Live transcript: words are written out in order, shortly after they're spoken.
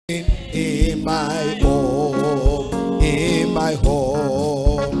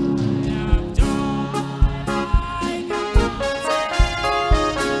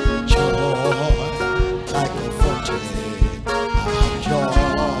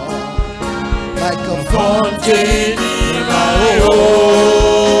like a fountain in my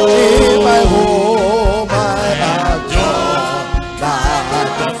home. In my home I have joy,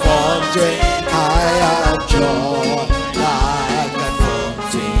 like a fountain. I have joy, like a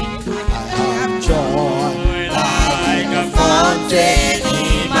fountain. I have joy, like a fountain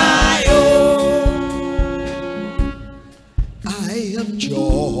in my home. I have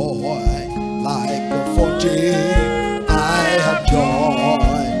joy, like a fountain. I have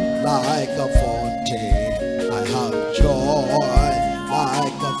joy, like a fountain. I have joy,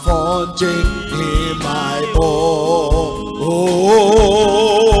 like a fountain in my home.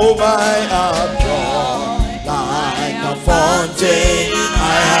 Oh, I have joy, like a fountain. I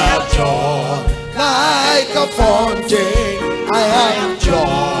have joy, like a fountain. I have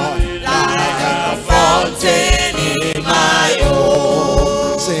joy, like a fountain in my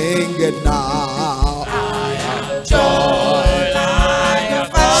home. Sing it now. I have joy, like a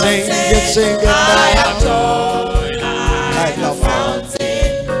fountain. Sing it now. I have joy, like a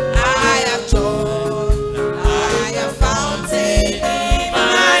fountain. I have joy, like a fountain in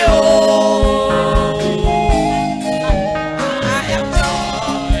my home. I have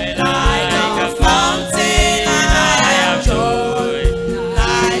joy, like a fountain. I have joy,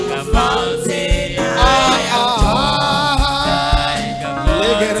 like a fountain. I have joy.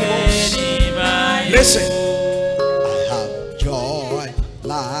 Listen. I have joy,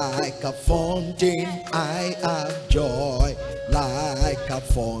 like a fountain. I have joy, like a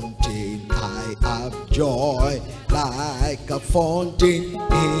fountain. I have joy, like a fountain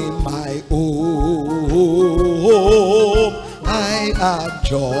in my home. I have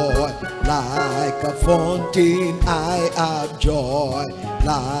joy, like a fountain. I have joy,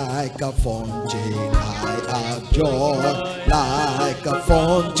 like a fountain. I have joy, like a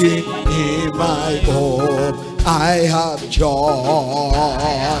fountain in my home. I have joy.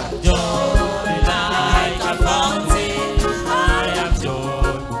 Joy like a fountain. I have joy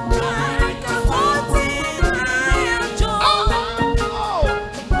like a fountain. I have joy.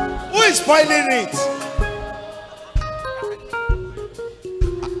 Who is spoiling it?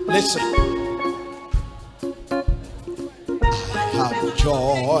 Listen. I have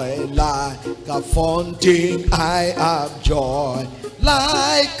joy like a fountain. I have joy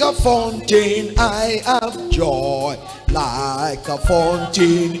like a fountain. I have joy like a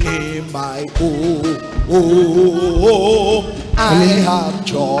fountain in my home. I have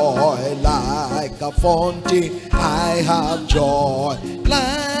joy like a fountain. I have joy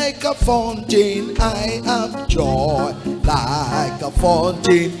like a fountain. I have joy like a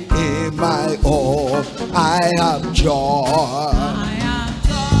fountain in my home. I have joy.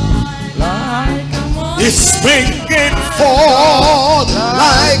 It's springing forth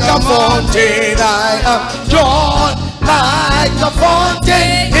like a fountain. I have joy like a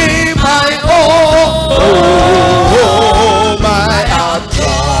fountain in my home. I have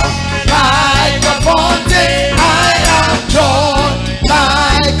joy like a fountain. I have joy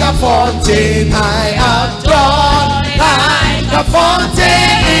like a fountain. I have joy like a fountain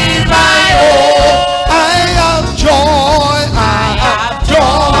in my home. I have joy. I have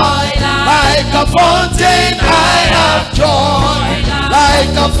joy like a fountain. I have joy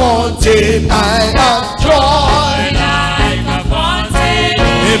like a fountain. I have joy like a fountain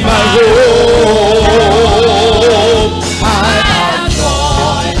in my home. I have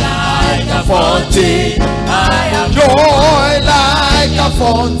joy like a fountain. I have joy like a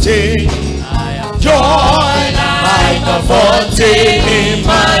fountain. I have joy like a fountain in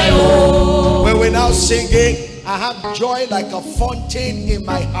my home. When we're now singing, I have joy like a fountain in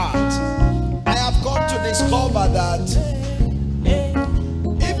my heart. I have come to discover that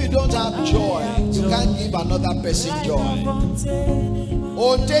if you don't have joy, you can't give another person joy.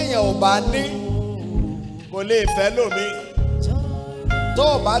 Otenya obani kole felo mi.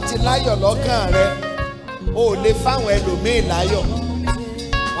 Tó bá ti láyọ̀ lọ́kàn rẹ̀, o lè fáwọn ẹlòmíì láyọ̀.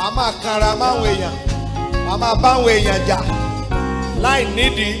 Wàá máa kanra máwọn èèyàn, wàá máa báwọn èèyàn jà láì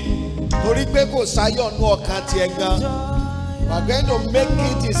nídìí torí pé kò sáyọ̀ nú ọkàn tiẹ̀ gan. We are going to make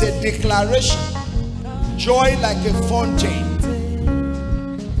it is a declaration. Joy like a fountain.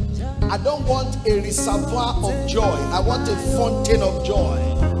 I don't want a reservoir of joy. I want a fountain of joy.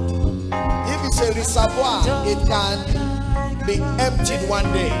 If it's a reservoir, it can be emptied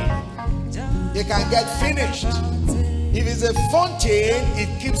one day. It can get finished. If it's a fountain, it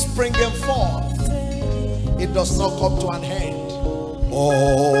keeps springing forth. It does not come to an end.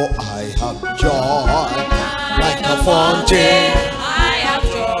 Oh, I have joy like a fountain. I have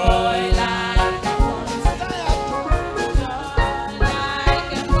joy like a fountain.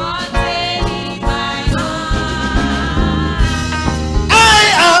 Like a fountain in my heart. I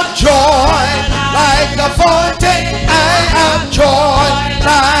have joy a fountain. I have joy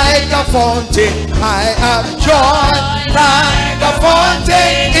like a fountain. I have joy like a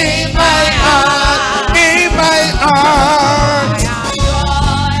fountain in my heart, in my heart.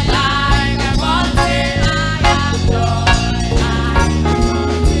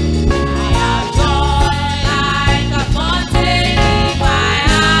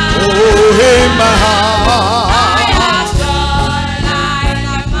 In my heart,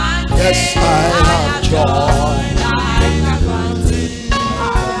 yes, I have joy.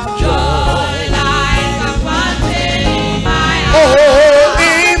 Oh,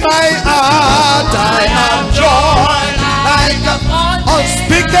 in my heart, I have joy like a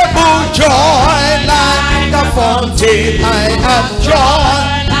unspeakable joy, like a fountain. I have joy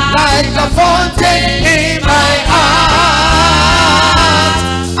like a fountain in my heart.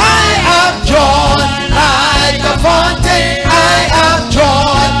 Joy like a fountain, I have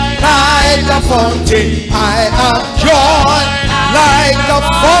joy like a fountain. I have joy like a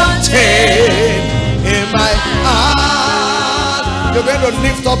fountain in my heart. You're going to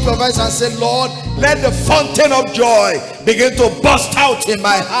lift up your voice and say, Lord, let the fountain of joy begin to burst out in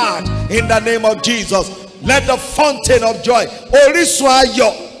my heart in the name of Jesus. Let the fountain of joy. Orísun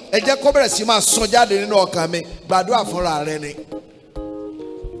ayọ̀, ẹ jẹ́ kó bẹ̀rẹ̀ sí máa sọ jáde nínú ọkàn mi. Gbàdúrà fúnra rẹ ni.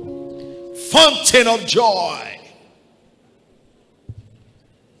 Fountain of joy.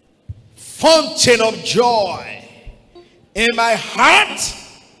 Fountain of joy in my heart,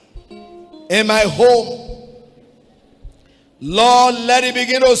 in my home. Lord, let it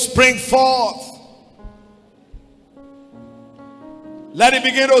begin to spring forth. Let it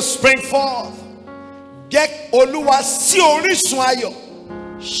begin to spring forth. Get Olúwa sí orísun ayọ̀.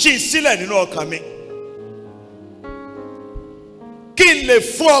 Ṣí sílẹ̀ nínú ọkàn mi. Kí n lè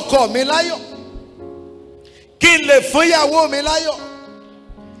fún ọkọ mi láyọ̀, kí n lè fún ìyàwó mi láyọ̀,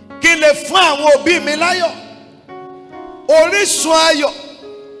 kí n lè fún àwọn òbí mi láyọ̀. Orísun ayọ̀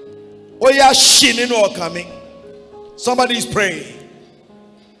ó yá ṣí nínú ọkàn mi. Somebody is praying.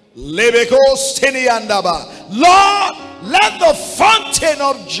 Lebeko steni andaba. Lord, let the fountain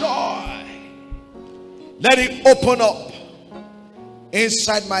of joy, let it open up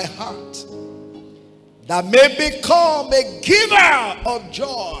inside my heart, that may become a giver of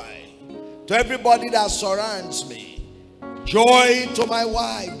joy to everybody that surrounds me. Joy to my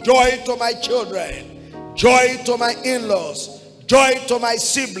wife, joy to my children, joy to my in-laws, joy to my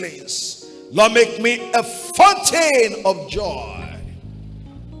siblings. Lord, make me a fountain of joy.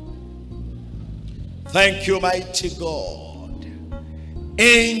 Thank you, mighty God.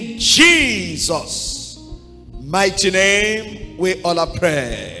 In Jesus' mighty name, we all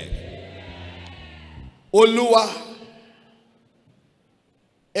pray. Olúwa,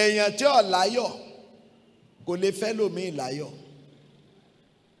 èèyàn tí ó láyọ̀ kò lè fẹ́ lómi láyọ̀.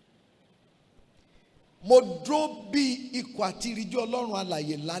 Mo dúró bí ikọ̀ àti ìríjú Ọlọ́run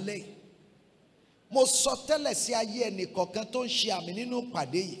alààyè lálẹ́. Mo sọ tẹ́lẹ̀ sí ayé ẹnìkọ̀ọ̀kan tó ń ṣe àmì nínú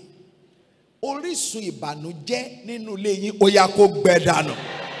ìpàdé yìí. Orísun ìbànújẹ́ nínú ilé yín ó yá kó gbẹ dànù.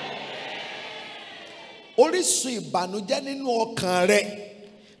 Orísun ìbànújẹ́ nínú ọkàn rẹ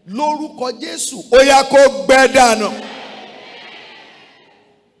lórúkọ Jésù ó yá kó gbẹ dànù.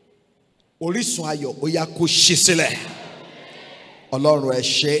 Orísun ayọ̀ ó yá kó ṣí sílẹ̀. Ọlọ́run ẹ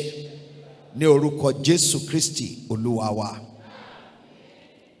ṣé ní orúkọ Jésù Kristi Olúwa wa.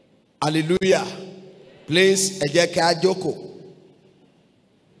 Hallelujah. Please ẹ jẹ́ kí a jókòó.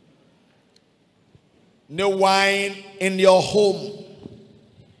 New wine in your home.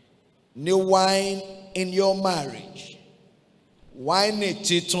 New wine in your marriage. Wine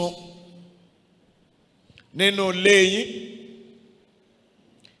titun nínú ilé yín.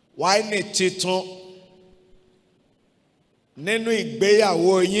 Wine titun nínú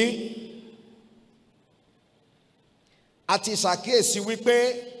ìgbéyàwó yín. A ti ṣàkíyèsí wípé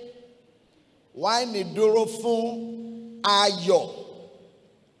wine dúró fún ayọ̀.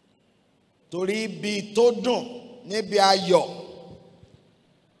 Torí ibi tó dùn níbi ayọ̀,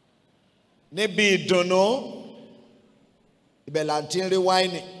 níbi ìdùnnú, ibẹ̀ là ń tí ń rí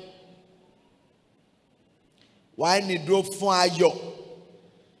wáìnì. Wáìnì dúró fún ayọ̀,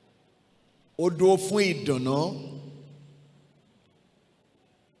 ó dúró fún ìdùnnú.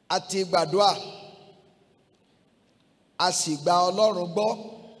 A ti gbàdúrà, a sì gba Ọlọ́run gbọ́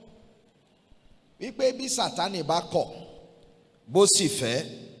wípé bí Sátánì bá kọ̀ bó sì fẹ́,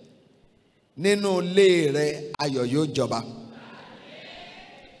 nínú ilé rẹ ayọ̀ yóò jọba.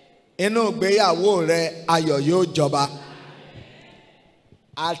 Inú ìgbéyàwó rẹ ayọ̀ yóò jọba.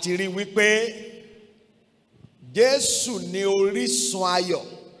 A ti rí wípé Jésù ní orísun ayọ̀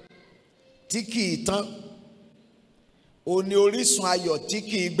tí kìí tán. Ó ní orísun ayọ̀ tí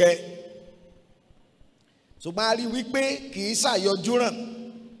kìí gbẹ. ṣùgbọ́n a rí wípé kì í ṣàyọjú ràn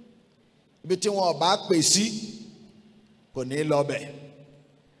ibi tí wọn bá pè sí kò ní lọ bẹ̀.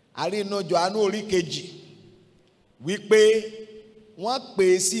 A rí inú Jòhánù orí kejì wípé wọ́n pè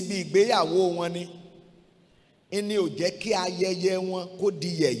síbi ìgbéyàwó wọn ni ìní ò jẹ́ kí ayẹyẹ wọn kó di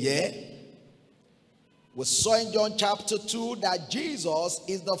yẹ̀yẹ́. We saw in John chapter 2 that Jesus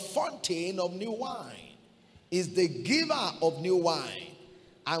is the fountain of new wine, is the giver of new wine.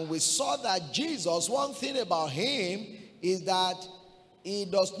 And we saw that Jesus, one thing about him is that he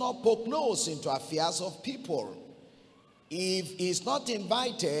does not poke nose into affairs of people. If he's not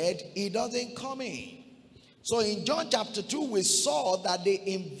invited, he doesn't come in. So in John chapter 2, we saw that they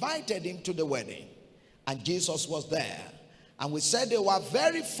invited him to the wedding, and Jesus was there. And we said they were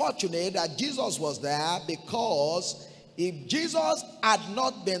very fortunate that Jesus was there, because if Jesus had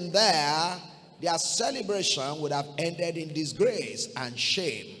not been there, their celebration would have ended in disgrace and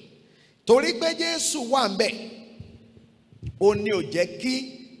shame. Torí pé Jésù wà ńbẹ̀, ó ní ó jẹ́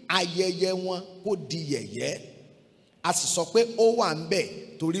kí ayẹyẹ wọn kó di yẹ̀yẹ́. A sì sọ pé ó wà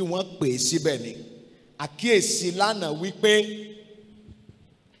ńbẹ̀ torí wọ́n pè é síbẹ̀ ni. Àkíyèsí lánàá wípé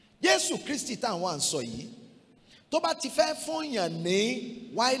Jésù Kristi táwọn à ń sọ yìí, tó bá ti fẹ́ fún yàn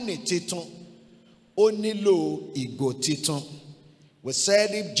ní wáìnì titun, ó nílò ìgò titun. We said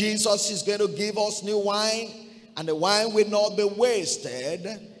if Jesus is going to give us new wine, and the wine will not be wasted,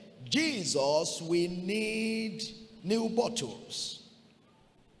 Jesus will need new bottles.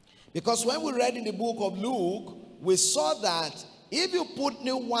 Because when we read in the book of Luke, we saw that if you put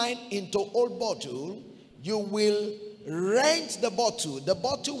new wine into old bottle, you will rent the bottle. The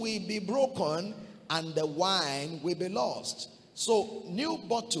bottle will be broken and the wine will be lost. So new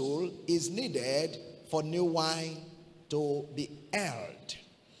bottle is needed for new wine to be held.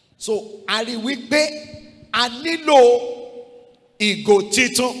 So a rí wípé a nílò ìgò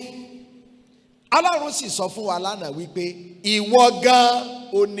titun. Ọlọ́run sì sọ fún wa lánàá wípé ìwọ gan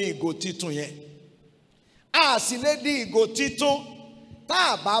ó ní ìgò titun yẹn. A sì lè di ìgò titun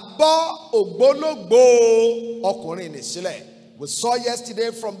tá a bá bọ́ ògbólógbòó ọkùnrin nì sílẹ̀. We saw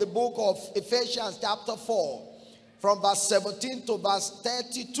yesterday from the book of Ephesians chapter 4, from verse 17 to verse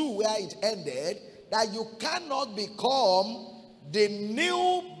 32, where it ended, that you cannot become the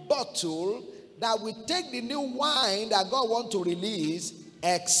new bottle that will take the new wine that God wants to release,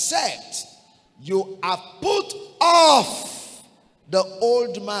 except you have put off the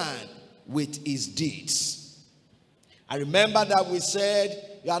old man with his deeds. I remember that we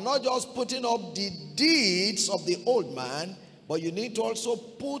said you are not just putting up the deeds of the old man, but you need to also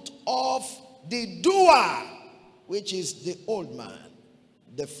put off the doer, which is the old man,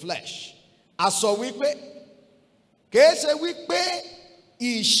 the flesh. Aṣọ wípé, kìí ṣe wípé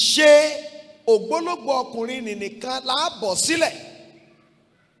ìṣe ògbólógbòó ọkùnrin nìkan la bọ́ sílẹ̀.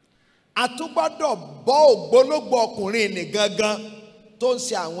 A tún gbọ́dọ̀ bọ́ ògbólógbòó ọkùnrin ní gangan tó ń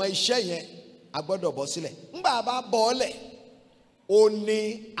ṣe àwọn iṣẹ́ yẹn, a gbọ́dọ̀ bọ́ sílẹ̀. Ńgbà bá bọ́ ọ́lẹ̀, ó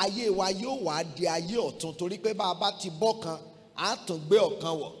ní ayé wa yóò wá di ayé ọ̀tun, torí pé bá a bá ti bọ́ kan, a tún gbé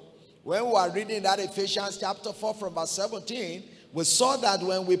ọ̀kan wọ̀. When we are reading that Ephesians chapter 4 from verse 17, we saw that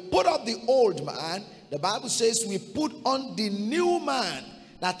when we put up the old man, the Bible says we put on the new man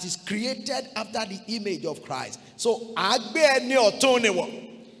that is created after the image of Christ. So, àgbé ẹni ọ̀tun ni wọ̀.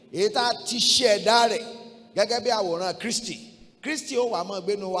 Èyí tá ti ṣe ẹ̀dá rẹ̀ gẹ́gẹ́ bí àwòrán Kristi. Kristi ó wá máa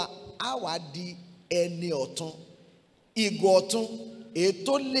gbénu wa, á wá di ẹni ọ̀tun. Ìgò ọ̀tun, èyí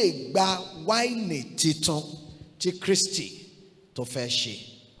tó lè gba wáìnì titun tí Kristi tó fẹ́ ṣe.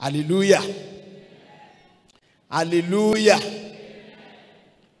 Hallelujah. Hallelujah.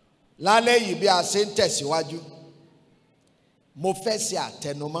 Lálẹ́ yìí bí a ṣe ń tẹ̀síwájú, mo fẹ́ ṣe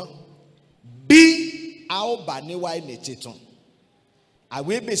àtẹnumọ́ bí a ó bá ní wáìnì titun. I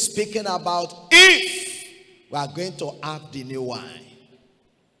will be speaking about if we are going to have the new wine.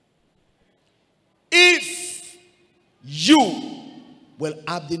 If you will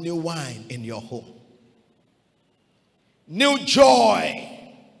have the new wine in your home. New joy.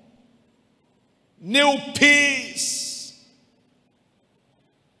 New peace.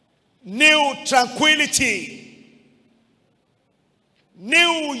 New tranquility.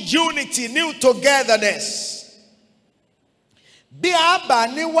 New unity. New togetherness. Bí a bá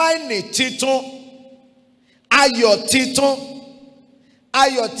ní wáìnì titun, ayọ̀ titun,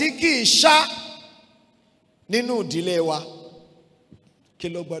 ayọ̀ tí kìí ṣá nínú ìdílé wa, kí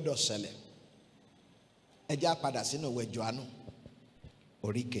ló gbọ́dọ̀ ṣẹlẹ̀? Ẹ jẹ́ á padà sínú ìwé Jòhánù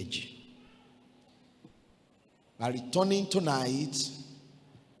orí kejì. We are returning tonight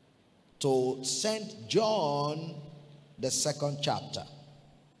to St. John, the 2nd chapter.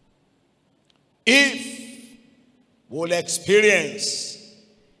 If we'll experience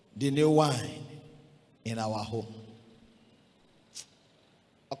the new wine, in our home.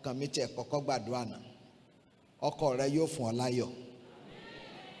 Okamite kọ́kọ́ gbàdúrà náà. Ọkọ rẹ yóò fún ọ láyọ̀.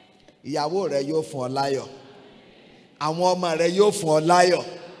 Ìyàwó rẹ yóò fún ọ láyọ̀. Àwọn ọmọ rẹ yóò fún ọ láyọ̀.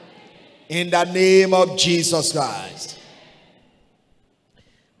 In the name of Jesus Christ.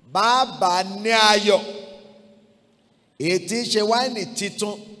 Bàbá ní ayọ̀. Ètí ṣe wáìnì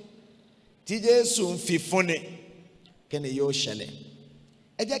títún tí Jésù ń fi fúnni. Kí ni yóò ṣẹlẹ̀?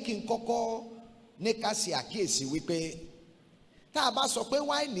 Ẹ jẹ́ kí n kọ́kọ́ ní ká ṣe àkíyèsí wípé tá a bá sọ pé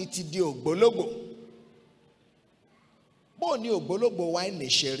wáìnì ti di ògbólógbò, bó ní ògbólógbò wáìnì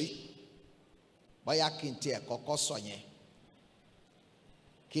ṣe rí? Bóyá kí n tiẹ̀ kọ́kọ́ sọ yẹn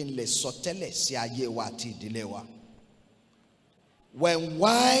kí n lè sọ tẹ́lẹ̀ sí ayé wa àti ìdílé wa. When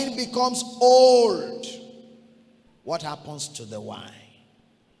wine becomes old, what happens to the wine?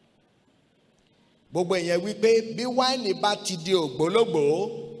 Gbogbo èèyàn wípé bí wáìnì bá ti di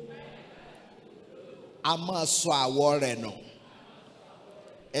ògbólógbò, a máa sọ àwọ̀ rẹ̀ nù.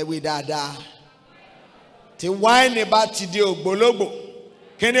 Ẹ wí dáadáa. Tí wáìnì bá ti di ògbólógbò,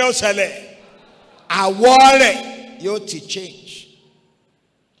 kí ni ó ṣẹlẹ̀? Àwọ̀ rẹ̀ yóò ti change.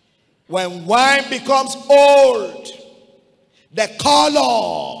 When wine becomes old, the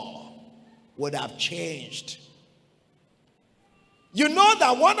color would have changed. You know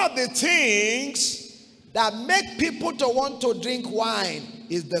that one of the things that make people to want to drink wine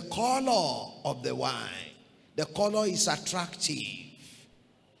is the color of the wine. The color is attractive.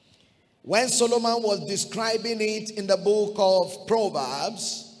 When Solomon was describing it in the book of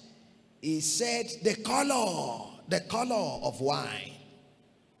Proverbs, he said the color of wine.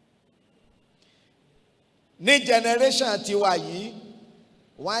 Ní generation tiwa yìí,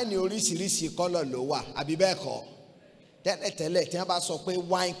 wine oríṣiríṣi color ló wà, àbí bẹ́ẹ̀ kọ́? Tẹ́lẹ̀ tí wọ́n bá sọ pé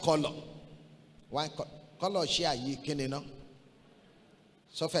wine color ṣé àyí kíni náà?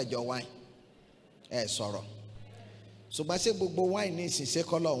 Sọ́fẹ̀jọ wine ẹ sọ̀rọ̀. Ṣùgbọ́n ṣé gbogbo wine ní ìsinsẹ́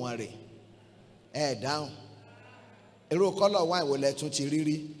color wọn rè? Ẹ dáhùn. Irú color wine wo lẹ tún ti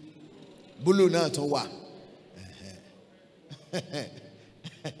rírí? Blue náà tún wà.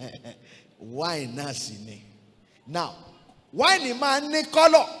 Wine náà sì ni. Now, wine máa ń ní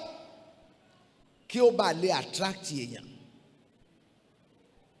color kí ó bá lè attract èèyàn.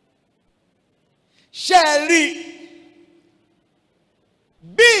 Ṣé ẹ rí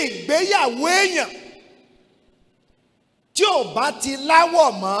bí ìgbéyàwó èèyàn tí ò bá ti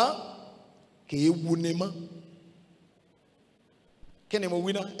láwọ̀ mọ́ kì í wuni mọ́? Kí ni mo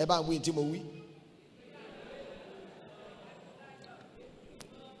wí náà? Ẹ bá ń wí tí mo wí.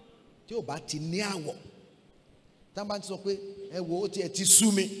 Tí ò bá ti ní àwọ̀, tá a bá ti sọ pé ẹ wo ó tiẹ̀ ti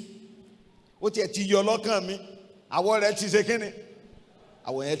sú mi, ó tiẹ̀ ti yọ lọ́kàn mi, àwọ̀ rẹ̀ ti ṣe kíni?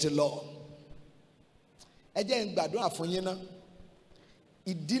 Àwọ̀ yẹn ti lọ. Ẹ jẹ́ n gbàdúrà fún yín ná.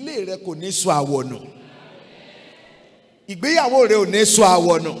 Ìdílé rẹ kò ní sọ àwọ̀ nù. Ìgbéyàwó rẹ ò ní sọ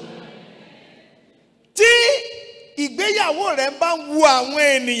àwọ̀ nù. Tí ìgbéyàwó rẹ bá ń wu àwọn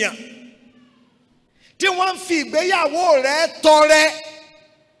ènìyàn, tí wọ́n ń fi ìgbéyàwó rẹ tọrẹ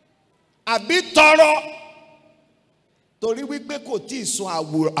àbí tọrọ, torí wípé kò tí ì sọ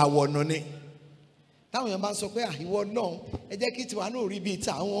àwọ̀ nù ni. Táwọn èèyàn bá sọ pé ìwọ náà ẹ jẹ́ kí tiwa náà rí bíi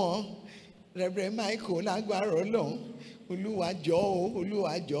tàwọn Reverend Michael lágbára Ọlọ́run, Olúwa jọ̀ọ́ o,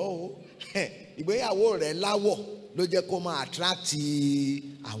 Olúwa jọ̀ọ́ o. Ìgbéyàwó rẹ̀ láwọ̀ ló jẹ́ kó máa attract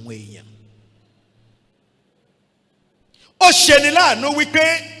àwọn èèyàn. Ó ṣeni láàánú wípé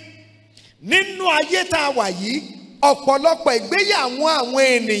nínú ayé tá a wà yìí, ọ̀pọ̀lọpọ̀ ìgbéyàwó àwọn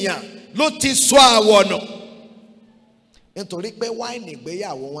ènìyàn ló ti sọ àwọ̀ nù. Nítorí pé wáìnì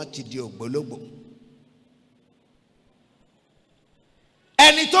ìgbéyàwó wọn ti di ògbólógbò.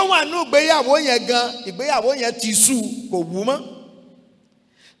 Ẹni tó wà nínú ìgbéyàwó yẹn gan, ìgbéyàwó yẹn ti sú, kò wù mọ́.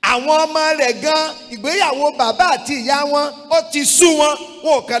 Àwọn ọmọ rẹ̀ gan, ìgbéyàwó bàbá àti ìyá wọn ó ti sú wọn,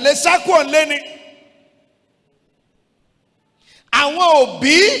 wọn ò kàn lè sá kúrò nílé ni. Àwọn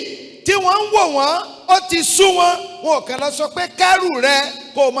òbí tí wọ́n ń wò wọ́n ó ti sú wọn, wọn ò kàn lọ sọ pé kẹ́rù rẹ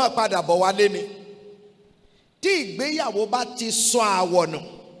kó o máa padà bọ̀ wálé ni. Tí ìgbéyàwó bá ti sọ àwọ̀ nù,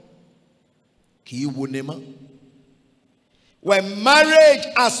 kì í wuni mọ́. When marriage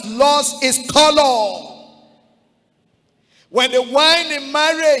has lost its color, when the wine in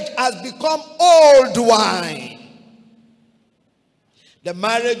marriage has become old wine, the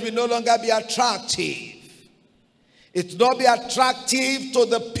marriage will no longer be attractive. It will not be attractive to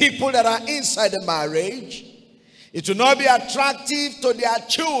the people that are inside the marriage. It will not be attractive to their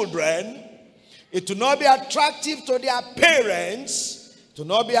children. It will not be attractive to their parents. It will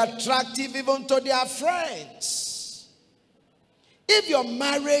not be attractive even to their friends. If your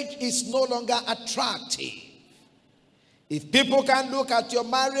marriage is no longer attractive, If people can look at your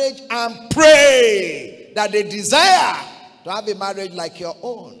marriage and pray that they desire to have a marriage like your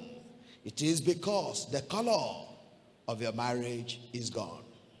own, it is because the color of your marriage is gone.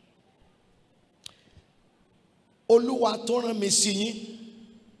 Olúwa tó rán mi sí yín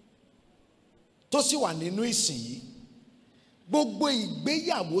tó sì wà nínú ìsìn yìí, gbogbo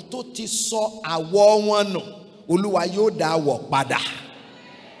ìgbéyàwó tó ti sọ àwọ̀ wọn nù, Olúwa yóò dá àwọ̀ padà.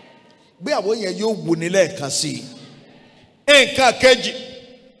 Ìgbéyàwó yẹn yóò wù ní lẹ́ẹ̀kan sí i. Nǹkan kejì,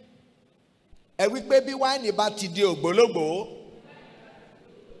 ẹ wí pé bí wáìnì bá ti di ògbólógbòó,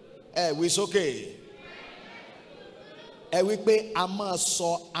 ẹ wí sókè, ẹ wí pé a máa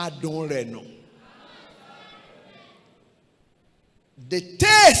sọ adùn rẹ̀ nù. The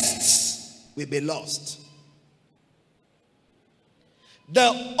taste will be lost. The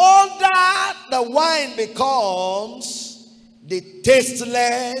older the wine becomes, the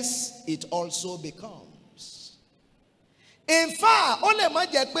tasteless it also becomes. In fact, ó lè má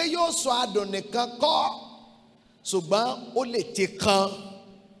jẹ́ pé yóò sọ adùn nìkan kọ́, ṣùgbọ́n ó lè ti kan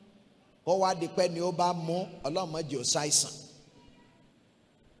kó wá di pé ni ó bá mú Ọlọ́run má jẹ́ ó ṣàìsàn.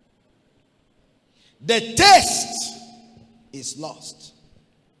 The taste is lost.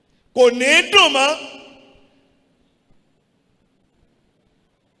 Kò ní dùn mọ́.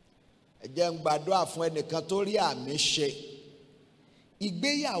 Ẹ jẹ́ n gbàdúrà fún ẹnìkan tó rí àmì ṣe.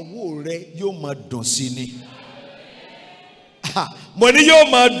 Ìgbéyàwó rẹ yóò máa dùn sí ni. Mo ní yóò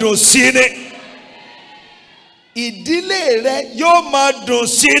máa dùn sí ni. Ìdílé rẹ yóò máa dùn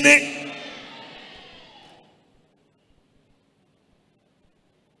sí ni.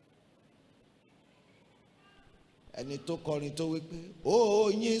 Ẹni tó kọrin tó wípé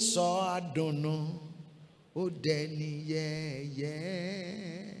oyin sọ adùnnú ó dẹni yẹ̀yẹ́.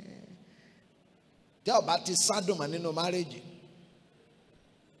 Tí ó bá ti sádùn mọ́ nínú márèjì,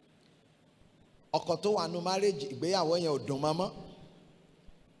 ọkọ tó wà nínú márèjì, ìgbéyàwó yẹn ò dùn mọ́ mọ́,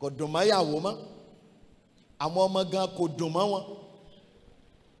 kò dùn mọ́ ìyàwó mọ́, àwọn ọmọ gan kò dùn mọ́ wọn.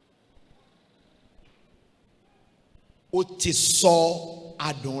 Ó ti sọ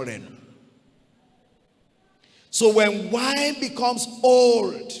adùn rẹ̀ nù. So when wine becomes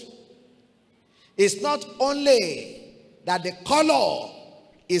old, it's not only that the color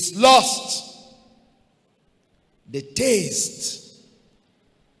is lost, the taste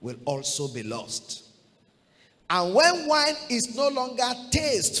will also be lost. And when wine is no longer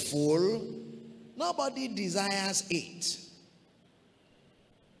tasteful, nobody desires it.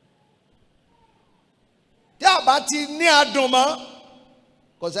 Tí a bá ti ní adùn mọ́,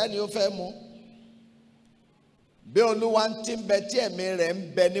 kò sẹ́ni ó fẹ́ mu. Bí Olúwa ń tí ń bẹ tí ẹ̀mí rẹ̀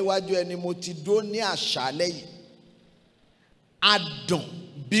ń bẹ níwájú ẹni mo ti dúró ní àṣálẹ́ yìí, adùn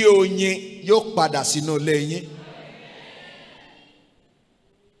bí oyin yóò padà sínú ilé yín.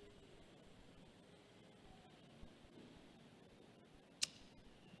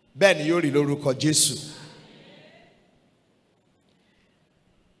 Bẹ́ẹ̀ ni yóò rí lórúkọ Jésù.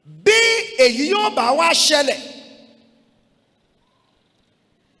 Bí èyí yóò bá wá ṣẹlẹ̀,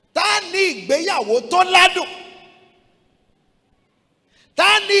 tá ní ìgbéyàwó tó ládùn, tá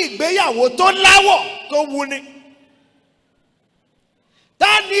ní ìgbéyàwó tó láwọ̀ tó wuni,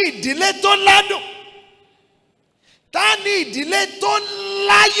 tá ní ìdílé tó ládùn, tá ní ìdílé tó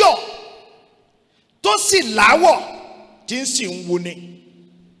láyọ̀ tó sì láwọ̀ tí ń sì ń wuni,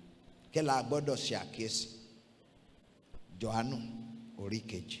 kí la gbọ́dọ̀ ṣe àkíyèsí. Jòhánù orí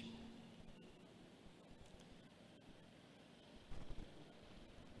kejì.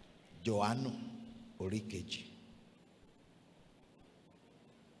 Jòhánù orí kejì.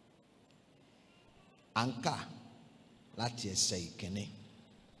 À ń kà láti ẹsẹ̀ ìkíní.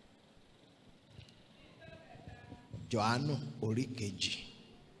 Jòhánù orí kejì.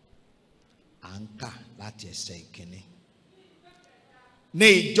 À ń kà láti ẹsẹ̀ ìkíní. Ní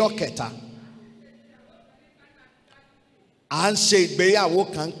ìjọ́ kẹta, à ń ṣe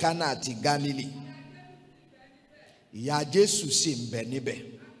ìgbéyàwó kan Kánà àti Gálílì. Ìyá Jésù sì ń bẹ níbẹ̀.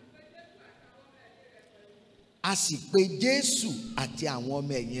 A sì pe Jésù àti àwọn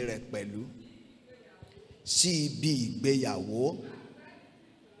ọmọ ẹ̀yìn rẹ̀ pẹ̀lú sí ibi ìgbéyàwó.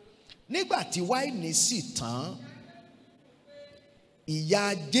 Nígbà tí wáìnì sì tán,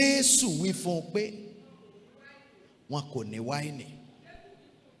 ìyá Jésù wí fún un pé wọn kò ní wáìnì.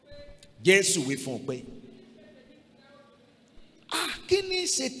 Jésù wí fún un pé, kí ni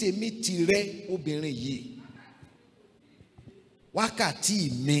ṣe tèmi tìrẹ obìnrin yìí? Wákàtí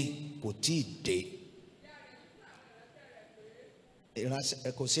mi kò tí ì dé.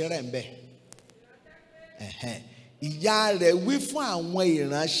 Kò sí rẹ̀ ń bẹ̀. Ìyá rẹ̀ wí fún àwọn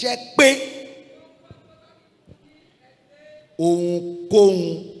ìránṣẹ́ pé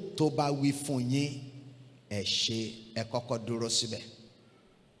ohunkóhun tó bá wí fún yín ẹ ṣé, ẹ kọ́kọ́ dúró síbẹ̀.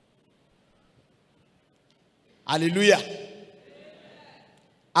 Hallelujah.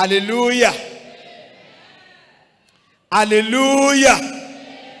 Hallelujah. Hallelujah.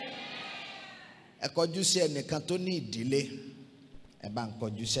 Ẹ kọjú sí ẹnìkan tó ní ìdílé. Ẹ bá ń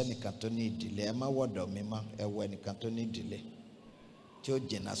kọjú sí ẹnìkan tó ní ìdílé. Ẹ má wọ̀dọ̀ mi mọ́. Ẹ wọ ẹnìkan tó ní ìdílé tí ó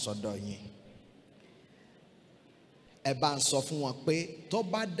jìnnà sọ́dọ̀ yín. Ẹ bá ń sọ fún wọn pé tó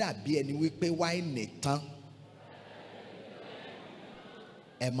bá dàbí ẹni wípé wáìnì tán,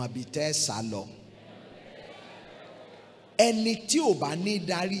 ẹ mọ̀ bí tẹ́ ẹ sá lọ. Ẹni tí ò bá ní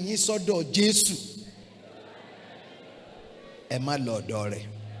darí yín sọ́dọ̀ Jésù, ẹ má lọ ọ̀dọ̀ rẹ̀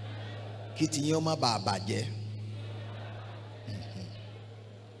kí tiyín ó má bàa bàjẹ́.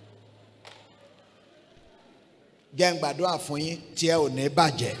 Jẹ́ n gbàdúrà fún yín tí ẹ ò ní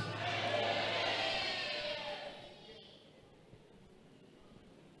bàjẹ́.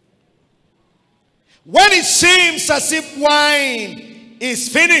 When it seems as if wine is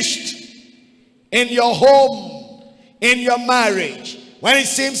finished in your home, in your marriage, when it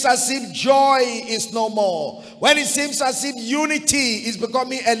seems as if joy is no more, when it seems as if unity is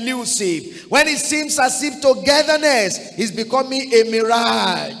becoming elusive, when it seems as if togetherness is becoming a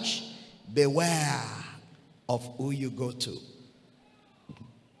mirage, beware of who you go to.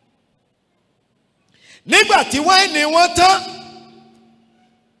 Nígbà tí wáìnì wọn tán,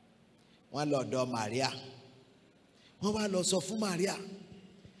 wọ́n lọ dọ̀ Maria. Wọ́n wá lọ sọ fún Maria,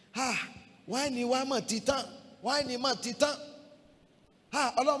 wáìnì wa mà ti tán, wáìnì mà ti tán.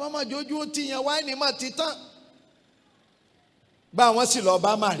 Ọlọ́run má jójú ó ti yẹn, wáìnì mà ti tán. Bá wọn sì lọ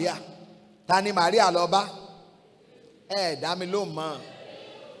bá Maria. Ta ni Maria lọ bá? Dá mi lóhùn mọ́.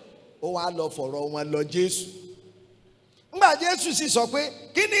 Ó wá lọ fọ̀rọ̀ wọn lọ Jésù. Ńgbà Jésù sì sọ pé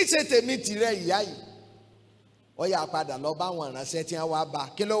kí ni ṣe tèmi tìrẹ ìyá yìí? Ó yá padà lọ bá wọn ìránṣẹ́ tí wọ́n wá bá.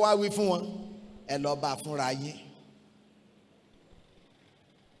 Kí ló wá wí fún wọn? Ẹ lọ bá fúnra yín.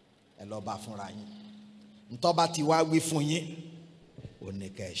 Ẹ lọ bá fúnra yín. Ntọ́ bá ti wá wí fún yín, ó ní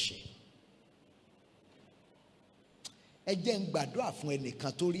ká ẹ ṣe. Ẹ jẹ́ n gbàdúrà fún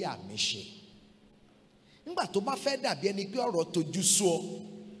ẹnìkan tó rí àmì ṣe. Nígbà tó bá fẹ́ dàbí ẹni pé ọ̀rọ̀ tojú sú ọ,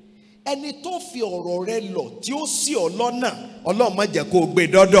 ẹni tó fi ọ̀rọ̀ rẹ lọ tí ó ṣì ọ lọ́nà, Ọlọ́run má jẹ́ kó o gbé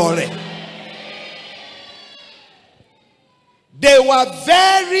dọ́dọ̀ rẹ̀. They were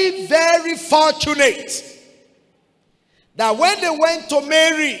very, very fortunate that when they went to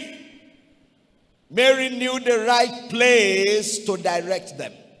Mary, Mary knew the right place to direct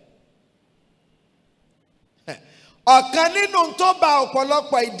them. Ọ̀kan nínú tó bá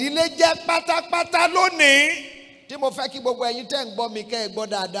ọ̀pọ̀lọpọ̀ ìdílé jẹ́ pátápátá lónìí, tí mo fẹ́ kí gbogbo ẹ̀yin tẹ́ ń gbọ́ mi kẹ́ ẹ gbọ́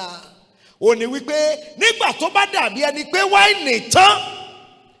dáadáa, ó ní wípé nígbà tó bá dàbí ẹni pé wáìnì tán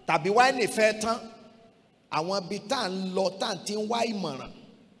tàbí wáìnì fẹ́ tán, àwọn ibi tá à ń lọ tá à ń ti ń wá ìmọ̀ràn,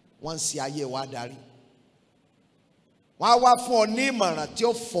 wọ́n ń ṣe ayé wa darí. Wọ́n á wá fún ọ ní ìmọ̀ràn tí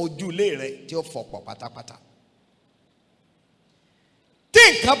ó fọ ojúlé rẹ, tí ó fọ pọ̀ pátápátá. Tí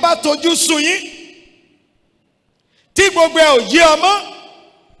nǹkan bá tojú sú yín, tí gbogbo ẹ ò yí ọmọ,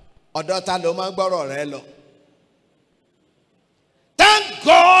 ọ̀dọ̀ ta ló máa ń gbọ́rọ̀ rẹ lọ? Thank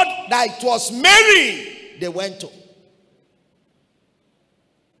God that it was Mary they went to,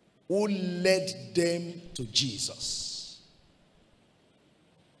 who led them to Jesus.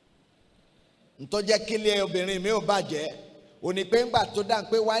 Ntọ́jẹ́ kílé obìnrin mi ò bàjẹ́, ó ní pé ńgbà tó dáhùn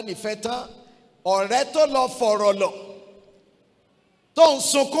pé wáìnì fẹ́ tán, ọ̀rẹ́ tó lọ fọ̀rọ̀ lọ, tó ń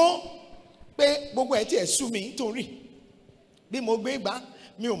sunkún pé gbogbo ẹ̀ tí ẹ̀ sú mi nítorí bí mo gbé gbá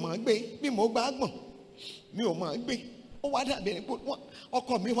mi ò máa gbé, bí mo gbá gbọ̀n mi ò máa gbé. Ó wá dàbí ẹni pé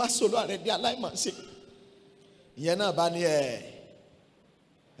ọkọ mi wá sọ̀rọ̀ ààrẹ di aláìmọ̀ọ́sẹ̀. Ìyẹn náà bá ní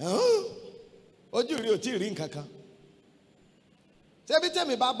ojú rí ò tí ì rí nǹkan kan. Ṣebí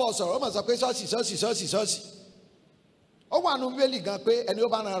tèmi bá bọ̀ sọ̀rọ̀, ó mọ̀ sọ pé ṣọ́ọ̀ṣì. Ó wà nínú Bíbélì gan pé ẹni ó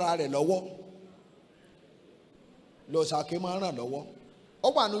bá ran ara rẹ̀ lọ́wọ́ lọ sàké máa ràn lọ́wọ́. Ó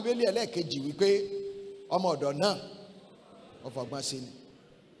wà nínú Bíbélì ẹlẹ́ẹ̀kejì wípé ọmọ ọ̀dọ̀ náà ó fọgbọ́n sí ni.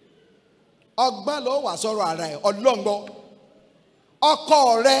 Ọgbọ́n ló wà sọ̀rọ̀ ara ẹ̀, ọlọ́ngbọ́. Ọkọ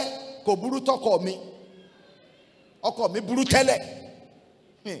rẹ kò burú tọkọ mi, ọkọ mi burú tẹ́lẹ̀,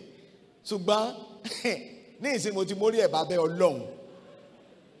 ṣùgbọ́n ní ìsìn mo ti mórí ẹ̀ bá bẹ́ Ọlọ́run.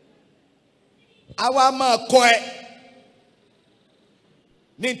 Àwa máa kọ ẹ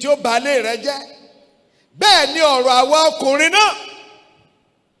ní tí ó balẹ̀ rẹ jẹ́. Bẹ́ẹ̀ ni ọ̀rọ̀ àwa ọkùnrin náà,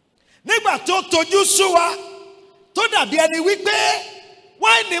 nígbà tó tojú sú wa, tó dàbí ẹni wípé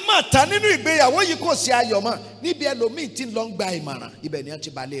wáìnì mà tán nínú ìgbéyàwó yìí kò sí ayọ̀ mọ́, níbi ẹlòmíì tí ń lọ ń gba ìmọ̀ràn, ibẹ̀ ni wọ́n ti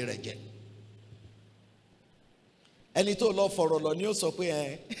balẹ̀ rẹ̀ jẹ́. Ẹni tó lọ fọ̀rọ̀ lọ ni ó sọ pé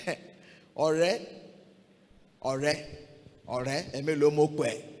ọ̀rẹ́ ẹ̀mí ló mọ̀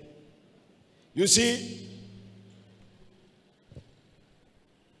pẹ́. You see,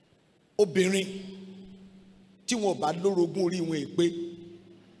 obìnrin tí wọn bá lórogún orí wọn èpè.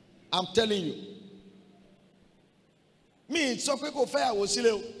 I'm telling you. Mi sọ pé kò fẹ́ àwò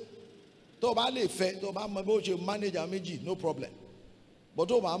sílẹ̀ o. Tó bá lè fẹ́, tó bá mọ bí ó ṣe manager méjì, no problem. But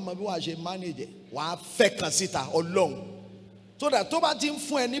tó bá mọ bí wàá ṣe manage, wàá fẹ́ kan síta Ọlọ́run. So that tó bá ti ń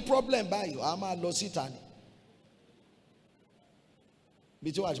fún ẹ ní problem báyìí, wàá máa lọ síta ni.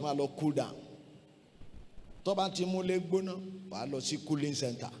 Bí tí wàá ṣe máa lọ cool down. Tó bá ti múlé gbóná, wàá lọ sí cooling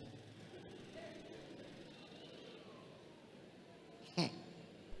center.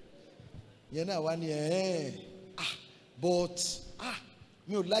 Yẹn náà wá ní but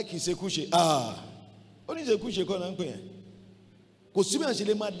mi ò like ìṣekúṣe. Ó ní ìṣekúṣe kọ́ náà ń pè yẹn. Kò sí bí wọ́n ṣe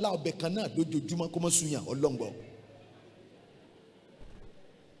lè máa la ọbẹ̀ kan náà lójoojúmọ́ kó mọ́ sunyàn ọlọ́ngbọ̀.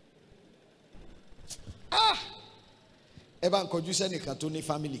 Ẹ bá ń kọjú sẹ́nìkan tó ní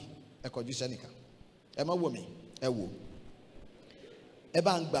family, ẹ kọjú sẹ́nìkan. Ẹ má wò mí, ẹ wò. Ẹ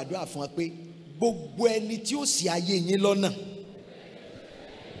bá ń gbàdúrà fún wa pé gbogbo ẹni tí ó ṣì ayé yín lọ́nà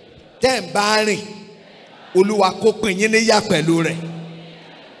tẹ́ ń bá rìn, Olúwa kó pín yín níyà pẹ̀lú rẹ̀.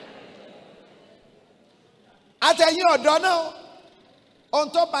 Àtẹ̀yìn ọ̀dọ́ náà, ohun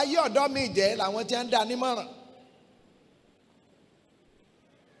tó bá yí ọ̀dọ́ mi jẹ́ làwọn tí ń dá nímọ̀ràn.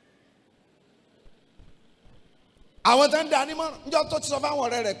 Àwọn tí ń dá nímọ̀ràn níjọ́ tó ti sọ fáwọn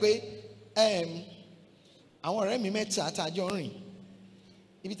ọ̀rẹ́ rẹ̀ pé àwọn ọ̀rẹ́ mi mẹ́ta àtàjọ rìn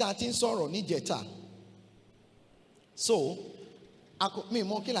ibi tá a ti ń sọ̀rọ̀ níjẹta. So mi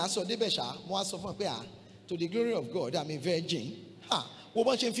mọ kí là á sọ débẹ̀ ṣá, mo wá sọ fún ọ pé to the glory of God I'm a virgin. Wo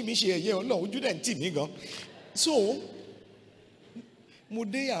bá ṣe ń fi mi ṣe ẹ̀yẹ Ọlọ́run, ojú dẹ̀ ń tì mí gan. So mo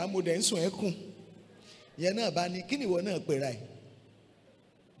dé yàrá mo dẹ̀ ń sùn ẹkún. Ìyẹn náà bá ní kí ni ìwọ náà pera ẹ̀?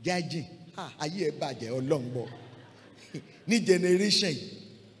 Jájìn. Ayé ẹ bàjẹ́ Ọlọ́run gbọ́. Ní generation yìí.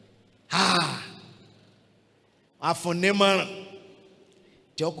 Àfọ̀nẹ́mọ̀ràn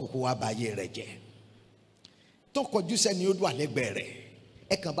tí ọkùnkùn wa báyé rẹ̀ jẹ́. Tó kọjú sẹ́ni ó wà lẹ́gbẹ̀ẹ́ rẹ̀.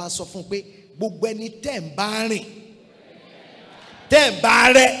 Ẹ kàn bá sọ fún pé gbogbo ẹni tẹ́ ń bá rìn, tẹ́ ń bá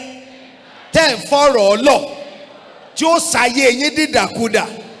rẹ́, tẹ́ ń fọ̀rọ̀ ọlọ́ tí ó ṣàyé yín dídàkudà,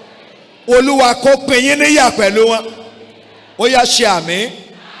 Olúwa kó pín yín níyà pẹ̀lú wọn. Ó yá ṣe àmín.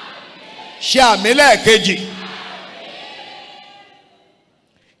 Ṣe àmín lẹ́ẹ̀kejì.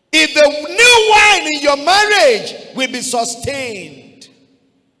 If the new wine in your marriage will be sustained,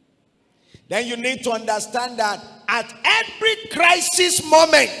 then you need to understand that at every crisis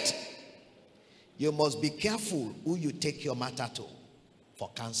moment, you must be careful who you take your matter to for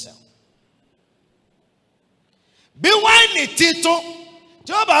counsel. Bí wáìnì títún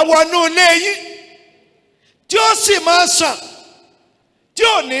tí ó bá wọnú ilé yín, tí ó sì máa sàn, tí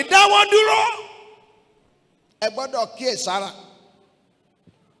ò ní dáwọ́ dúró, ẹ gbọ́dọ̀ kíyèsára.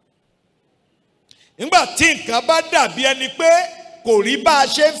 Nígbà tí nǹkan bá dàbí ẹni pé kò rí bá a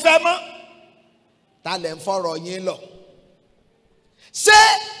ṣe ń fẹ́ mọ́, ta lẹ̀ ń fọ̀rọ̀ yín lọ? Ṣé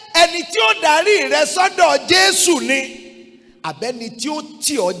ẹni tí ó darí rẹ sọ́dọ̀ Jésù ni àbẹ́ni tí ó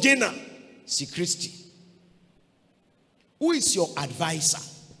tì ọ́ jìnnà sí Kristi? Who is your advisor?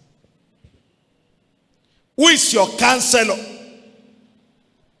 Who is your counselor?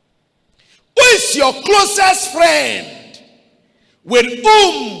 Who is your closest friend with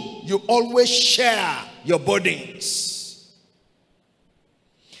whom you always share your burdens?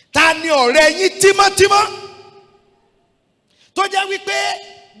 Ta ni ọ̀rẹ́ yín tímọ́tímọ́ tó jẹ́ wípé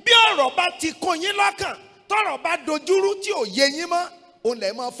bí ọ̀rọ̀ bá ti kó yín lọ́kàn, tọ́rọ̀ bá dojúrú tí ò yé yín mọ́, òun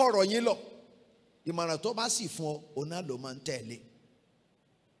lè máa fọ̀rọ̀ yín lọ. Ìmọ̀ràn tó bá sì fún ọ, òun náà ló máa ń tẹ̀lé.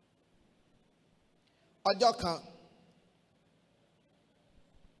 Ọjọ́ kan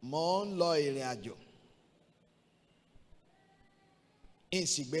mo ń lọ ìrìn àjò,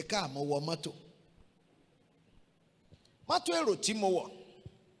 ìsìgbé káà mo wọ mọ́tò èrò tí mo wọ̀,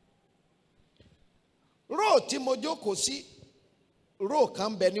 róò tí mo jókòó sí, róò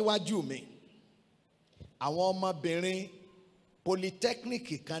kan ń bẹ níwájú mi. Àwọn ọmọbìnrin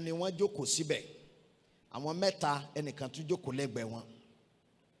polytechnic kan ni wọ́n jókòó síbẹ̀. Àwọn mẹ́ta, ẹnìkan tún jókòó lẹ́gbẹ̀ẹ́ wọn.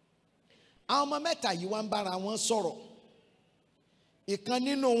 Àwọn ọmọ mẹ́ta yìí wá ń bára wọn sọ̀rọ̀. Ìkan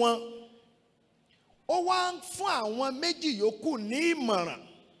nínú wọn ó wá ń fún àwọn méjì yòókù ní ìmọ̀ràn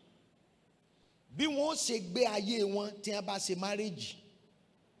bí wọ́n ó ṣe gbé ayé wọn tí wọ́n bá ṣe márèjì.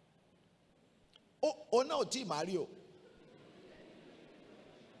 Ó náà ò tí ì máa rí o.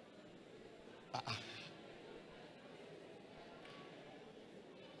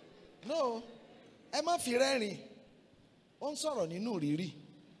 No, ẹ má fi rẹ́rìn. Ó ń sọ̀rọ̀ nínú rírí.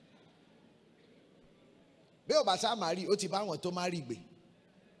 Bí ó bá sá máa rí, ó ti bá àwọn tó máa rí gbé.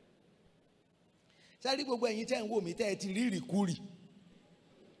 Sẹ́rí gbogbo ẹ̀yin tẹ́ ń wò mí tẹ́ ẹ ti rí ìrìkúrì,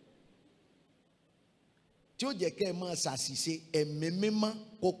 tí ó jẹ́ kẹ́ ẹ máa ṣàṣìṣe, ẹ̀mí mímọ́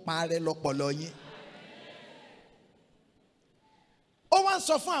kó parẹ́ lọ́pọlọ yín. Ó wá ń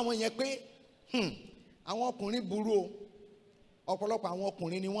sọ fún àwọn yẹn pé àwọn ọkùnrin burú o. Ọ̀pọ̀lọpọ̀ àwọn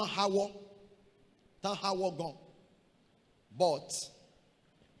ọkùnrin ni wọ́n háwọ́ tán háwọ́ gan. But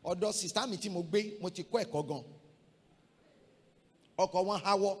ọ̀dọ̀ sista mi tí mo gbé, mo ti kọ́ ẹ̀kọ́ gan. Ọkọ wọn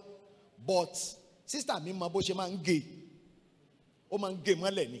háwọ́, but sista mi mọ bó ṣe máa ń gé. Ó máa ń gé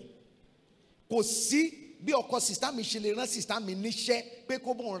mọ́lẹ̀ ni. Kò sí bí ọkọ sista mi ṣe lè rán sista mi níṣẹ́ pé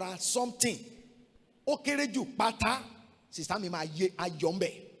kó bọ̀ ra something. Ó kéré jù pátá, sista mi máa yé ayọ̀ ń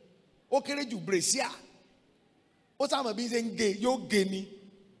bẹ̀. Ó kéré jù bírèsíà. Ó sábà bí ṣe ń gé, yóò gé ni.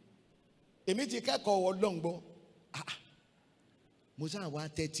 Èmi ti kẹ́kọ̀ọ́ Ọlọ́run gbọ́. Mo sáà wá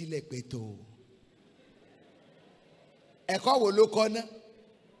tẹ́tí lẹ́pẹ́ tó. Ẹ̀kọ́ wo ló kọ́ ná?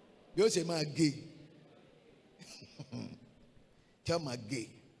 Bí ó ṣe máa gé. Tí ó máa gé.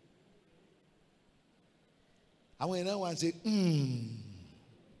 Àwọn èèyàn wá ń ṣe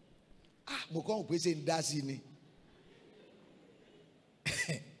mo kọ́ òun pé ṣe ń dá sí ni.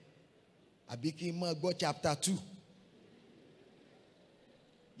 Àbí kí n máa gbọ́ chapter 2.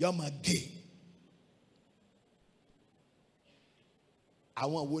 Yọ́ máa gé.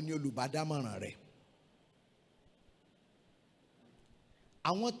 Àwọn wo ni olùbádámọ̀ràn rẹ̀?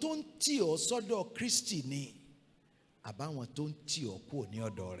 Àwọn tó ń tì ọ́ sọ́dọ̀ Kristi ni àbáwọn tó ń tì ọ́ kúrò ní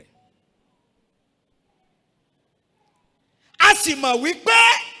ọ̀dọ̀ rẹ̀? A sì mọ̀ wípé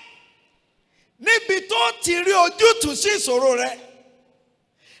níbi tó ti rí ojútùú sí ìṣòro rẹ̀,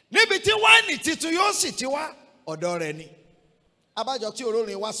 níbi tí wáìnì titun yóò sì ti wá, ọ̀dọ̀ rẹ̀ ni. Abájọ tí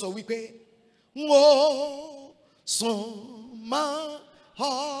olórin wa sọ wípé n ó sùn mọ́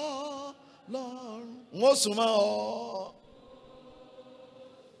Ọlọ́run, n ó sùn mọ́ ọ.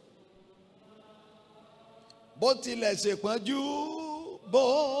 Bó tilẹ̀ ṣe pọ́njú, bó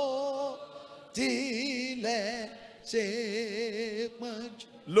tilẹ̀ ṣe pọ́njú,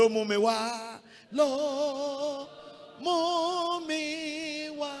 ló mú mi wá, ló mú mi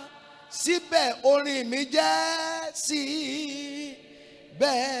wá. Síbẹ̀ orin mi jẹ́ síbẹ̀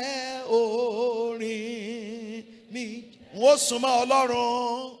orin mi. N ó sùn mọ́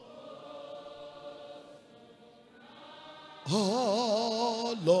Ọlọ́run.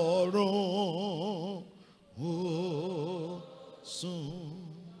 Ọlọ́run ó sùn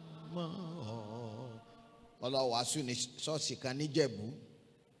mọ́ ọ. Ọlọ́wàásù ní ṣọ́ọ̀ṣì kan níjẹ̀bú.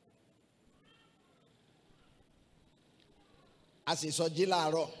 A sì sọjí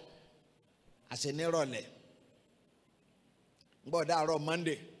láàárọ̀, a sì nírọ̀lẹ́. Gbọ́dọ̀ àárọ̀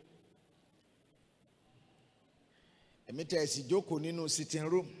Monday. Èmi tẹ̀ sí jókòó nínú sitting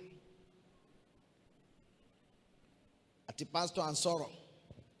room. Àti pastor à ń sọ̀rọ̀.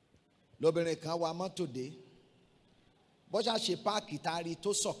 Lóbìnrin kan wa mọ́tò dé. Bọ́sà ṣe páàkì taari tó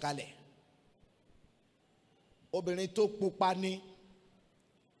sọ̀kalẹ̀. Obìnrin tó pupa ní,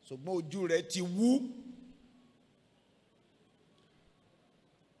 ṣùgbọ́n ojú rẹ̀ ti wú.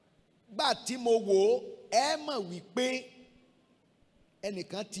 Gbà tí mo wò ó, ẹ mọ̀ wípé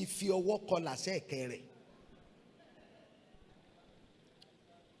ẹnìkan ti fi ọwọ́ kọlà sẹ́ẹ̀kẹ́ rẹ̀.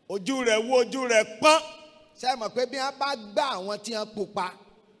 Ojú rẹ̀ wú, ojú rẹ̀ pọ́n. Ṣé ẹ mọ̀ pé bí wọ́n bá gbá àwọn tí wọ́n pupa,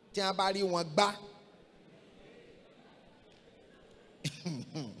 tí wọ́n bá rí wọn gbá.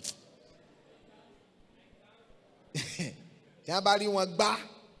 Tí wọ́n bá rí wọn gbá,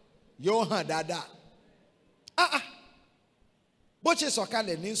 yóò hàn dáadáa. Bó ṣe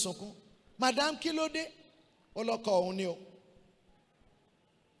sọ̀kalẹ̀ ní sunkún. Madam, kí ló dé? Ó lọ́kọ òun ni o.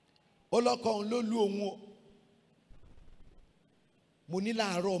 Ó lọ́kọ òun ló lù òun o. Mo ní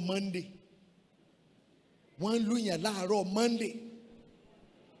láàárọ̀ Monday. Wọ́n ń lù yàn láàárọ̀ Monday.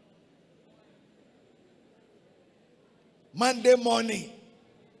 Monday morning.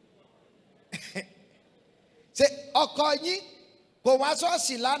 Ṣé ọkọ yín kò wá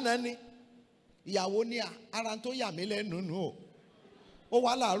ṣọ́ọ̀ṣì lánàá ni? Ìyàwó ní ara tó yà mí lẹ́nu nù o. Ó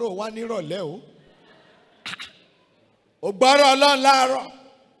wá láàárọ̀, ó wá nírọ̀lẹ́ o. Ó gbọ́rọ̀ Ọlọ́run láàárọ̀.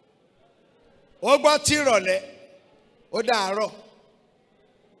 Ó gbọ́ tí ìrọ̀lẹ́. Ó dàárọ̀.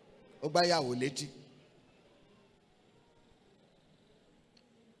 Ó gbá yàwó létí.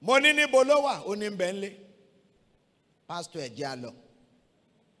 Mo ní níbo ló wà? Ó ní bẹ́ńlé. Pásítọ̀ ẹ̀jẹ̀ á lọ.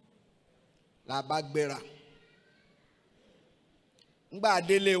 La bá gbéra. Ngbà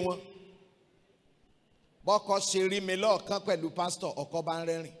délé wọn. Bọ́kọ ṣe rí mi lọ́ọ̀kan pẹ̀lú pásítọ̀, ọkọ bá ń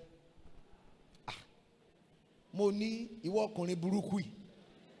rẹ́rìn. Mo ní ìwọ ọkùnrin burúkú yìí.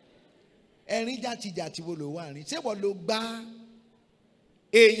 Ẹ̀rín jàtijàti wo ló wà rìn? Ṣé wọ́n ló gbá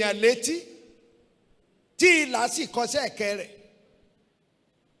èèyàn létí tí ìlà sì kọsẹ̀ ẹ̀kẹ́ rẹ̀?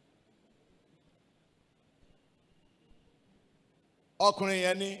 Ọkùnrin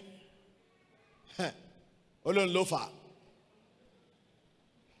yẹn ní Olóhùn ló fà.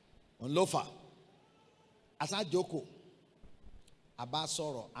 Òun ló fà. Asa jókòó. A bá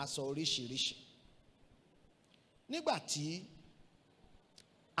sọ̀rọ̀, a sọ oríṣiríṣi. Nígbà tí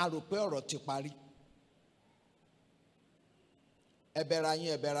a rò pé ọ̀rọ̀ ti parí. Ẹ bẹ̀ra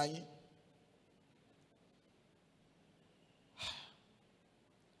yín.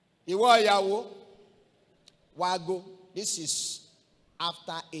 Ìwọ ìyàwó, wá go. This is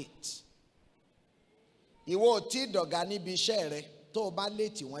after 8. Ìwọ ò tí dọ̀gá níbi iṣẹ́ rẹ, tó o bá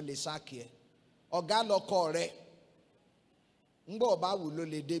léètì wọ́n lè sáàkì ẹ. Ọ̀gá lọkọ rẹ, ńgbọ́ ọba wù ló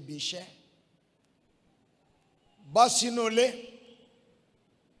lè débi iṣẹ́. Bọ́ sínú ilé,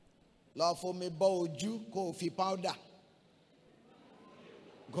 lọ fomi bọ́ ojú kó o fi powder,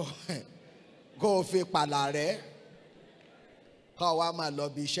 kó o fi pàlà rẹ, kó o wá máa lọ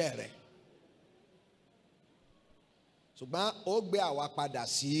bí iṣẹ́ rẹ. Ṣùgbọ́n ó gbé àwa padà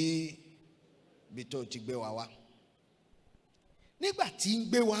sí ibi tó ti gbé wa wá. Nígbà tí ń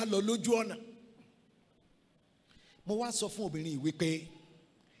gbé wa lọ lójú ọ̀nà, mo wá sọ fún obìnrin yìí wípé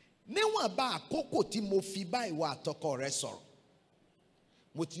níwọ̀n bá àkókò tí mo fi bá ìwọ àtọkọ rẹ sọ̀rọ̀,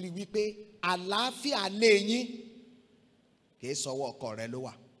 mo ti rí wípé àlàáfíà lé yín kìí sọwọ́ ọkọ rẹ ló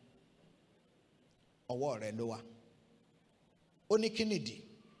wà, ọwọ́ rẹ ló wà. Ó ní kí nìdí?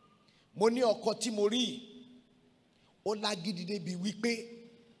 Mo ní ọkọ tí mo rí yìí, ó lágídí débi wípé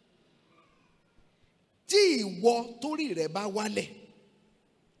tí ìwọ torí rẹ bá wálẹ̀,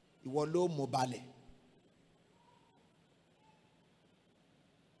 ìwọ ló mú balẹ̀.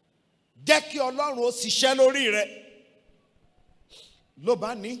 Jẹ́ kí Ọlọ́run ó ṣiṣẹ́ lórí rẹ. Ló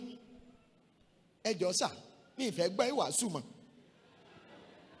bá ní, ẹ jọ̀ọ́ sà, mi ìfẹ́ gbọ́ ìwàásù mọ́.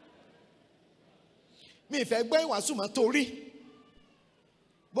 Mi ìfẹ́ gbọ́ ìwàásù mọ́ torí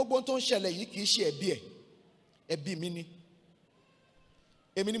gbogbo tó ń ṣẹlẹ̀ yìí kìí ṣe ẹ̀bi ẹ̀, ẹ̀bi mi ni.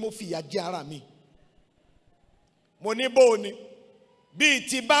 Èmi ni mo fi ìyà jẹ ara mi. Mo ní bó o ní, bíi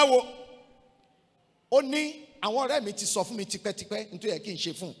ti báwo? Ó ní àwọn ọ̀rẹ́ mi ti sọ fún mi tipẹ́tipẹ́ nítorí ẹ̀ kí n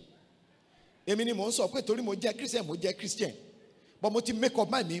ṣe fún un. Èmi ni mò ń sọ pé torí mo jẹ́ Christian, mo jẹ́ Christian, but mo ti make up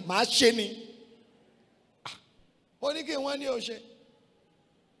mind mi, màá ṣe ni. Ó ní kí wọ́n ní ó ṣe.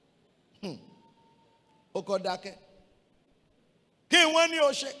 Ó kọ́ dákẹ́. Kí wọ́n ní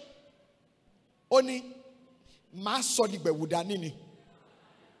ó ṣe. Ó ní màá sọ di gbẹ̀wù dání ni.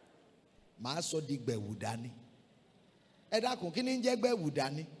 Màá sọ di gbẹ̀wù dání. Ẹ dákun, kí ni ń jẹ́ gbẹ̀wù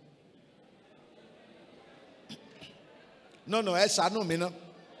dání? No, ẹ ṣàánú mi náà.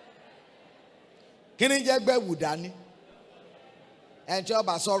 Kí ni ń jẹ́ gbẹ̀wù dání? Ẹ tí ó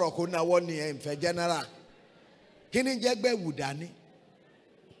bá sọ̀rọ̀ kó náwó ni ẹ ń fẹ́ general. Kí ni ń jẹ́ gbẹ̀wù dání?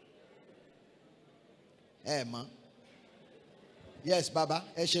 Ẹ mọ̀. Yes, baba,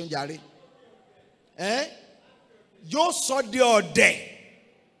 ẹ ṣeun jàre. Yóò sọ di ọ̀dẹ̀.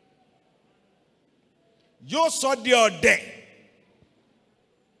 Yóò sọ di ọ̀dẹ̀.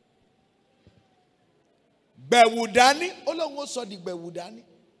 Gbẹ̀wù dání, ó lóun ó sọ di gbẹ̀wù dání.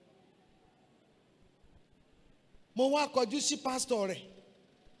 Mo wá kọjú sí pásítọ̀ rẹ̀.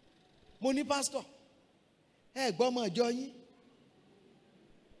 Mo ní pásítọ̀, ẹ gbọ́ ọmọ ìjọ yín.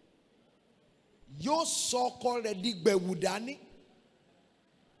 Yóò sọ ọkọ rẹ̀ di gbẹ̀wù dání.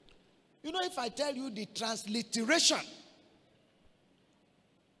 You know, if I tell you the transliteration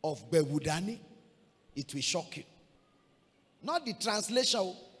of gbẹ̀wù dání, it will shock you. Not the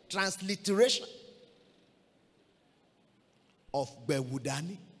translation, transliteration of gbẹ̀wù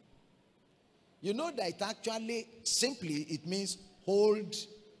dání. You know that it actually, simply, it means hold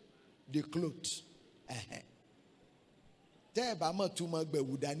the clothes. Tẹ́ ẹ bá mọ̀ túmọ̀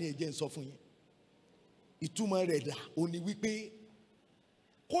gbẹ̀wù dání, ẹ jẹ́ n sọ fún yín. Ìtumọ̀ rẹ̀ dà, ó ní wípé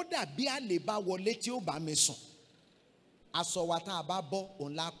kódà bí àlè bá wọlé tí ó bá mi sùn, aṣọ wa tá a bá bọ́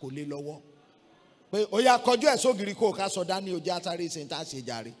òun la kò lè lọ́wọ́. Pé ó yá kọjú ẹ̀ sógiri kó o ká sọ dání, ojú àtàrí ṣe ń tà ṣe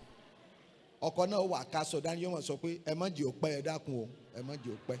jàre. Ọkọ náà wà ká sọ dání, yóò mọ̀ sọ pé ẹ má jẹ́ ó pẹ́, ẹ dákun o, ẹ má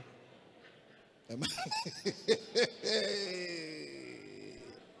jẹ́ ó pẹ́.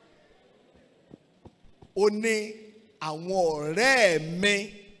 Ó ní àwọn ọ̀rẹ́ mi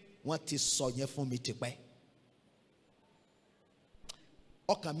wọ́n ti sọ yẹn fún mi tipẹ́.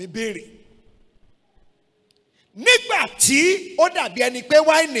 Ọkàn mi béèrè. Nígbà tí ó dàbí ẹni pé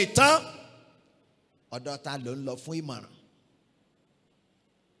wáìnì tán, ọ̀dọ̀ ta ló ń lọ fún ìmọ̀ràn?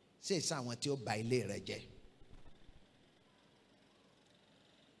 Ṣé ìsá àwọn tí ó bà ilé rẹ̀ jẹ́?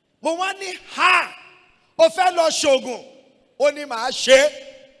 Mo wá ní ó fẹ́ lọ ṣògùn. Ó ní màá ṣe.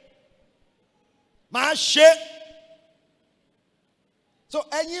 So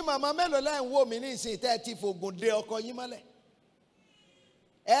ẹ̀yin màmá mélòó lẹ́ ń wò mí ní ìsìn tẹ́ ẹ ti fògùn dé ọkọ yín mọ́lẹ̀?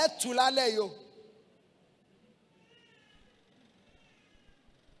 Ẹ tú lálẹ́ yìí o.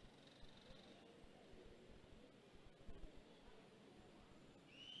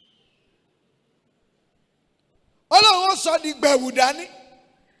 ló sọ di gbẹ̀wù dání.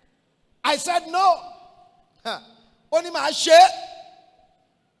 I said no. Ó ní màá ṣe.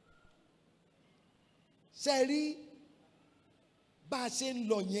 Ṣé rí bá a ṣe ń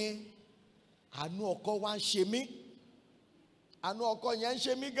lọ yẹn, àánú ọkọ wa ń ṣe mí. Àánú ọkọ yẹn ń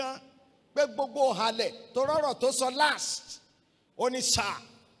ṣe mí gan. Pé gbogbo halẹ̀ tó rọ̀rọ̀ tó sọ last. Ó ní sà.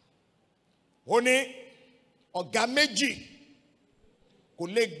 Ó ní ọ̀gá méjì kò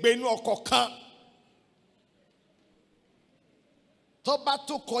lè gbé inú ọkọ̀ kan. Tó bá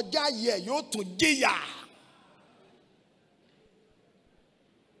tó kọjá yẹ yóò tún jìyà.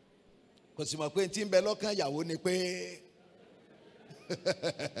 Kò sì mọ̀ pé tí ń bẹ lọ́kàn ìyàwó ni pé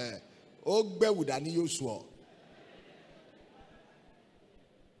ó gbẹ̀wù dání yóò sùn ọ́.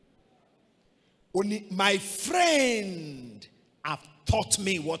 Ó ní my friend have taught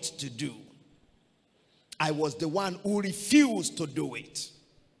me what to do. I was the one who refused to do it.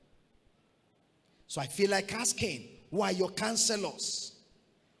 So I feel like asking, who are your counselors?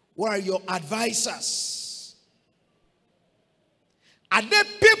 What are your advisors? Are they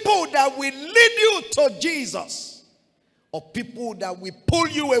people that will lead you to Jesus, or people that will pull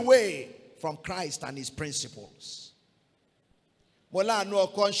you away from Christ and his principles? Mo láàánú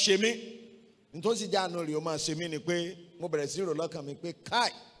ọkọ ń ṣe mí. Nítòsí jẹ́ àánú rẹ̀ ó máa ṣe mí ni pé mo bẹ̀rẹ̀ sí rò lọ́kàn mi pé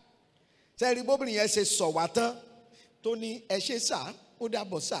káì. Sẹ́ẹ̀rí bóbìnrin yẹn ṣe sọ̀ wá tán tó ní ẹ ṣe sá ó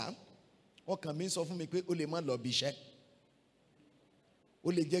dàbọ̀ sá. Ọkàn mi sọ fún mi pé ó lè má lọ bí iṣẹ́.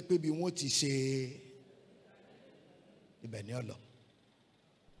 Ó lè jẹ́ pé bí wọ́n ti ṣe ibẹ̀ ni ó lọ.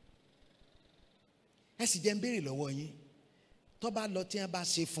 Ẹ sì jẹ́ ń béèrè lọ́wọ́ yín. Tó bá lọ tí wọ́n bá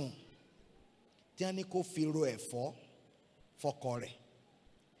ṣe fún un, tí wọ́n ní kó fi ro ẹ̀fọ́ fọkọ rẹ̀.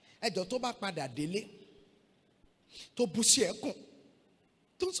 Ẹjọ́ tó bá padà délé tó bú sí ẹkùn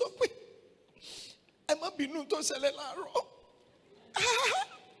tó sọ pé ẹ má bínú tó ṣẹlẹ̀ láàárọ̀.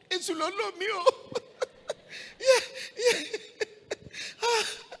 Èṣù ló lò mí o.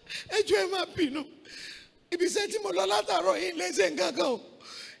 Ẹjọ́ ẹ má bínú. Ibi iṣẹ́ tí mo lọ látàárọ̀ yìí lẹ́sẹ̀ nǹkan kan o.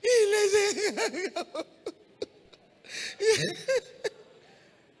 Yìí lẹ́sẹ̀ nǹkan kan o.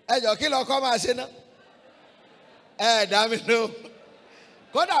 Ẹjọ́ kí lọkọ máa ṣe ná? Ẹ dá mi lò.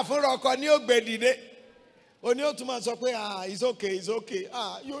 Kódà fúnra ọkọ ni ó gbé dìde. Ó ní ó tún máa sọ pé it's okay, it's okay.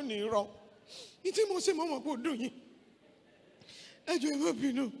 Yóò ní irọ́. Ìtí mo ṣe mọ́mọ́ kó dùn yín. Ẹjọ́ ẹ má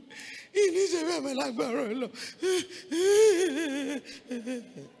bínú. Ìní ṣe bẹ́ẹ̀ mẹ́ lágbára lọ.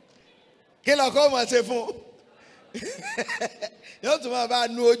 Kí lọkọ máa ṣe fún? Yóò tún máa bá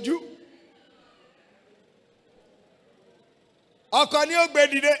nu ojú. Ọkọ ni ó gbé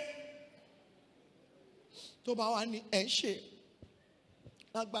dìde. Tó bá wà ní ẹ̀ ń ṣe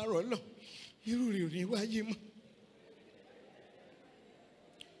lágbára lọ. Irú rẹ̀ ò ní wáyé mọ́.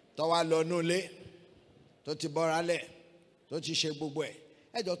 Tó wá lọ nulẹ̀ tó ti bọ́ra lẹ̀ tó ti ṣe gbogbo ẹ̀.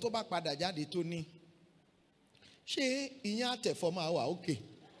 Ẹjọ́ tó bá padà jáde tó ní ṣé ìyẹn àtẹ̀fọ́ máa wà òkè?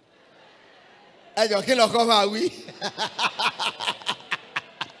 Ẹjọ́ kí lọkọ máa wí?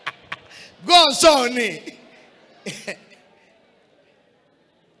 Gọ́ọ̀sọ̀ ni.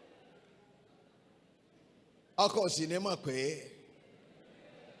 Ọkọ sì ní mọ̀ pé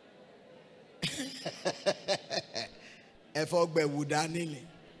ẹ̀fọ́ gbẹ̀wù dání ni.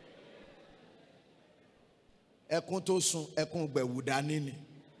 Ẹkún tó sun ẹkún gbẹ̀wù dání ni.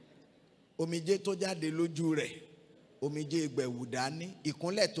 Omijé tó jáde lójú rẹ̀ omijé gbẹ̀wù dání.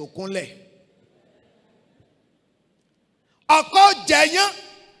 Ìkúnlẹ̀ tó kúnlẹ̀. Ọkọ jẹyán.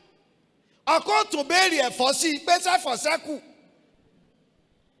 Ọkọ tún béèrè ẹ̀fọ́ sí pé sẹ́fọ̀ sẹ́kù.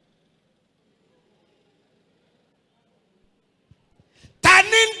 Ta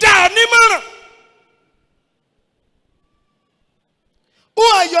ni ń dá ọ nímọ̀ràn? Who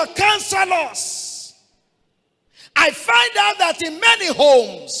are your counselors? I find out that in many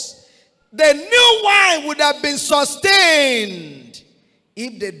homes, the new wine would have been sustained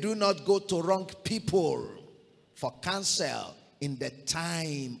if they do not go to wrong people for counsel in the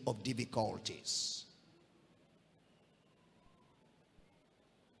time of difficulties.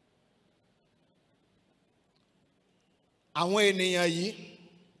 Àwọn ènìyàn yìí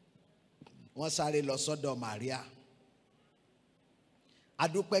wọ́n sáré lọ sọ́dọ̀ Maria. A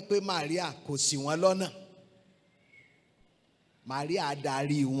dúpẹ́ pé Maria kò ṣì wọ́n lọ́nà. Maria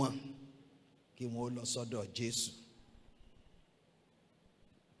darí wọn kí wọ́n lọ sọ́dọ̀ Jésù.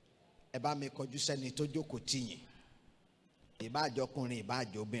 Ẹ bá mi kọjú sẹ́ni tó jókòó tì yín. Ìbá àjọkùnrin ìbá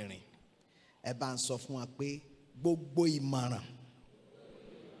àjọbìnrin. Ẹ bá ń sọ fún wa pé gbogbo ìmọ̀ràn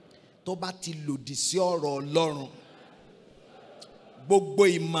tó bá ti lòdì sí ọ̀rọ̀ Ọlọ́run, gbogbo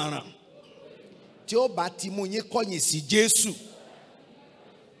ìmọ̀ràn tí ó bá ti mú yín kọ̀yìn sí Jésù,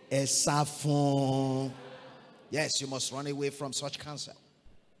 ẹ sá fún. Yes, you must run away from such counsel.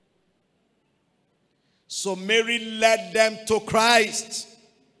 So Mary led them to Christ.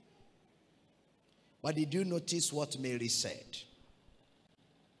 But did you notice what Mary said?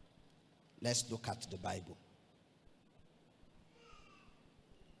 Let's look at the Bible.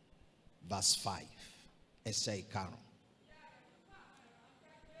 Verse 5. Ẹsẹ̀ ìkarùn.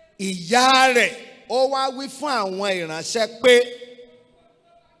 Ìyá rẹ̀ ó wá wí fún àwọn ìránṣẹ́ pé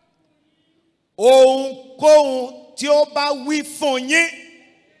ohunkóhun tí ó bá wí fún yín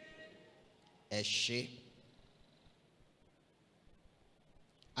ẹ ṣe.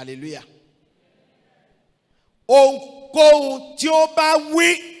 Hallelujah. Ohunkóhun tí ó bá wí.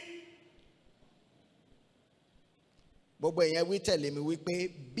 Gbogbo èèyàn wí tẹ̀lé mi wípé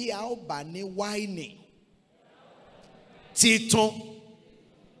bí a ó bá ní wáìnì títún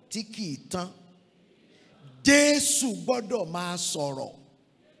tí kìí tán, Jésù gbọ́dọ̀ máa sọ̀rọ̀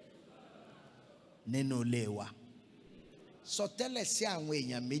nínú ilé wa. Sọtẹ́lẹ̀ sí àwọn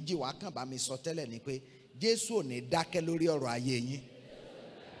èèyàn méjì wá kàn bá mi sọtẹ́lẹ̀ ni pé Jésù ò ní dákẹ́ lórí ọ̀rọ̀ ayé yín.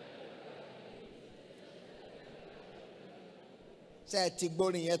 Ṣé ẹ ti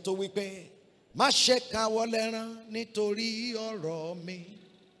gbórin yẹn tó wípé má ṣe káwọ́ lẹ́rán nítorí ọ̀rọ̀ mi,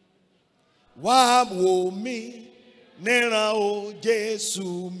 wá wò mí níran o Jésù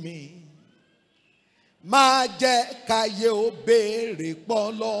mi, má jẹ́ káyé ó béèrè pọ̀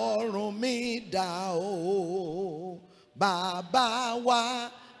lọ́rùn mi dá o, bàbá wa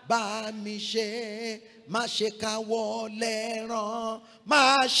bá mi ṣe, má ṣe káwọ́ lẹ́rán, má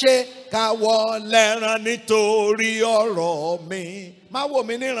ṣe káwọ́ lẹ́rán nítorí ọ̀rọ̀ mi, má wò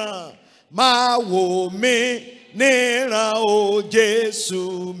mí níran. Má wò mí níran o Jésù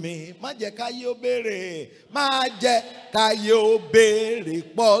mi. Má jẹ́ káyé ó béèrè. Má jẹ́ káyé ó béèrè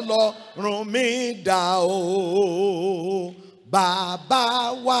pọ̀ lọ́rùn mi dá o. Bàbá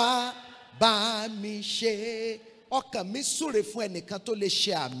wa bá mi ṣe. Ọkàn mi súre fún ẹnìkan tó lè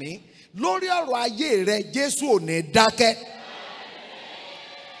ṣe àmì. Lórí ọ̀rọ̀ ayé rẹ, Jésù ò ní dákẹ́.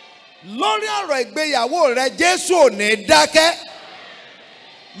 Lórí ọ̀rọ̀ ìgbéyàwó rẹ, Jésù ò ní dákẹ́.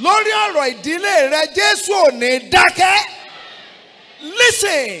 Lórí ọ̀rọ̀ ìdílé rẹ, Jésù ò ní dákẹ́.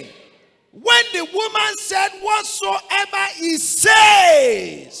 Listen, when the woman said whatsoever he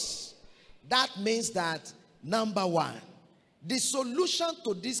says, that means that number one, the solution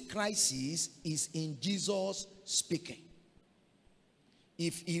to this crisis is in Jesus speaking.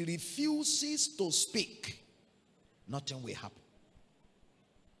 If he refuses to speak, nothing will happen.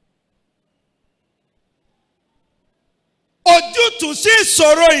 Ojútùú sí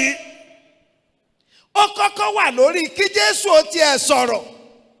ìṣòro yìí ó kọ́kọ́ wà lórí kí Jésù ó tiẹ̀ sọ̀rọ̀.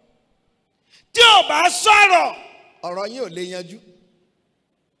 Tí ò bá sọ̀rọ̀, ọ̀rọ̀ yín ò lè yanjú.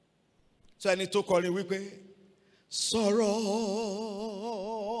 Sọ ẹni tó kọrin wípé sọ̀rọ̀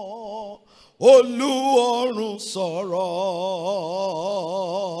Olú ọ̀run sọ̀rọ̀,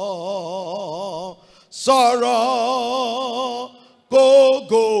 sọ̀rọ̀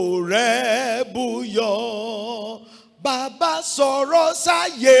kógo rẹ̀ búyọ. Bàbá sọ̀rọ̀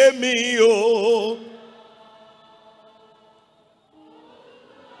sáyé mi o.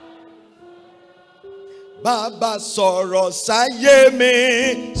 Bàbá sọ̀rọ̀ sáyé mi,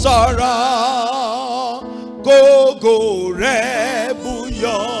 sọ̀rọ̀ kógo rẹ̀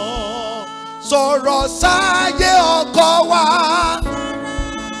búyọ. Sọ̀rọ̀ sáyé ọkọ wa.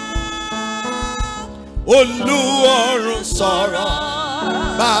 Olú ọ̀run sọ̀rọ̀.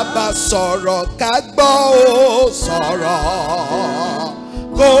 Bàbá sọ̀rọ̀ ká gbọ́ ó, sọ̀rọ̀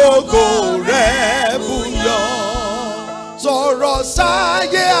kógo rẹ̀ búyọ. Sọ̀rọ̀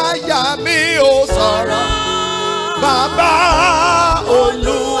sáyé aya mi ó, sọ̀rọ̀. Bàbá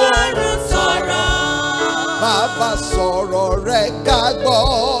Olú ọ̀run sọ̀rọ̀. Bàbá sọ̀rọ̀ rẹ̀ ká gbọ́,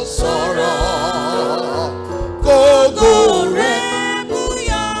 sọ̀rọ̀ kógo rẹ̀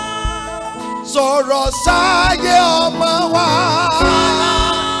búyọ. Sọ̀rọ̀ sáyé ọmọ wa.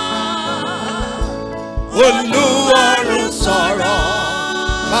 Olú ọ̀run sọ̀rọ̀.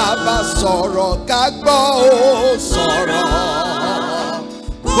 Bàbá sọ̀rọ̀ ká gbọ́ ó, sọ̀rọ̀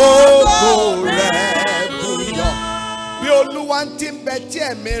kógo rẹ̀ búyọ. Bí Olúwa ti ń bẹ tí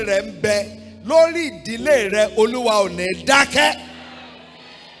ẹ̀mí rẹ̀ ń bẹ lórí ìdílé rẹ̀, Olúwa ò ní dákẹ́.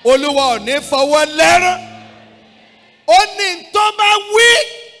 Olúwa ò ní fọwọ́ lẹ́rán. Ó ní tó bá wí.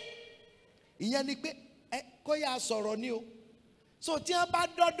 Ìyẹn ni pé kó yá sọ̀rọ̀ ni o. So tí wọ́n bá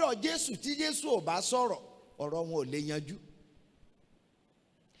dọ́dọ̀ Jésù tí Jésù ò bá sọ̀rọ̀, ọ̀rọ̀ wọn ò lè yanjú.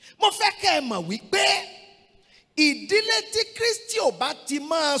 Mo fẹ́ kẹ́ ẹ mọ̀ wípé ìdílé tí Kristi ò bá ti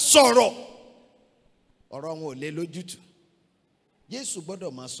máa sọ̀rọ̀, ọ̀rọ̀ wọn ò lè lójútùú. Jésù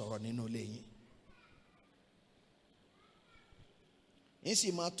gbọ́dọ̀ máa sọ̀rọ̀ nínú ilé yín. Yín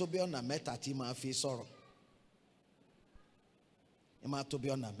sì máa tó bí ọ̀nà mẹ́ta tí máa fi sọ̀rọ̀. Yín máa tó bí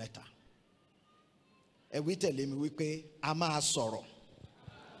ọ̀nà mẹ́ta. Ẹ wí tẹ̀lé mi wípé a máa sọ̀rọ̀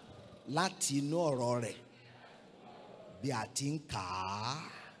láti inú ọ̀rọ̀ rẹ̀ bí a ti ń kà á.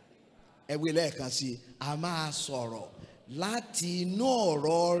 Ẹ wí lẹ́ẹ̀kan sí, a máa sọ̀rọ̀ láti inú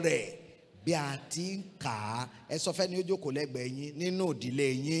ọ̀rọ̀ rẹ̀ bí a ti ń kà á. Ẹ sọ fẹ́ni ó jókòó lẹ́gbẹ̀ẹ́ yín nínú ìdílé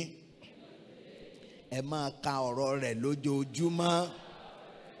yín. Ẹ máa ka ọ̀rọ̀ rẹ̀ lójoojúmọ́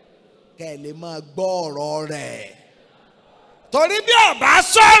kẹ́ ẹ lè máa gbọ́ ọ̀rọ̀ rẹ̀. Torí bí ó bá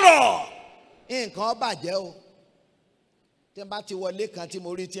sọ̀rọ̀ nǹkan bàjẹ́ o. Tí n bá ti wọlé kan tí mo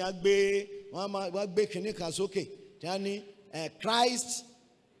rí tí wọ́n gbé kinní kan sókè tí wọ́n ní Christ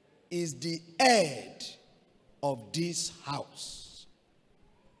is the head of this house,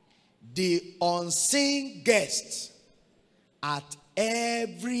 the unseen guest at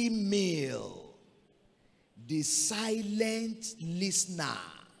every meal, the silent listener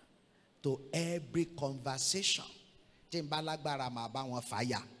to every conversation. Tí n bá lágbára màá bá wọn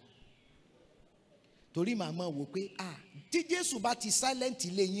fàyà. Torí màmá wò pé tí Jésù bá ti silent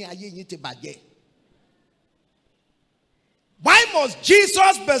ilé yín, ayé yín ti bàjẹ́. Why must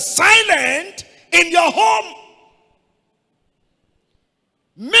Jesus be silent in your home?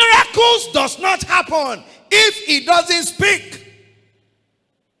 Miracles does not happen if he doesn't speak.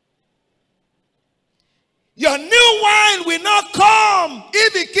 Your new wine will not come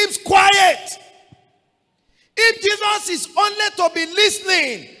if he keeps quiet. If Jesus is only to be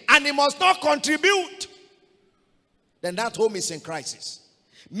listening and he must not contribute, then that home is in crisis.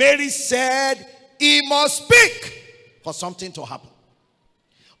 Mary said he must speak for something to happen.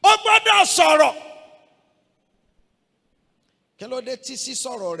 Ó gbọ́dọ̀ sọ̀rọ̀. Kí ló dé tí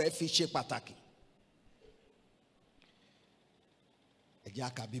sísọ̀rọ̀ rẹ̀ fi ṣe pàtàkì? Ẹ jẹ́ á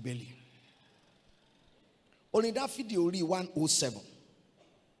ka Bíbélì. Orin Dáfídì orí 107.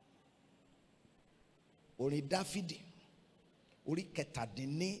 Orin Dáfídì orí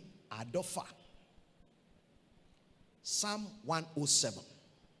kẹtàdínníàádọ́fà. Psalm 107.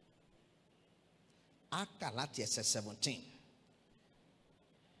 A kà láti ẹsẹ̀ 17.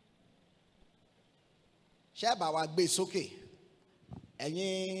 Ṣé bá wa gbé sókè?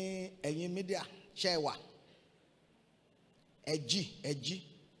 Ẹ̀yin mídíà ṣé wà? Ẹ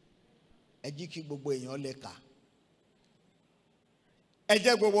jí kí gbogbo èèyàn lè kà. Ẹ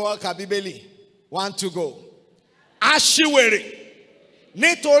jẹ́ gbogbo wa ka Bíbélì. 1 to go. Aṣiwèrè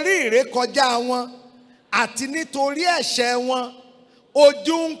nítorí ìrékọjá wọn àti nítorí ẹ̀ṣẹ̀ wọn,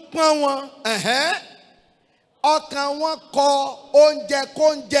 ojú ń pọ́n wọn. Ọkàn wọn kọ oúnjẹ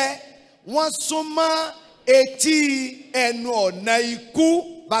kóúnjẹ, wọ́n súnmọ́ etí ẹnu ọ̀nà ikú.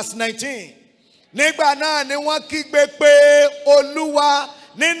 Verse 19. Nígbà náà ni wọ́n kígbe pé Olúwa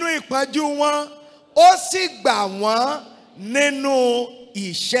nínú ìpọ́njú wọn, ó sì gbà wọ́n nínú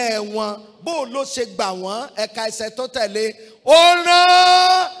ìṣẹ́ wọn. Bó ló ṣe gbà wọ́n? Ẹ̀ka ẹsẹ̀ tó tẹ̀lé. Ó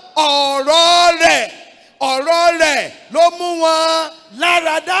rán ọ̀rọ̀ rẹ̀ ló mú wọn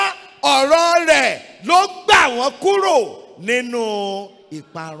láradá. Ọ̀rọ̀ rẹ̀ ló gbà wọ́n kúrò nínú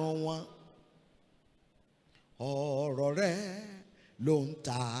ìparun wọn. Ọ̀rọ̀ rẹ̀ ló ń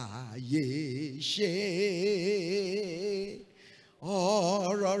tayé ṣe.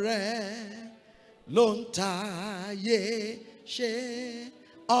 Ọ̀rọ̀ rẹ̀ ló ń tayé ṣe.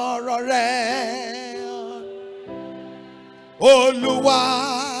 Ọ̀rọ̀ rẹ̀ Olúwa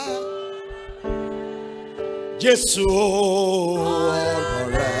Jésù, ọ̀rọ̀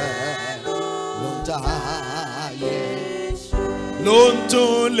rẹ̀ ló ń tayé ló ń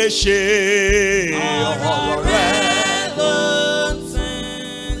tún lè ṣe. Ọ̀rọ̀ rẹ̀ ló ń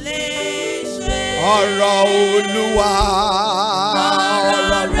tún lè ṣe. Ọ̀rọ̀ Olúwa,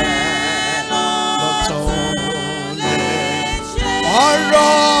 ọ̀rọ̀ rẹ̀ ló ń tún lè ṣe. Ọ̀rọ̀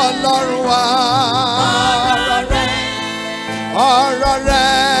Ọlọ́run wa, ọ̀rọ̀ rẹ̀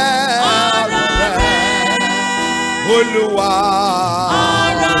Olúwa,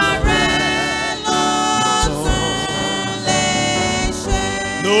 ọ̀rọ̀ rẹ̀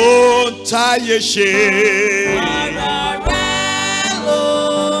ló ń táyé ṣe. Ọ̀rọ̀ rẹ̀ ló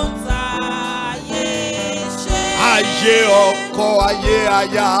ń táyé ṣe. Ayé ọkọ, ayé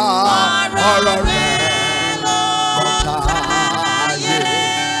aya, ọ̀rọ̀ rẹ̀ ló ń táyé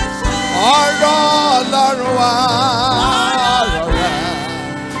ṣe. Ọ̀rọ̀ Ọlọ́run wa,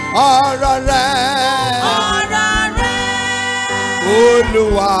 ọ̀rọ̀ rẹ̀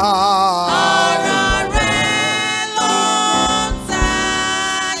Olúwa, ọ̀rọ̀ rẹ̀ ló ń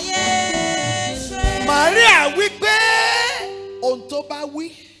táyé ṣe. Maria wí pé ohun tó bá wí,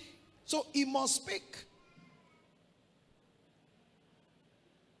 so he must speak.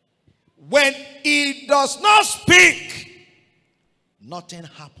 When he does not speak, nothing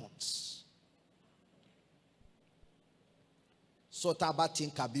happens. So tá a bá ti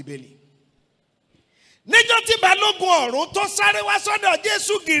ń ka Bíbélì, Níjọ́ tí balógun ọ̀run tó sáré wá sọ́dọ̀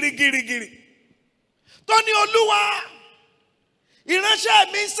Jésù gìrìgìrìgìrì tó ní Olúwa,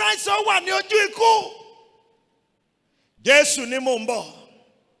 ìránṣẹ́ mi ṣàìsàn wà ní ojú ikú. Jésù ní mò ń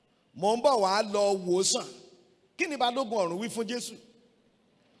bọ̀ wá lọ wòsàn. Kí ni balógun ọ̀run wí fún Jésù?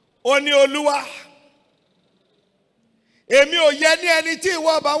 Ó ní Olúwa, èmi ò yẹ ní ẹni tí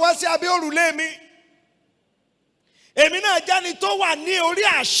ìwọ bá wá sí abẹ́ òrùlé mi. Èmi náà jáni tó wà ní orí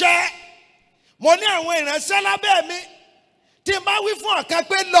àṣẹ. Mo ní àwọn ìránṣẹ́ lábẹ́ mi. Tí n bá wí fún ọ̀kan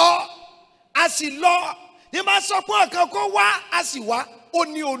pé lọ, a sì lọ. Tí n bá sọ fún ọ̀kan kó wá, a sì wá. Ó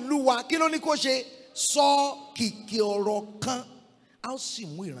ní Olúwa, kí ló ní kó ṣe? Sọ kìkì ọ̀rọ̀ kan, a ó sì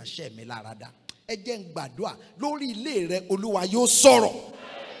mú ìránṣẹ́ mi lára dá. Ẹ jẹ́ n gbàdúrà lórí ilé rẹ, Olúwa yóò sọ̀rọ̀.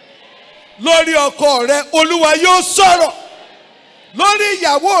 Lórí ọkọ rẹ, Olúwa yóò sọ̀rọ̀. Lórí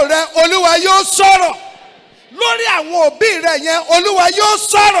ìyàwó rẹ, Olúwa yóò sọ̀rọ̀. Lórí àwọn òbí rẹ yẹn, Olúwa yóò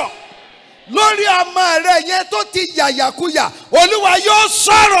sọ̀rọ̀. Lórí ọmọ rẹ yẹn tó ti yàyàkuyà, Olúwa yóò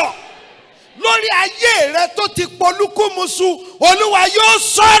sọ̀rọ̀. Lórí ayé rẹ tó ti polúkúmuṣu, Olúwa yóò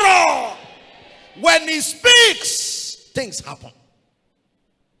sọ̀rọ̀. When he speaks, things happen.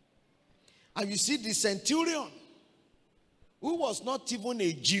 And you see the centurion, who was not even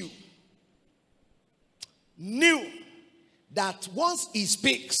a Jew, knew that once he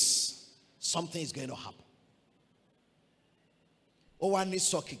speaks, something is going to happen. Ó wá ní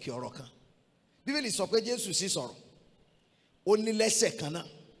sọ kìkì ọ̀rọ̀ kan. Bíbélì sọ pé Jésù sì sọ̀rọ̀. Ó ní lẹ́sẹ̀ kan náà.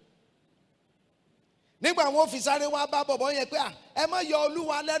 Nígbà wọn fi sáré wá bá bọ̀bọ̀ yẹn pé ẹ má yọ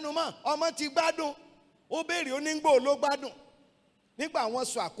Olúwa lẹ́nu mọ́, ọmọ ti gbádùn. Ó béèrè onígbò ló gbádùn. Nígbà wọn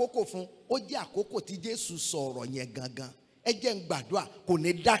sọ àkókò fún, ó jẹ́ àkókò tí Jésù sọ̀rọ̀ yẹn gangan. Ẹ jẹ́ n gbàdúrà, kò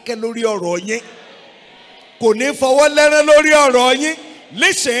ní dákẹ́ lórí ọ̀rọ̀ yín. Kò ní fọwọ́ lẹ́rán lórí ọ̀rọ̀ yín.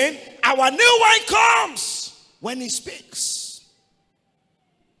 Listen, our new wine comes when he speaks.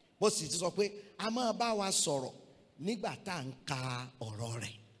 Bó sì ti sọ pé a máa bá wa sọ̀rọ̀ nígbà tá à ń ka ọ̀rọ̀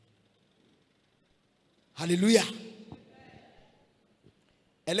rẹ̀. Hallelujah.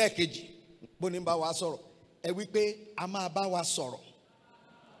 Ẹlẹ́ẹ̀kejì, bó ní bá wa sọ̀rọ̀, ẹ wí pé a máa bá wa sọ̀rọ̀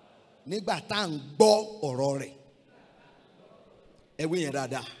nígbà tá à ń gbọ́ ọ̀rọ̀ rẹ̀. Ẹ wí yẹn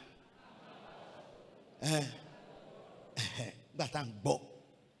dáadáa. Nígbà tá à ń gbọ́.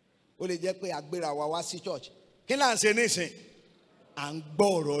 Ó lè jẹ́ pé agbéra wa wá sí church. Kí là ń ṣe nísìn? À ń gbọ́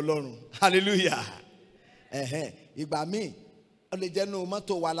ọ̀rọ̀ Ọlọ́run. Hallelujah. Ìgbà míì ó lè jẹ́ nínú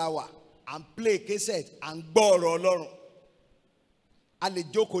mọ́tò wa la wà. À ń play cassette. À ń gbọ́ ọ̀rọ̀ Ọlọ́run. A lè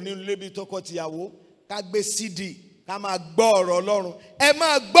jókòó nínú ilé bí tọkọ-tìyàwó ká gbé CD ká máa gbọ́ ọ̀rọ̀ Ọlọ́run. Ẹ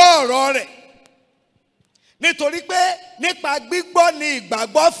máa gbọ́ ọ̀rọ̀ rẹ̀. Nítorí pé nípa gbígbọ́ ni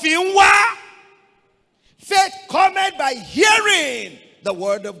ìgbàgbọ́ fi ń wá. Faith cometh by hearing the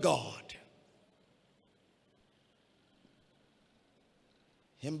word of God.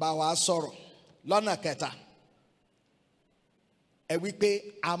 Ń bá wa sọ̀rọ̀ lọ́nà kẹta. Ẹ wí pé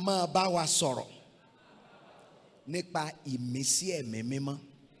a máa bá wa sọ̀rọ̀ nípa ìmísí ẹ̀mí mímọ́.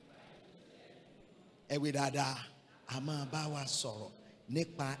 Ẹ wí dáadáa, a máa bá wa sọ̀rọ̀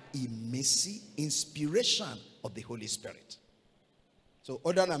nípa ìmísí, inspiration of the Holy Spirit. So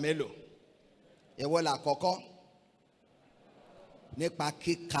ó dáná mélòó? Èwo la àkọ́kọ́? Nípa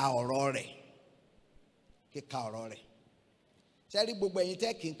kíka ọ̀rọ̀ rẹ̀. Kíka ọ̀rọ̀ rẹ̀. Sẹ́rí gbogbo ẹ̀yin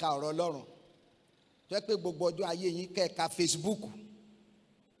tẹ́ kí n ka ọ̀rọ̀ Ọlọ́run. Tó yẹ pé gbogbo ọjọ́ ayé yín kẹ́ ka Facebook.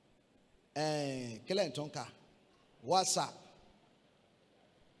 Kílẹ̀ tó ń ka. WhatsApp.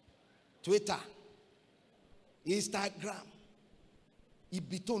 Twitter. Instagram.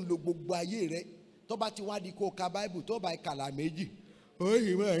 Ibi tó ń lo gbogbo ayé rẹ̀. Tó bá ti wá di kó ka Bible tó bá ìkàlà méjì. Ó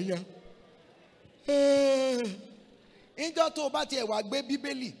yìí máa ń yan. Ìjọ tó bá tiẹ̀ wá gbé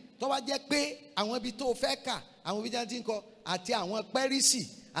Bíbélì tó bá jẹ́ pé àwọn ibi tó fẹ́ kà, àwọn ibi tí wọ́n ti ń kọ, àti àwọn Pẹ́rísì,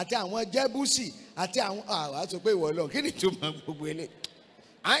 àti àwọn Jẹ́búsì, àti àwọn àwa sọ pé ìwọ lọ kí ni tó máa gbogbo ilé.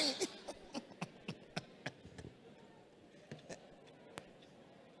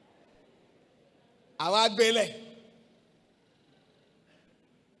 Àwa gbélé.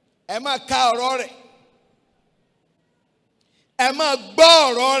 Ẹ máa ka ọ̀rọ̀ rẹ̀. Ẹ máa gbọ́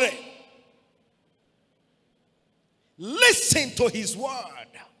ọ̀rọ̀ rẹ̀. Listen to his word.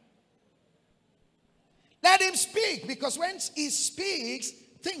 Let him speak, because when he speaks,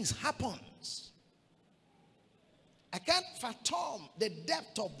 things happen. I can't fathom the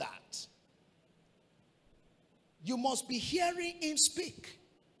depth of that. You must be hearing him speak.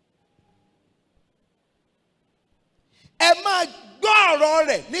 Ẹ máa gbọ́ ọ̀rọ̀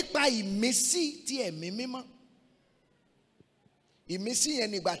rẹ̀ nípa ìmísí ti ẹ̀mí mímọ́. Ìmísí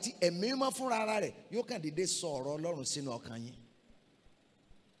yẹn nígbà tí ẹ̀mí mímọ́ fúnra ara rẹ̀ yóò kàn dédé sọ ọ̀rọ̀ Ọlọ́run sínú ọkàn yín.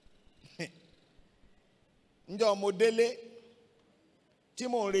 Ǹjọ́ mo délé tí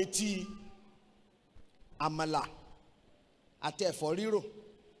mò ń retí àmàlà àti ẹ̀fọ́ rírò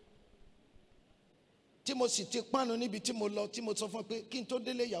tí mo sì ti pánu níbi tí mo lọ tí mo sọ fún pé kí n tó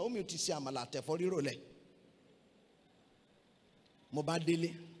délé ìyàwó mi ò ti ṣe àmàlà àti ẹ̀fọ́ rírò lẹ̀. Mo bá délé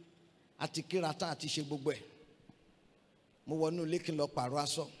àti kíra tán àti ṣe gbogbo ẹ̀. Mo wọnú ilé kí n lọ pààrọ̀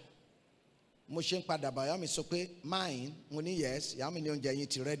aṣọ. Mo ṣe ń padà bá ìyá mi sọ pé mine. Mo ní yes. Ìyá mi ní oúnjẹ yín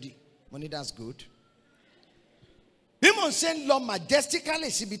ti ready. Mo ní that's good. Bí mo ṣe ń lọ majestically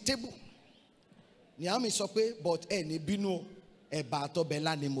síbi table ni ìyá mi sọ pé but ẹ ní bínú ẹ̀bà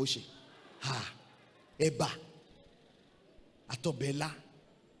àtọbẹ̀lá ni mo ṣe. Ẹ̀bà àtọbẹ̀lá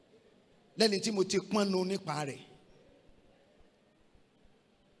lẹ́ni tí mo ti pọ́nnu nípa rẹ̀.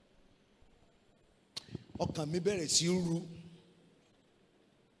 Ọkàn mi bẹ̀rẹ̀ sí ru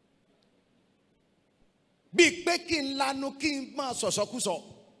bí pé kí n lanu kí n máa sọ̀sọ́kúsọ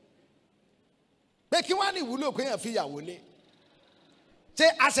pé kí wá ní ìwúlò pé èèyàn fi ìyàwó lé. Ṣé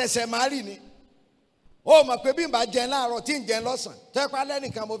àṣẹ̀ṣẹ̀ máa rí ni? Ó mọ̀ pé bí n bá jẹun láàárọ̀ tí n jẹun lọ́sàn tẹ́ pa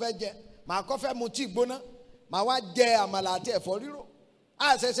lẹ́nìkan mo fẹ́ jẹ màá kọ́ fẹ́ mu tíì gbóná màá wá jẹ àmàlà àti ẹ̀fọ́ rírò.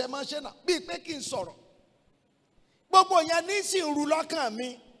 Àṣẹ̀ṣẹ̀ máa ṣe náà bí pé kí n sọ̀rọ̀. Gbogbo yẹn ní sì ń ru lọ́kàn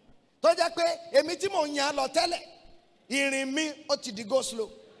mi tó jẹ́ pé èmi tí mò ń yan lọ tẹ́lẹ̀ ìrìn mi ó ti di go slow.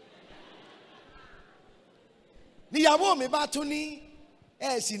 Níyàwó mi bá tún ní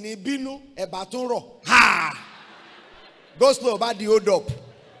ẹ sì ní bínú ẹ bá tún rọ̀ go slow bá di hold up.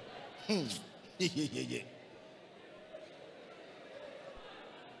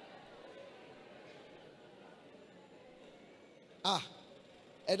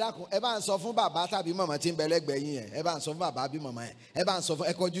 Ẹ dákun ẹ bá ń sọ fún bàbá tàbí màmá tí ń bẹ lẹ́gbẹ̀ẹ́ yín yẹn ẹ bá ń sọ fún bàbá bí màmá yẹn ẹ bá ń sọ fún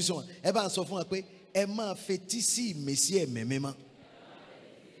ẹ kọjú sí wọn ẹ bá ń sọ fún wọn pé ẹ máa fetí sí ìmísí ẹ̀mí mímọ́.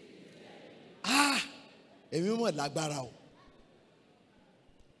 Ẹ̀mí mímọ́ lágbára o.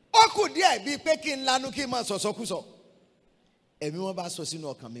 Ó kù díẹ̀ bíi pé kí n lanu kí n máa sọ̀sọ́kúsọ. Ẹ̀mí mímọ́ bá sọ sínú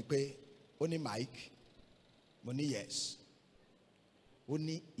ọkàn mi pé ó ní Mike. Mo ní yes. Ó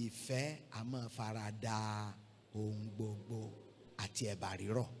ní ìfẹ́ a máa fara da ohun gbogbo àti ẹ̀bà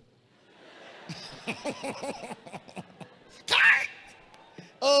rírọ̀.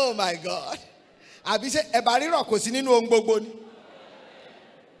 Oh my God. Àbí ṣe ẹ̀bà rírọ̀ kò sí nínú ohun gbogbo ni.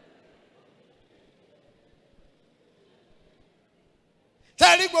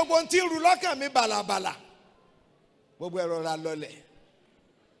 Tẹ́rí gbogbo ohun tí ń ru lọ́kàn mi bàlàbàlà. Gbogbo ẹ̀rọ ra lọlẹ̀.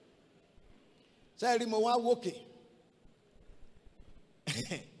 Tẹ́rí mo wá wókè.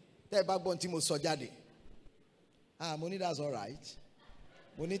 Tẹ́ bá gbọ́ ohun tí mo sọ jáde. Mo ní that's all right.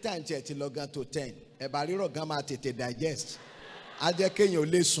 Mo ní time tí ẹ ti lọ gan tó 10. Ẹ̀bà rírọ̀ gan máa tètè digest. Á jẹ́ kéèyàn ò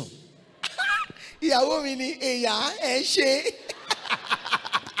lè sùn. Ìyàwó mi ní èyà ẹ̀ ń ṣe.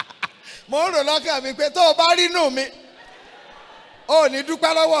 Mo ń rò lọ́kàn mi pé tó o bá rí inú mi ó ní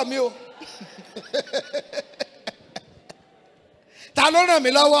dúpẹ́ lọ́wọ́ mi o. Ta ló ràn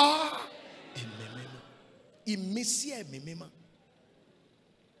mí lọ́wọ́? Ẹ̀mí mímọ́. Ìmísí ẹ̀mí mímọ́.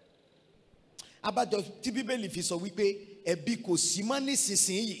 Abájọ tí Bíbélì fi sọ wípé ẹ̀bi kò sí mọ́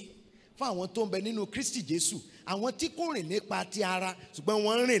nísinsìnyí fún àwọn tó ń bẹ nínú Kristi Jésù, àwọn tí kò rìn nípa ti ara ṣùgbọ́n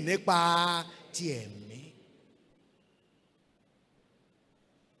wọ́n ń rìn nípa ti ẹ̀mí.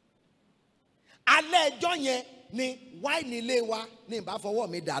 Alẹ́ ẹjọ́ yẹn ni wáìnì ilé wa ní ìbá fọwọ́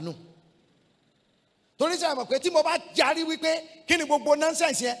mi dànù. Torí sọ àmọ̀ pé tí mo bá jarí wípé kí ni gbogbo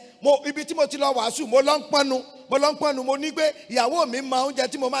nonsense yẹn ibi tí mo ti lọ wàásù mo lọ ń pọnnu mo ní pé ìyàwó mi mọ oúnjẹ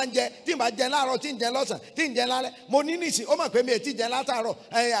tí mo máa ń jẹ tí n bá jẹ láàárọ̀ tí n jẹ lọ́sàn tí n jẹ lálẹ́ mo ní nìsín ó mọ̀ pé mi ò tí jẹ látàárọ̀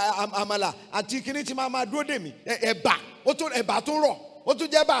àmàlà àti kíní tí máa dúró dè mí ẹ̀bà tó rọ̀ ó tún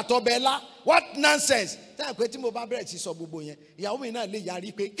jẹ́ bàtọ̀ bẹ́ẹ̀ lá what nonsense. Táyà pé tí mo bá bẹ̀rẹ̀ sí sọ gbogbo yẹn ìyàwó mi náà lè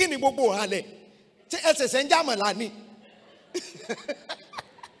yarí pé kí ni gbogbo òhàlẹ̀ tí ẹsẹ̀sẹ̀ ń jàmọ̀lá ni.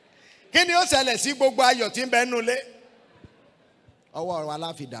 Kí ni ó ṣẹlẹ̀ sí gbogbo ayọ̀ tí ń bẹ nulẹ̀? Ọwọ́ wa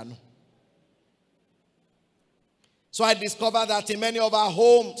la fi dànù. So I discovered that in many of our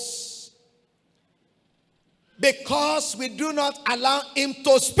homes, because we do not allow him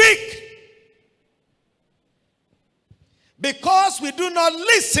to speak, because we do not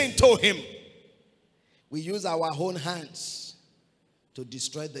listen to him, we use our own hands to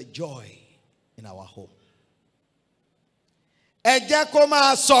destroy the joy in our home. Ẹ jẹ́ kó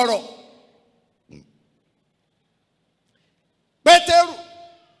máa sọ̀rọ̀. Pétérù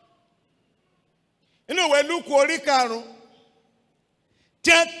inú ìwé Lúùkù orí 5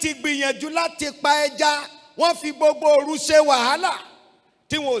 tí wọ́n ti gbìyànjú láti pa ẹja wọ́n fi gbogbo òru ṣe wàhálà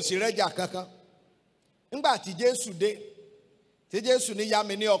tí wọn ò sì rẹ́jà kankan. Nígbà tí Jésù dé tí Jésù ní yá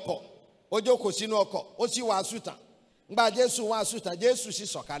mi ní ọkọ̀ ó jókòó sínú ọkọ̀ ó sì wàásù tán. Nígbà Jésù wàásù tán Jésù sì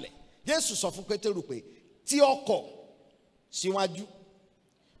sọ̀kalẹ̀. Jésù sọ fún Pétérù pé tí ọkọ̀ síwájú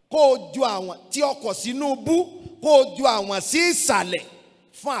kó o ju àwọn tí ọkọ̀ sínú bú kó o ju àwọn sí ìsàlẹ̀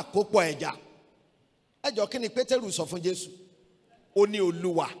fún àkópọ̀ ẹja. Ẹjọ́ kí ni Pétérù sọ fún Jésù? Ó ní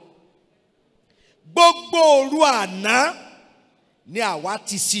Olúwa, gbogbo òru àná ni àwa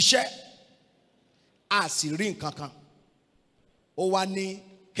ti ṣiṣẹ́, a sì rí nǹkan kan. Ó wá ní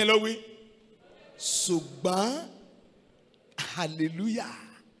kí ló wí? Ṣùgbọ́n hallelujah.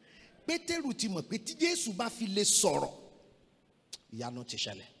 Pétérù ti mọ̀ pé tí Jésù bá fi lè sọ̀rọ̀, ìyanu ti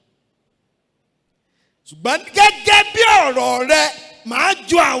ṣẹlẹ̀. Ṣùgbọ́n gẹ́gẹ́ bí ọ̀rọ̀ rẹ, màá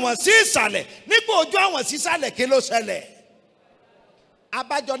ju àwọn sí ìsàlẹ̀. Nígbà ojú àwọn sí ìsàlẹ̀, kí ló ṣẹlẹ̀?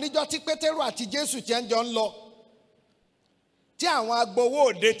 Abájọ níjọ́ tí Pétérù àti Jésù ti ń jọ ń lọ, tí àwọn agbowó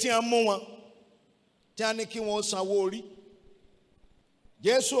òde tí ń mú wọn, tí wọ́n ní kí wọ́n sanwó orí.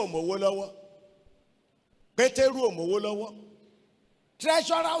 Jésù ò mówó lọ́wọ́, Pétérù ò mówó lọ́wọ́,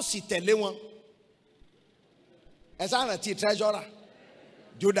 treasurer ò sì tẹ̀lé wọn. Ẹ sáà rántí treasurer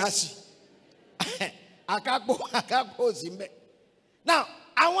Júdásì akápò sí mbẹ. Now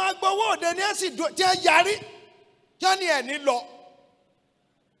àwọn agbowó òde ní ẹ̀sìn tí wọ́n yarí, tí wọ́n ní ẹ̀ ní lọ.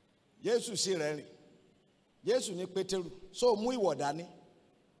 Jésù sì rẹ́rìn. Jésù ní Pétérù, so mú ìwọ̀ dání.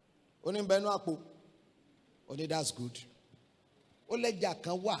 Ó ní bẹnu àpò. Ó ní that's good. Ó lẹ́jà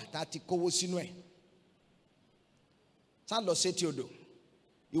kan wà tá a ti kówó sínú ẹ̀. Sá lọ sétí odò.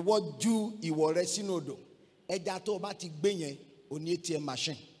 Ìwọ ju ìwọ̀ rẹ sínú odò. Ẹja tó o bá ti gbé yẹn, o ní ATM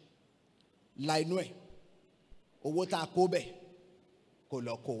machine. La inú ẹ̀. Owó tá a kó bẹ̀ kò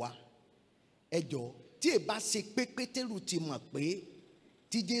lọ kó wa. Ẹ jọ̀ọ́, tí ẹ bá ṣe pé Pétérù ti mọ̀ pé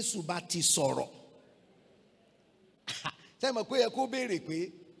tí Jésù bá ti sọ̀rọ̀, ṣé mọ̀ pé yẹ kó béèrè pé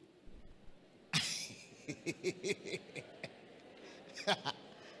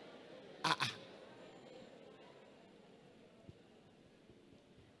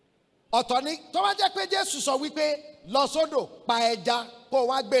ọ̀tọ̀ ni tó bá jẹ́ pé Jésù sọ wípé lọ sódò pa ẹja kó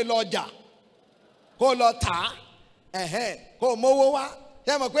wá gbé lọ ọjà kó lọ tà á, kó mówó wá,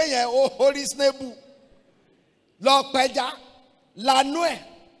 ṣé mọ̀ pé yẹn ó reasonable. Lọ pẹja lanú ẹ̀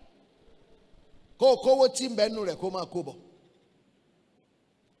kó kówó tí ń bẹnu rẹ̀ kó máa kó bọ̀.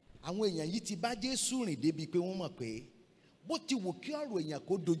 Àwọn èèyàn yìí ti bá Jésù rìn débi pé wọ́n mọ̀ pé bó ti wù kí ọ̀rọ̀ èèyàn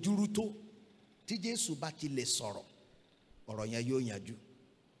kó dojúrú tó, tí Jésù bá ti lè sọ̀rọ̀, ọ̀rọ̀ yẹn yóò yanjú.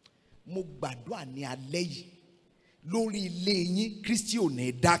 Mo gbàdúrà ní alẹ́ yìí lórí ilé yín, Kristi ò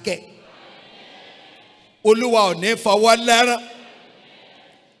ní dákẹ́. Olúwa ò ní fọwọ́ lẹ́rán.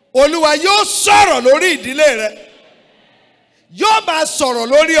 Olúwa yóò sọ̀rọ̀ lórí ìdílé rẹ. Yóò máa sọ̀rọ̀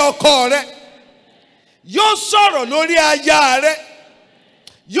lórí ọkọ rẹ. Yóò sọ̀rọ̀ lórí aya rẹ.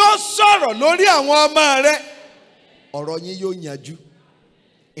 Yóò sọ̀rọ̀ lórí àwọn ọmọ rẹ. Ọ̀rọ̀ yín yóò yanjú.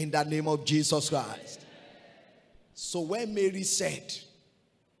 In the name of Jesus Christ. So when Mary said,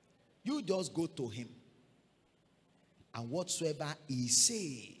 you just go to him, and whatsoever he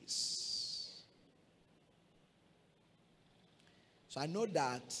says. So I know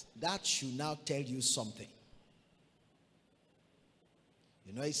that should now tell you something.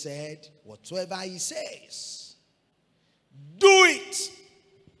 You know, he said, whatsoever he says, do it.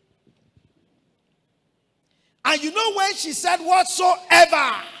 And you know, when she said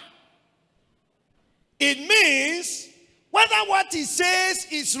whatsoever, it means whether what he says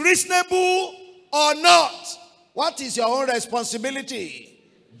is reasonable or not. What is your own responsibility?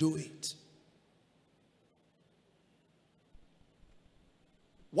 Do it.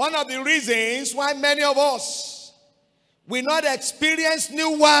 One of the reasons why many of us will not experience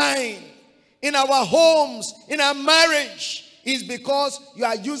new wine in our homes, in our marriage, is because you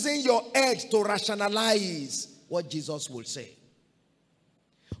are using your head to rationalize what Jesus will say.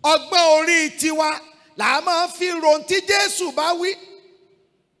 Ọgbọ́n orí tiwa la máa fi ron tí Jésù bá wí.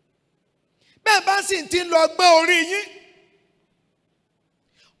 Bẹ́ẹ̀ bá sì ti ń lọ ọgbọ́n orí yín,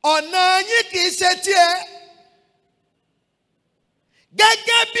 ọ̀nà yín kì í ṣe tiẹ̀.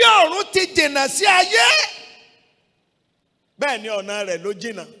 Gẹ́gẹ́ bí ọ̀run ti jìnnà sí ayé, bẹ́ẹ̀ ni ọ̀nà rẹ̀ ló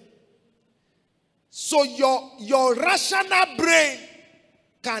jìnnà. So your rational brain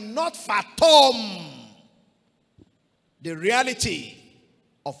cannot fathom the reality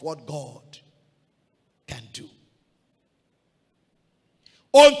of what God can do.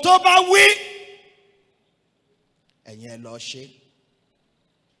 Ohun tó bá wí, ẹ̀yin ẹ lọ ṣe.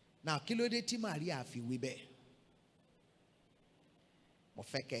 Now, kí ló dé tí Maria fi wí bẹ́ẹ̀? Mo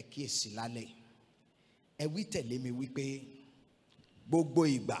fẹ́ kẹ́ kíyèsí lálẹ́. Ẹ wí tẹ̀lé mi wípé gbogbo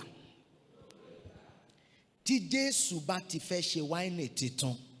ìgbà tí Jésù bá ti fẹ́ ṣe wáìnì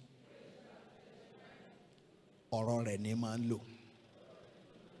titun, ọ̀rọ̀ rẹ̀ ni máa ń lò.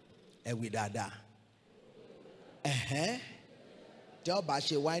 Ẹ wí dáadáa. Tí ó bá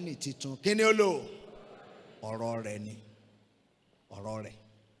ṣe wáìnì titun, kí ni ó lò? Ọ̀rọ̀ rẹ̀ ni. Ọ̀rọ̀ rẹ̀.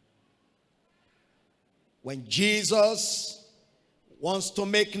 When Jesus wants to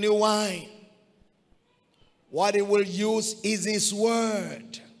make new wine, What he will use is his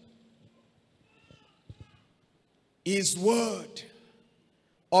word. His word.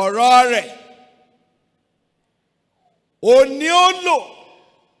 Ọ̀rọ̀ rẹ̀. Òní ó lò.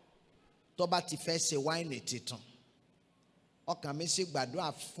 Tó bá ti fẹ́ ṣe wáìnì titun. Ọkàn mi sì gbàdúrà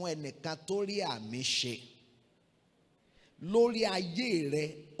fún ẹnìkan tó rí àmì ṣe. Lórí ayé rẹ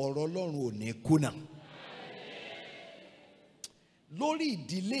ọ̀rọ̀ Ọlọ́run ò ní kùnà. Lórí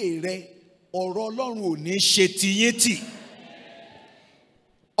ìdílé rẹ ọ̀rọ̀ Ọlọ́run ò ní ṣe tiyíntì.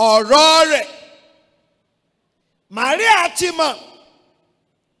 Ọ̀rọ̀ rẹ̀ Màríà ti mọ̀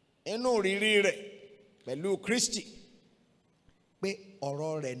inú rírí rẹ̀ pẹ̀lú Kristi pé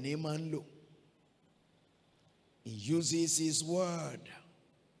ọ̀rọ̀ rẹ̀ ní máa ń lò. He uses his word.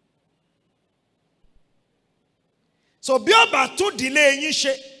 So bí ó bá tún ìdílé yín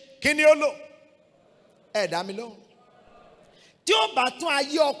ṣe kí ni ó lò? Ẹ dá mi lóhùn. Tí ó bá tún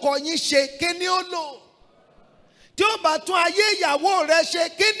ayé ọkọ yín ṣe kí ni ó lò? Tí ó bá tún ayé ìyàwó rẹ ṣe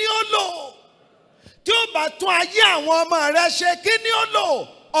kí ni ó lò? Tí ó bá tún ayé àwọn ọmọ rẹ ṣe kí ni ó lò?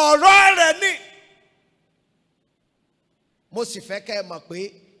 Ọ̀rọ̀ rẹ̀ ni. Mo sì fẹ́ kẹ́ ẹ mọ̀ pé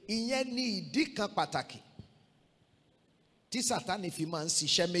ìyẹn ni ìdí kan pàtàkì tí Sátánì fi máa ń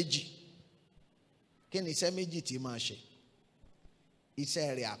ṣiṣẹ́ méjì. Kí ni iṣẹ́ méjì tí máa ṣe?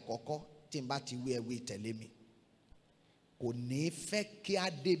 Iṣẹ́ rẹ̀ àkọ́kọ́ tí n bá ti wí ẹ wí tẹ̀lé mi. Kò ní fẹ́ kí á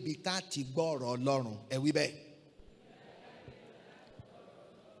débi tá a ti gbọ́ ọ̀rọ̀ Ọlọ́run. Ẹ wí bẹ́ẹ̀.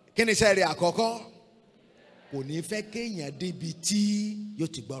 Kí ni iṣẹ́ rẹ̀ àkọ́kọ́? Kò ní fẹ́ kéèyàn débi tí yóò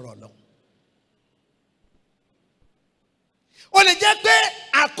ti gbọ́ ọ̀rọ̀ Ọlọ́run. Ó lè jẹ́ pé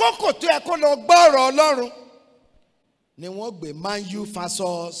àkókò tó yẹ kó lọ gbọ́ ọ̀rọ̀ Ọlọ́run ni wọ́n gbé Man U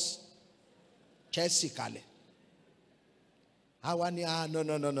versus Chelsea kalẹ̀. Àwa ni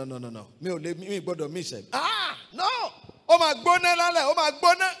no. Mi ò lè mi gbọ́dọ̀ mí sẹ́. No. Ó máa gbóná lálẹ́, ó máa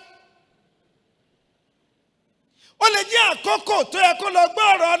gbóná. Ó lè jẹ́ àkókò tó yẹ kó lọ gbọ́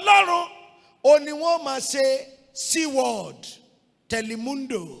ọ̀rọ̀ Ọlọ́run. Ó ní wọ́n máa ṣe Seaword,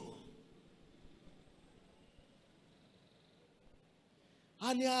 Telemundo.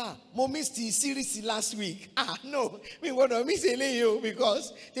 Mo missed the series last week. No, mi gbọ́dọ̀ miss eléyìí o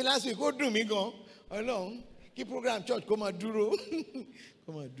because the last week ó dùn mí gan. Ọlọ́run kí program church kó máa dúró.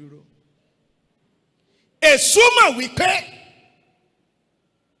 Kó máa dúró. Èṣù mọ̀ wípé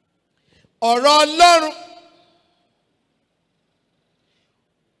ọ̀rọ̀ Ọlọ́run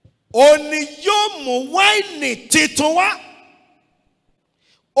òní yóò mú wáìnì titun wá.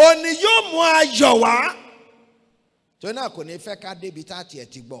 Òní yóò mú ayọ̀ wá. Tó náà kò ní fẹ́ ká débi tá a tiẹ̀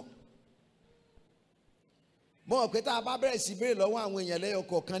ti gbọ́. Mo mọ̀ pé tá a bá bẹ̀rẹ̀ sí béèrè lọ́wọ́ àwọn èèyàn lẹ́yọ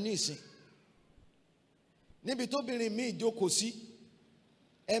kọ̀ọ̀kan ní ìsìn. Níbi tóbìnrin mi jókòó sí.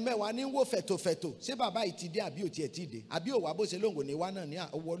 Ẹ̀mẹ́wàá ní wò fẹ̀tòfẹ̀tò. Ṣé bàbá yìí ti dé àbí ò tiẹ̀ ti dé? Àbí òwà bó ṣe lóńgò ní wá náà ní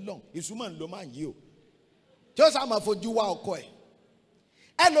owó Ọlọ́run. Ìsúmọ̀ ń lo máa yí o. Tí ó sá máa fojú wá ọkọ ẹ̀.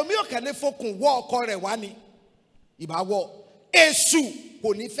 Ẹlòmíì ò kàn lè fokùn wọ́ ọkọ rẹ̀ wá ni. Ìbáwọ̀. Èṣù kò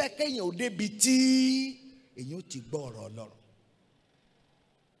ní fẹ́ kéèyàn ò débi tí èyí ó ti gbọ́ ọ̀rọ̀ Ọlọ́run.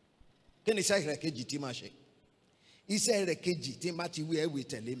 Kí ni iṣẹ́ rẹ̀ kejì tí máa ṣe? Iṣẹ́ rẹ̀ kejì tí máa ti wí ẹ wí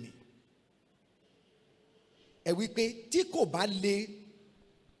tẹ̀lé mi. Ẹ wí pé tí kò bá lè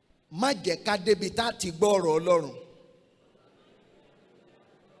má jẹ́ ká débi tá a ti gbọ́ ọ̀rọ̀ Ọlọ́run.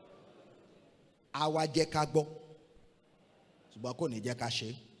 Àwa jẹ́ ká gbọ́. Ṣùgbọ́n kò ní jẹ́ ká ṣe.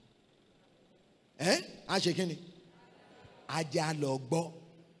 Á ṣe kí ni? A jẹ́ á lọ gbọ́.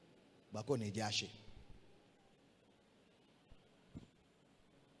 Ṣùgbọ́n kò ní jẹ́ á ṣe.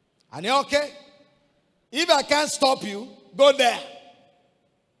 And okay, if I can't stop you, go there.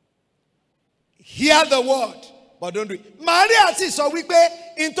 Hear the word, but don't do it. Maria sì sọ wípé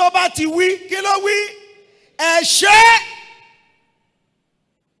ìtọ́ bá ti wí, kí ló wí? Ẹ ṣe.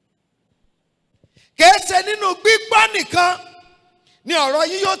 Kìí ṣe nínú gbígbọ́ nìkan ni ọ̀rọ̀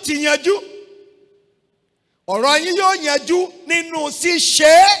yín yóò ti yanjú. Ọ̀rọ̀ yín yóò yanjú nínú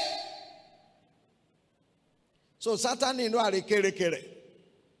ṣíṣe. So Sátánì inú àrékérekè rẹ̀.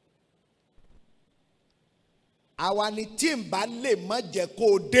 Àwa ni tí n bá lè má jẹ́ kó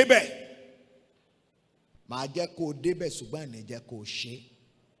o débẹ̀. Màá jẹ́ kó o débẹ̀ ṣùgbọ́n ní jẹ́ kó o ṣe.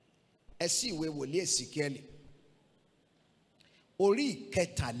 Ẹ sí ìwé wòlíì Èsíkíẹ́lì. Orí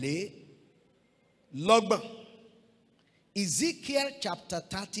 23. Ezekiel chapter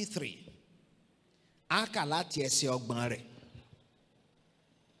 33. A kà láti ẹsẹ̀ 30 rẹ̀.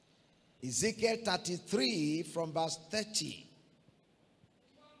 Ezekiel 33 from verse 30.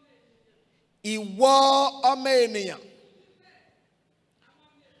 Ìwọ ọmọ ènìyàn.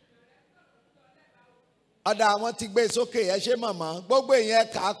 Ọ̀dà àwọn ti gbé sókè ẹ ṣe màmá gbogbo ìyẹn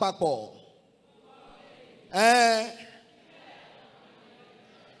kà á papọ̀.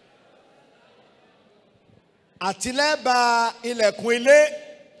 àtìlẹ́bà ilẹ̀kùn ilé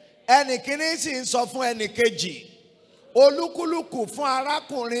ẹnìkíní sì ń sọ fún ẹnìkejì olúkúlùkù fún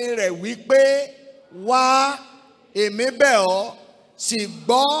arákùnrin rẹ̀ wípé wá èmi bẹ̀ ọ́ sì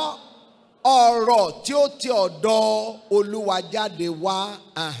gbọ́ ọ̀rọ̀ tí ó ti ọ̀dọ̀ Olúwa jáde wá.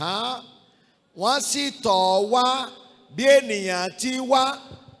 Wọ́n sì tọ̀ ọ́ wá bí ènìyàn ti wá,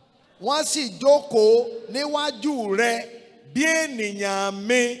 wọ́n sì jókòó níwájú rẹ̀ bí ènìyàn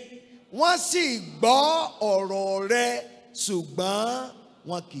mi, wọ́n sì gbọ́ ọ̀rọ̀ rẹ̀ ṣùgbọ́n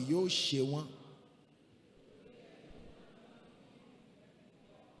wọn kì yóò ṣe wọ́n.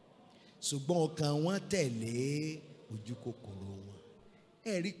 Ṣùgbọ́n ọkàn wọn tẹ̀lé ojú kòkòrò wọn.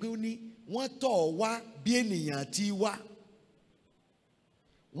 Ẹ rí i pé ó ní wọ́n tọ̀ ọ́ wá bí ènìyàn ti wá,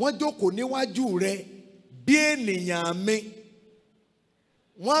 wọ́n jókòó níwájú rẹ̀ bí ènìyàn mi,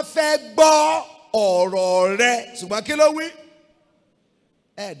 wọ́n fẹ́ gbọ́ ọ̀rọ̀ rẹ̀ ṣùgbọ́n kí ló wí?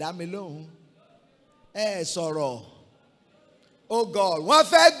 Ẹ dá mi lóhùn, ẹ sọ̀rọ̀. Oh God, wọ́n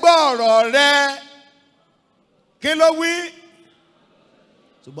fẹ́ gbọ́ ọ̀rọ̀ rẹ̀, kí ló wí?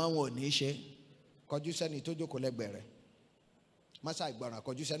 Ṣùgbọ́n wọn ò ní í ṣe. Kọjú sẹ́ni tó jókòó lẹ́gbẹ̀ẹ́ rẹ̀, má ṣàì gbọ́ràn,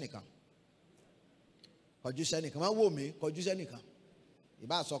 kọjú sẹ́nìkan, kọjú sẹ́nìkan, má wò mí, kọjú sẹ́nìkan.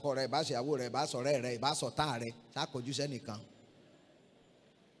 Ìbá sọkọ rẹ̀, ìbá ṣìyàwó rẹ̀, ìbá sọ̀rẹ́ rẹ̀, ìbá sọ̀tá rẹ̀, ṣá kọjú sẹ́nìkan.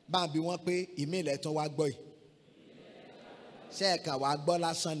 Bá a bí wọ́n pé ìmílẹ̀ tún wá gbọ́ yìí, ṣé ẹ̀ka wàá gbọ́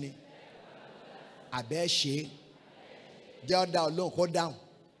lásán ni àbẹ́ ṣe é? Jẹ́ ọ́ dá Ọlọ́run kó dáhùn,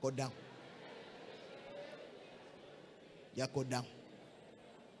 kó dáhùn, yẹ kó dáhùn.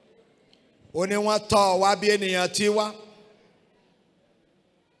 Ó ní wọ́n tọ̀ ọ́ wá bí ènìyàn ti wá,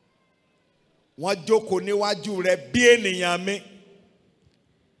 wọ́n jókòó níwájú rẹ̀ bí ènìyàn mi,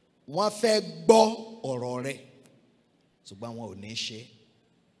 wọ́n fẹ́ gbọ́ ọ̀rọ̀ rẹ̀ ṣùgbọ́n wọn ò ní ṣe.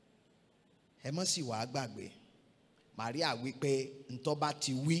 Ẹ mọ́ sì wàá gbàgbé Màríà wí pé ntọ́ bá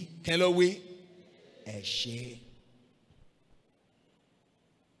ti wí kẹ́ ló wí ẹ ṣe.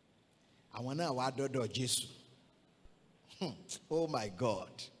 Àwọn náà wá dọ́dọ̀ Jésù. Oh my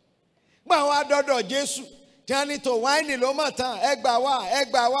God. Gbà wá dọ́dọ̀ Jésù tí wọ́n ní tó wáìnì ló mọ̀ tán, ẹ gbà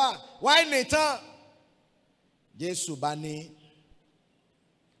wá wáìnì tán. Jésù bá ní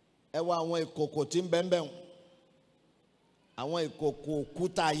ẹ wá àwọn ìkòkò tí ń bẹ́ẹ̀ àwọn ìkòkò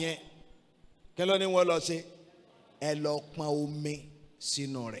òkúta yẹn, kí ló ní wọ́n lọ ṣe? Ẹ lọ pọn omi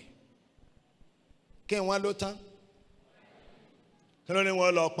sínú rẹ̀. Kí wọ́n ló tán? Kí ló ní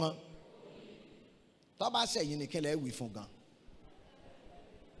wọ́n lọ pọn? Tó bá ṣẹ̀yìn ni kí lẹ́ wí fún gan.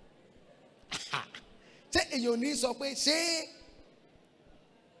 Ṣé èyàn ò ní sọ pé ṣé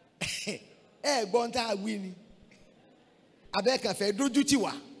ẹ gbọ́n tá a wí ni? Abẹ́kànfẹ́ dójú tì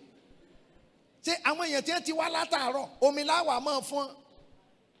wá. Ṣé àwọn èèyàn tí wọ́n ti wá látàárọ̀ omi láwà máa fún ọ?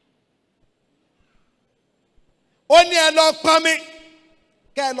 Ó ní ẹ lọ pọn mi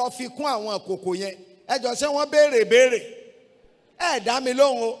kẹ́ ẹ lọ fi kún àwọn ìkòkò yẹn. Ẹ jọ ṣé wọ́n béèrè ẹ dá mi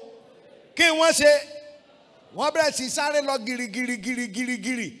lóhùn o. Kí wọ́n ṣe? Wọ́n bẹ̀rẹ̀ sí sáré lọ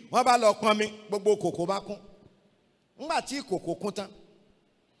girigiri wọ́n bá lọ pọn mi, gbogbo kòkò bá kún. Nígbà tí kòkò kún tán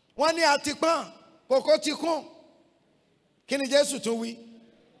wọ́n ní a ti pọ́n, kòkò ti kún. Kí ni Jésù tún wí?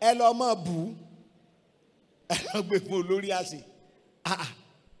 Ẹ lọ mọ̀ bù ú, ẹ lọ gbé fún olórí àsè.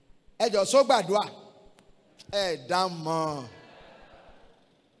 Ẹ jọ sọ gbàdúrà, ẹ dá mọ̀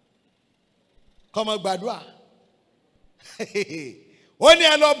kọ́mọ gbàdúrà. Ó ní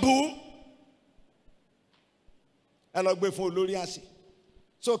ẹ lọ bù ú, ẹ lọ gbé fún olórí àsè.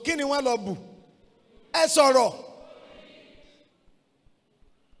 So kí ni wọ́n lọ bù? Ẹ sọ̀rọ̀.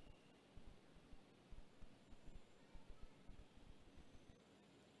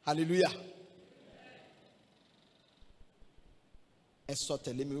 Hallelujah. Ẹ sọ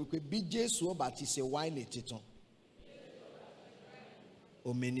tẹ̀lé mi wípé bí Jésù ó bá ti ṣe wáìnì titun,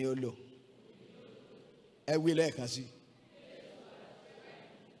 omi ni ó lò. Ẹ wí lẹ́ẹ̀kan sí.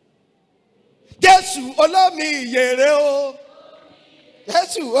 Jésù olómi ìyèrè o.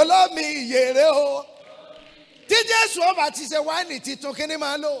 Jésù olómi ìyèrè o. Tí Jésù ó bá ti ṣe wáìnì titun, kí ni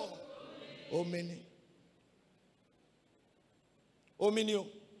máa lò? Omi ni. Omi ni o.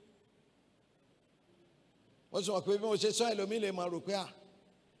 Wọ́n sọ pé bí wọ́n ṣe sọ ẹlòmíì lè máa rò pé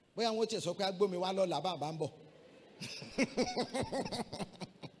bóyá wọ́n ti sọ pé agbómi wá lọ́la bàbá ń bọ̀.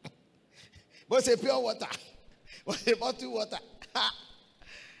 Bó ṣe pure water, bó ṣe bottle water.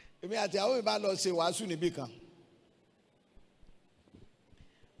 Èmi àti àwọn ìbá lọ ṣe wàásù níbì kan.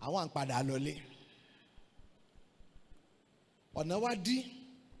 Àwọn àǹpadà lọlé. Ọ̀nà wa dí.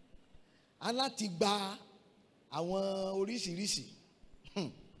 Aláti gba àwọn oríṣiríṣi.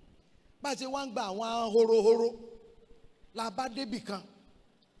 Bá a ṣe wá ń gba àwọn horohoro la bá débì kan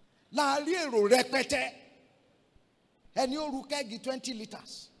la rí èrò rẹpẹtẹ ẹni ó ru kẹ́ẹ̀gì 20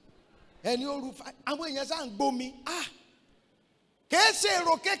 litres ẹni ó ru àwọn èèyàn sá ń gbómi kìí ṣe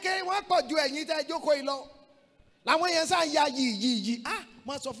èrò kékeré wọ́n pọ̀ ju ẹ̀yin tẹ́ jókòó yìí lọ làwọn èèyàn sá ń ya yìí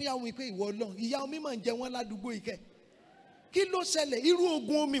máa sọ fún ìyàwó mi pé ìwọ Ọlọ́run ìyá omi máa ń jẹ wọ́n ládùúgbò ìkẹ́ kí ló ṣẹlẹ̀ irú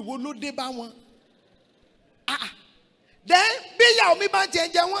ogun omi wo ló dé bá wọn then bí ìyá omi bá ń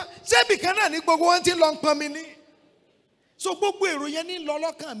jẹ wọ́n ṣébì kan náà ní gbogbo wọn ti lọ ń pọn mi ní so gbogbo èrò yẹn ní lọ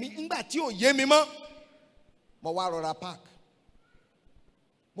lọ́kàn mi ńgbà tí ò yé mi mọ́ mo wá rọra park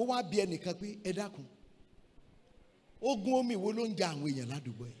mo wá bi ẹnìkan pé ẹ dákun ogun omi wo ló ń jà àwọn èèyàn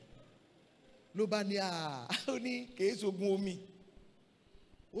ládùúgbò yìí ló bá ní ó ní kìí ṣogun omi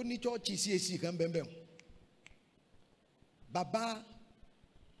ó ní chọ́ọ̀chì CAC kan bẹ́ẹ̀ bàbá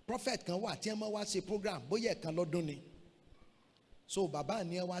prophet kan wà tí ẹ máa wá ṣe program bóyá ẹ̀kan lọ́dún ni so bàbá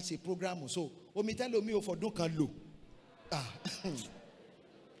ni ẹ wá ṣe program so omi tẹ́lẹ̀ omi ò fọdún kan lò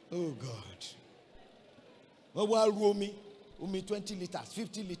oh God wọ́n wá ru omi 20 litres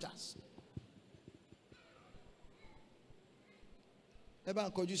 50 litres ẹ bá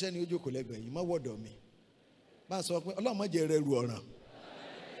ń kọjú sẹ́ni ojú kò lẹ́gbẹ̀ẹ́ yìí má wọ́dọ̀ mi bá ń sọ pé Ọlọ́run má jẹ́ rẹ ru ọ̀ràn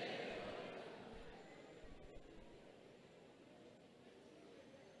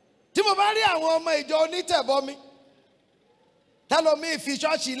tí mo bá rí àwọn ọmọ ìjọ onítẹ̀bọmi tẹ́lómi fi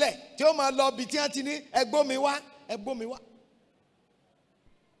ṣọ́ọ̀ṣì lẹ̀ tí ó máa lọ bí tí wọ́n ti ní ẹgbó mi wá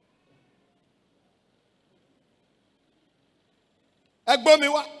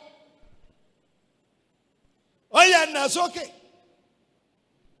ó yẹ nà sókè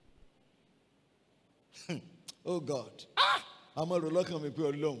oh God àmọ́ rò lọ́kàn mi pé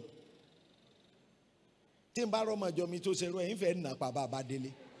Ọlọ́run tí n bá rọ́mọ ìjọ mi tó ṣe rọ ẹ̀yìn fẹ́ nà pa bàbá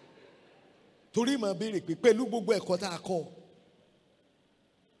délé torí mà béèrè pé pẹ̀lú gbogbo ẹ̀kọ́ tá a kọ́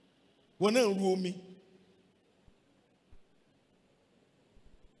wọn náà ń ru omi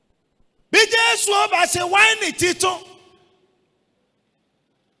bí Jésù ó bá ṣe wáìnì títún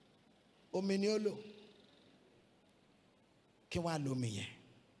omi ni ó lò kí wàá lómi yẹn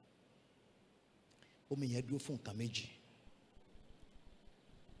omi yẹn dúró fún nǹkan méjì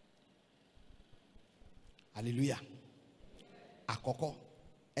hallelujah àkọ́kọ́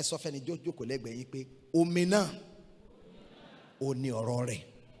ẹ sọ fẹ́ni jókòó lẹ́gbẹ̀ẹ́ yín pé omi náà ó ní ọ̀rọ̀ rẹ̀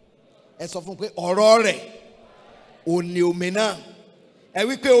ẹ sọ fún pé ọ̀rọ̀ rẹ̀ ó ní omi náà ẹ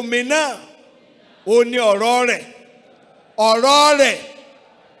wí pé omi náà ó ní ọ̀rọ̀ rẹ̀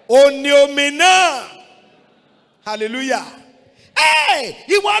ó ní omi náà hallelujah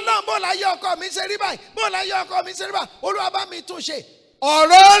ìwọ náà bó la yẹ ọkọ mi ṣe rí báyìí Olúwa bá mi tún ṣe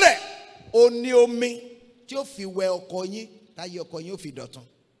ọ̀rọ̀ rẹ̀ ó ní omi tí ó fi wẹ ọkọ yín táyé ọkọ yín ó fi dọ̀tun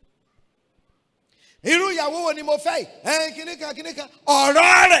irú ìyàwó wo ni mo fẹ́ yìí kìnìkan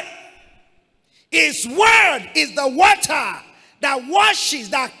ọ̀rọ̀ rẹ̀ His word is the water that washes,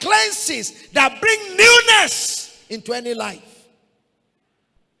 that cleanses, that brings newness into any life.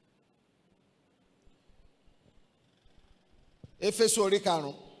 Éfésù orí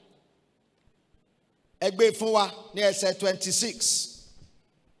 5 ẹgbẹ́ fún wa ní ẹsẹ̀ 26.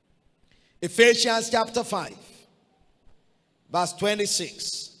 Ephesians chapter 5 verse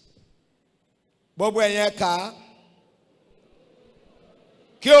 26. Gbogbo ẹ̀yẹn ká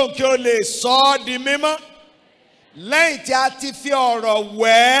kí o lè sọ ọ́ di mímọ́ lẹ́yìn tí a ti fi ọ̀rọ̀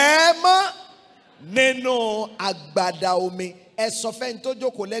wẹ̀ ẹ́ mọ́ nínú agbada omi. Ẹ sọ fẹ́ni tó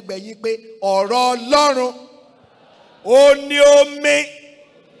jókòó lẹ́gbẹ̀ẹ́ yín pé ọ̀rọ̀ Ọlọ́run ó ní omi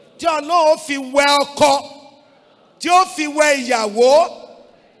tí Ọlọ́run fi wẹ ọkọ, tí ó fi wẹ ìyàwó,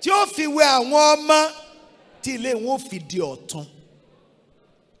 tí ó fi wẹ àwọn ọmọ, tí ilé wọn fi di ọ̀tun.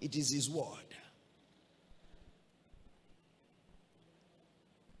 It is His word.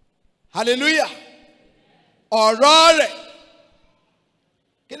 Hallelujah. Ọ̀rọ̀ rẹ̀.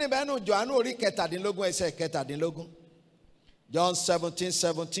 Kí ni bẹ́ẹ̀ nù Jòhánù orí 17 ẹsẹ̀ 17. John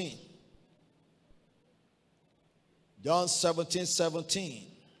 17:17. John 17:17.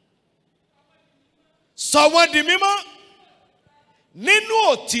 Sọ wọ́n di mímọ́ nínú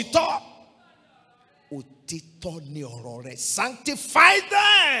òtítọ́. Òtítọ́ ni ọ̀rọ̀ rẹ̀. Sanctify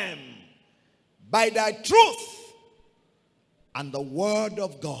them by thy truth. And the word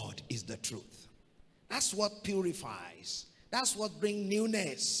of God is the truth. That's what purifies. That's what brings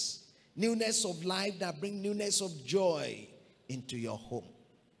newness. Newness of life that brings newness of joy into your home.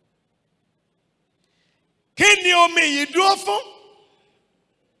 Kí ni omi yìí dúró fún?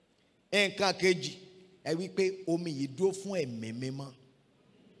 Nǹkan kejì, ẹ wí pé omi yìí dúró fún ẹ̀mí mímọ́.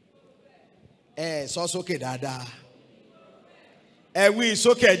 Ẹ sọ sókè dáadáa. Ẹ wí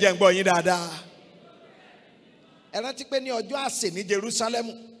sókè ẹ jẹ́ n gbọ́ yín dáadáa. Ẹ rántí pé ní ọjọ́ àsè ní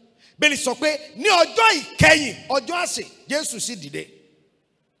Jerúsálẹ́mù, Bíbélì sọ pé ní ọjọ́ ìkẹyìn ọjọ́ àsè Jésù sì dìde.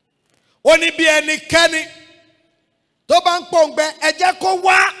 Ó ní bí ẹnikẹ́ni tó bá ń pòǹgbẹ ẹ jẹ́ kó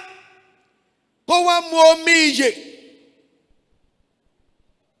wá wá mu omi ìyè.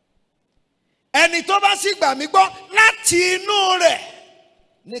 Ẹni tó bá sì gbà mí gbọ́ láti inú rẹ̀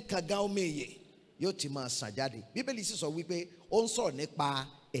ní kànga omi ìyè yóò ti máa sàn jáde. Bíbélì sì sọ wípé ó ń sọ̀rọ̀ nípa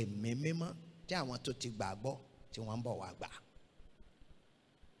ẹ̀mí mímọ́ tí àwọn tó ti gbàgbọ́ tí wọ́n ń bọ̀ wá gbà.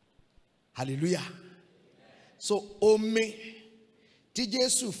 Hallelujah. So omi tí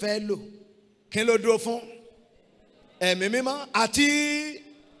Jésù fẹ́ lò kí ló dúró fún? Ẹ̀mí mímọ́ àti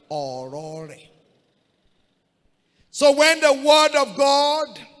ọ̀rọ̀ rẹ̀. So when the word of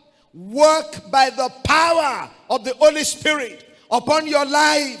God work by the power of the Holy Spirit upon your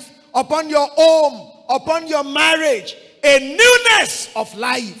life, upon your home, upon your marriage, a newness of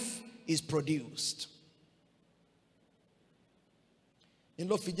life is produced. In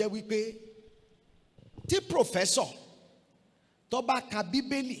ló fi jẹ́ wípé tí professor tó bá ka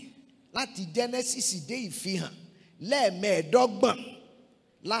Bíbélì láti Genesis dé Ìfihàn lẹ́ẹ̀mẹ́ẹ̀dọ́gbọ̀n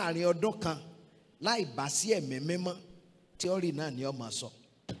láàrin ọdún kan láì bá sí ẹ̀mí mímọ́, theory náà ni ó máa sọ.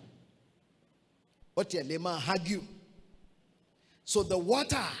 Ó tiẹ̀ lè máa argue. So the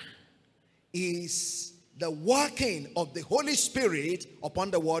water is the working of the Holy Spirit upon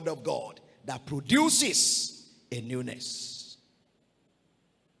the word of God that produces a newness.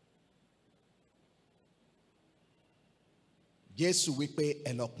 Jésù wípé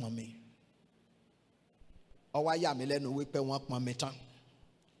ẹ lọ pọn mi. Ó wá yà mí lẹ́nu wípé wọ́n pọn mi tán.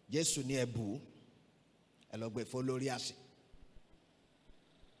 Jésù ní ẹ bù ú, ẹ lọ gbé fún olórí àsè.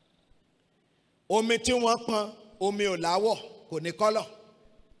 Omi tí wọ́n pọn, omi ò láwọ̀, kò ní kọ́lọ̀.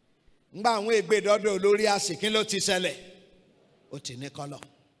 Ngbà àwọn ègbè dọ́dọ̀ olórí àsè, kí ló ti ṣẹlẹ̀? Ó ti ní kọ́lọ̀.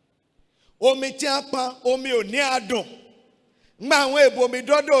 Omi tí wọ́n pọn, omi ò ní adùn. Ngbà àwọn ègbè omi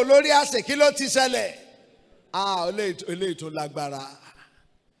dọ́dọ̀ olórí àsè, kí ló ti ṣẹlẹ̀? Eléyìí tó lágbára.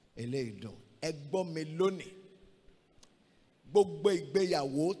 Eléyìí dùn. Ẹ gbọ́ mi lónìí. Gbogbo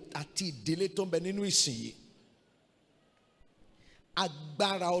ìgbéyàwó àti ìdílé tó ń bẹ nínú ìsìn yìí,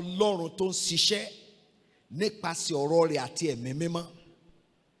 agbára Ọlọ́run tó ń ṣiṣẹ́ nípasẹ̀ ọ̀rọ̀ rẹ̀ àti ẹ̀mí mímọ́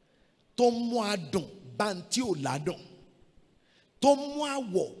tó mú adùn bá ń tí ò ládùn, tó mú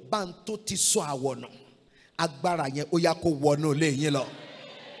àwọ̀ bá ń tó ti sọ àwọ̀ nù. Agbára yẹn ó yá kó wọnú ilé yín lọ.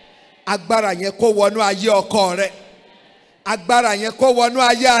 Agbára yẹn kó wọnú ayé ọkọ rẹ. Agbára yẹn kó wọnú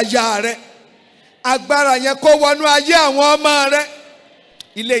ayé aya rẹ. Agbára yẹn kó wọnú ayé àwọn ọmọ rẹ.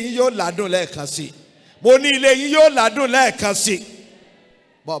 Ilé yín yóò ládùn lẹ́ẹ̀kan sí. Mo ní ilé yín yóò ládùn lẹ́ẹ̀kan sí.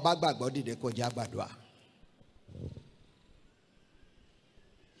 Bó bá gbàgbọ́ dìde kó jẹ́ àgbàdua.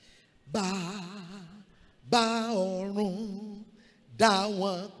 Bàbá ọ̀run dá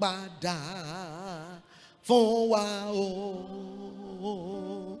wọn padà fún wa o.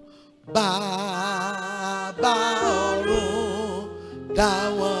 Bàbá ọ̀run dá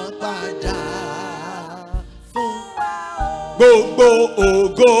wọn padà fún wa o. Gbogbo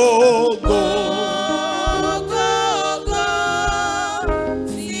ògo.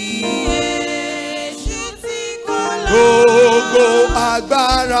 Gbogbo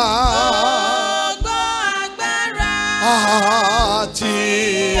agbára àti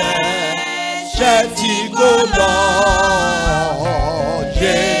ẹ̀ṣẹ̀ tí kò lọ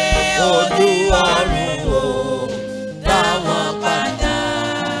jẹ́ Olúwarun o, dá wọn padà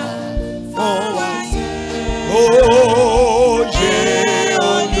fún wa sí. Ó jẹ́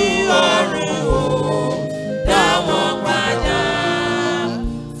Olúwarun o, dá wọn padà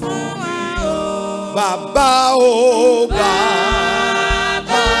fún wa o. Bàbá o.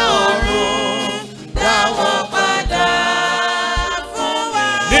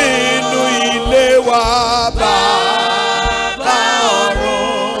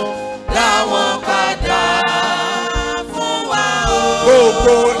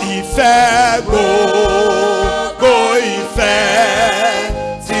 Gbogbo ìfẹ́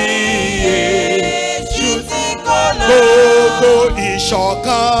tí Èṣù ti kó lọ. Gbogbo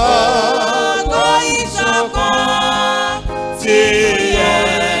ìṣọ̀kan tí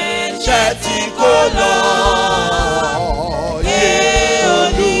ẹ̀ṣẹ̀ ti kó lọ. Yé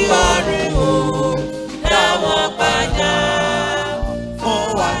Olúwarun o, dá wọn padà fún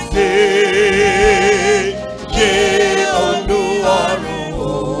wa sí. Yé Olúwarun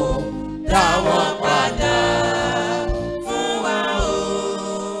o, dá wọn padà fún wa o.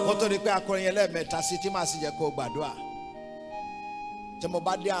 Wọ́n tó ní pé akọrin yẹn lẹ́ẹ̀mẹ́ta sí tí màá sì jẹ́ kó gbàdúrà. Tí mo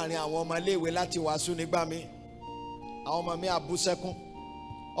bá dé àárín àwọn ọmọ iléèwé láti wàásù nígbà mi, àwọn ọmọ mi á bú sẹ́kún.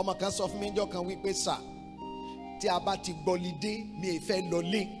 Ọmọ kan sọ fún mi níjọ́ kan wípé sà, tí a bá ti gbọ́lidé mi ì fẹ́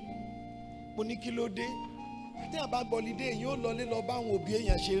lọlé. Mo ní kí ló dé? Tí a bá gbọ́lidé èyí ó lọlé lọ bá àwọn òbí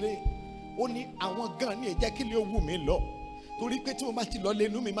èèyàn ṣeré. Ó ní àwọn gan ni ẹ jẹ́ kí lè wù mí lọ. Torí pé tí mo bá ti lọlé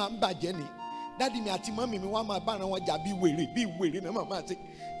inú mi máa ń bàjẹ́ ni. Daddy mi àti mọ́mì mi wá máa bá ara wọn jà bí wèrè náà máa ṣe.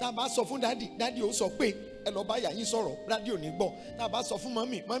 Tá a bá sọ fún daddy, daddy ó sọ pé ẹ lọ bá ìyá yín sọ̀rọ̀, daddy ò ní gbọ́. Tá a bá sọ fún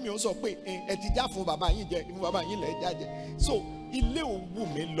mọ́mì, mọ́mì ó sọ pé ẹ ti já fún bàbá yín jẹ, fún bàbá yín lẹ̀ jájẹ. So ilé òun wù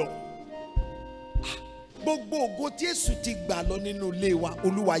mí lọ. Gbogbo ògo tí Jésù ti gbà lọ nínú ilé wa,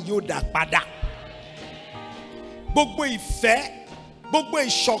 Olúwa yóò dá padà. Gbogbo ìfẹ́, gbogbo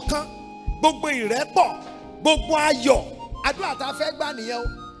ìṣọ̀kan, gbogbo ìrẹ́pọ̀, gbogbo ayọ̀, àdúrà tá a fẹ́ gbà nìyẹn o.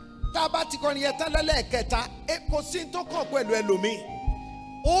 Tá a bá ti kọrin yẹn tán lẹ́lẹ́kẹta, kò sí tó kàn pẹ̀lú ẹlòmíì.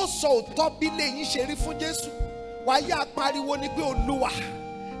 Ó sọ òótọ́ bí lẹ́yìn ṣe rí fún Jésù. Wàá yá pariwo ni pé Olúwa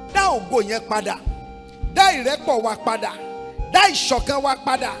dá ògo yẹn padà, dá ìrẹ́pọ̀ wa padà, dá ìṣọ̀kan wa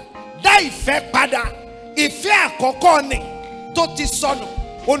padà, dá ìfẹ́ padà. Ìfẹ́ àkọ́kọ́ ni tó ti sọnù,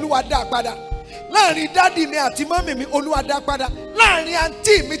 Olúwa dá padà. Láàrin dádì mi àti mọ́mì mi, Olúwa dá padà. Láàrin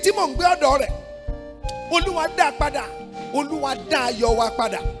àǹtí mi tí mò ń gbé ọ̀dọ̀ rẹ̀, Olúwa dá padà. Olúwa dá ayọ̀ wa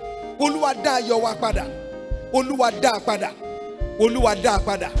padà. Olúwa dá ayọ̀ wa padà. Olúwa dá padà. Olúwa dá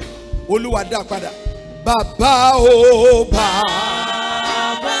padà. Olúwa dá padà. Bàbá o bàbá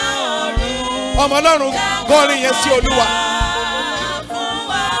ọ̀run. Ọmọ Ọlọ́run kọrin yẹn sí Olúwa.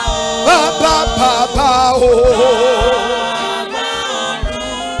 Bàbá o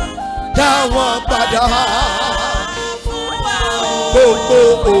dá wọn padà. Gbogbo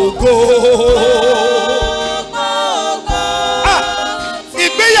ògo.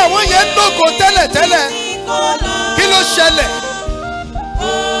 Ìgbéyàwó yẹn lógo tẹ́lẹ̀tẹ́lẹ̀. Kí ló ṣẹlẹ̀?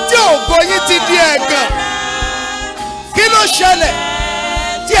 Tí ògo yín ti di ẹ̀gàn. Kí ló ṣẹlẹ̀?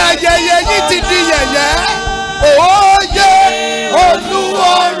 Tí ayẹyẹ yín ti di yẹ̀yẹ́. Òye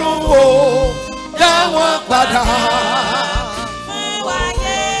Olúwarun o, dá wọn padà.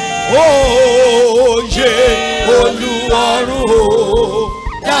 Òye Olúwarun o,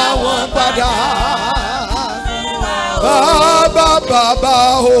 dá wọn padà. Bàbá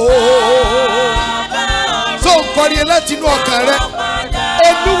o. So nkọrin yẹn láti inú ọkàn rẹ.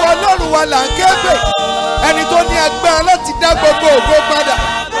 Olúwa Ọlọ́run wa là ń ké pè. Ẹni tó ní agbára láti dá gbogbo ògo padà.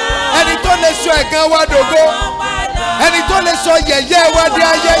 Ẹni tó lè sọ ẹ̀gàn wa dògo. Ẹni tó lè sọ yẹ̀yẹ́ wa di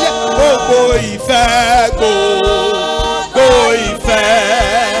ayẹyẹ. Gbogbo ìfẹ́, gbogbo ìfẹ́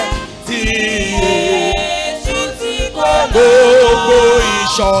tí gbogbo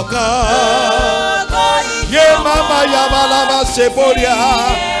ìṣọ̀kan. Ye mama ya malama seboria.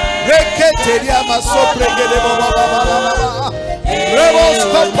 Reketeria masopregede baba. Rebos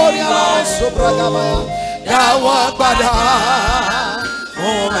paporia la sobragabaya. Dawa pada.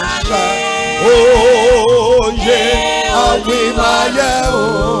 Oh masha. Oh ye awimaye o.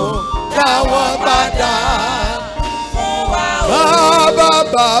 Dawa pada.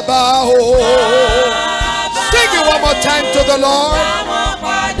 Baba oh. Sing it one more time to the Lord.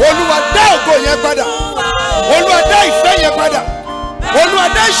 Olúwa dá ògo yẹn padà. Olúwa dá ìfẹ́ yẹn padà. Olúwa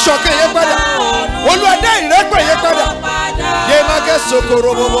dá ìṣọ̀kan yẹn padà. Olúwa dá ìrẹ́pọ̀ yẹn padà. Yé má kẹ́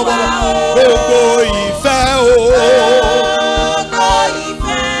sokoro bọ́bọ́bọ́. Gbogbo ìfẹ́ o.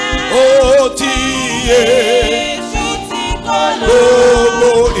 Ó ti yé.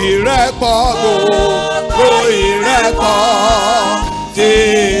 Gbogbo ìrẹ́pọ̀, gbogbo ìrẹ́pọ̀ tí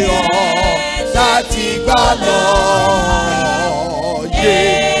ọ̀ láti gbà lọ. Yé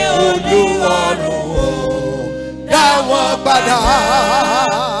Olúwarun dá wọn padà.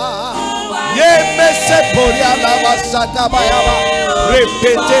 Yé mẹsẹ̀ borí alaba satabayaba.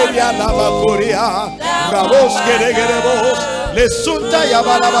 Repeterí alaba korea. Rabos gẹ́gẹ́rẹ́bos. Lè súntà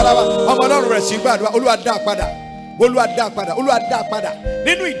yaba labalaba. Ọmọ Ọlọ́run rẹ̀ sí gbàdúrà. Olúwa dá padà. Olúwa dá padà. Olúwa dá padà.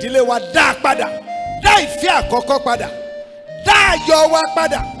 Nínú ìdílé wa dá padà. Dá ìfẹ́ àkọ́kọ́ padà. Dá ayọ̀ wa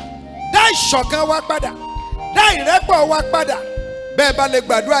padà. Dá ìṣọ̀kan wa padà. Dá ìrẹ́pọ̀ wa padà. Bẹ́ẹ̀ bá lè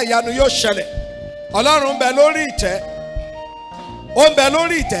gbàdúrà ìyanu yóò ṣẹlẹ̀. Ọlọ́run ń bẹ lórí ìtẹ́. Ó ń bẹ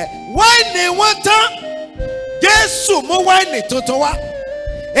lórí ìtẹ́. Wáìnì wọn tán. Jésù mú wáìnì tuntun wá.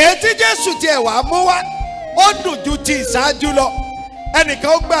 Èyí tí Jésù tiẹ̀ wá mú wá, ó dùn ju ti ìṣáájú lọ.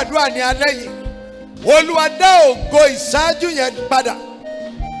 Ẹnìkan ó gbàdúrà ní alẹ́ yìí. Olúwa dá ògo ìṣáájú yẹn padà.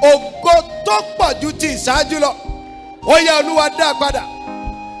 Ògo tó pọ̀ ju ti ìṣáájú lọ. Ó yá Olúwa dá padà.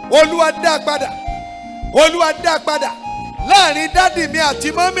 Olúwa dá padà. Olúwa dá padà. Láàrin dádì mi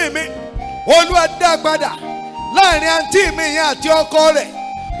àti mọ́mì mi, Olúwa dá padà. Láàrin àǹtí mi yẹn àti ọkọ rẹ̀,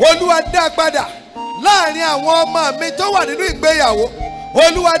 Olúwa dá padà. Láàrin àwọn ọmọ mi tó wà nínú ìgbéyàwó,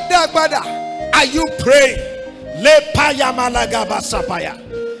 Olúwa dá padà. Are you praying? Le paya malagaba sapaya.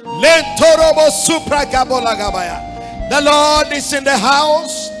 Le torobo supra gabolagabaya. The Lord is in the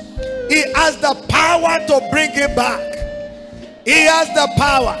house. He has the power to bring him back. He has the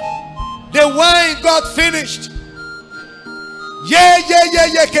power. The wine got finished. Yeah,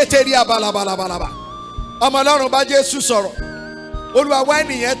 keteria balaba. Ọmọ Ọlọ́run bá Jésù sọ̀rọ̀. Olúwa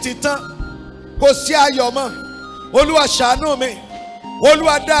wáìnì yẹn ti tán. kò sí ayọ̀ mọ́. Olúwa ṣàánú mi.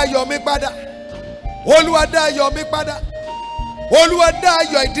 Olúwa dá ayọ̀ mi padà. Olúwa dá ayọ̀ mi padà. Olúwa dá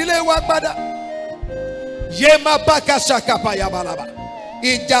ayọ̀ ìdílé wa padà. Yema baka ṣàkàpà yabalaba.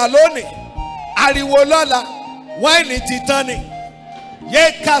 Ìjà lónìí, ariwo lọ́la, wáìnì ti tán ni.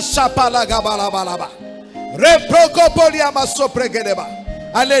 Yeka ṣàpàlà gabalabalaba. Reprokopoli amasopregedeba.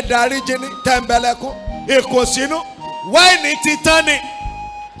 Ale dáríjì ni tẹ̀mbẹ̀lẹ̀kún, ìkùnsínú, wáìnì ti tán ni.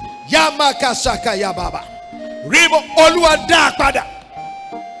 Yamaka ṣàkà yababa. Ribo Olúwa dá padà.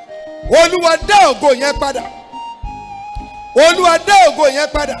 Olúwa dá ògo yẹn padà. Olúwa dá ògo yẹn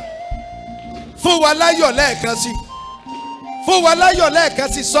padà. Fún wa láyọ̀ lẹ́ẹ̀kan sí. Fún wa láyọ̀ lẹ́ẹ̀kan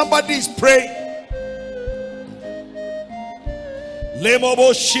sí. Somebody is praying.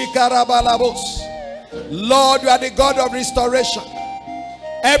 Lemobo shikarabalabos. Lord, you are the God of restoration.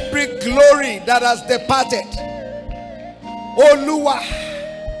 Every glory that has departed. Olúwa,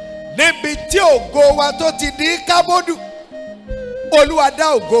 níbi tí ògo wa tó ti di kábòdù. Olúwa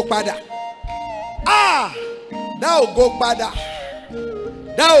dá ògo padà. Dá ògo padà.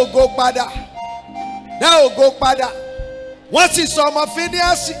 Dá ògo padà. Dá ògo padà. Wọ́n sì sọ ọmọ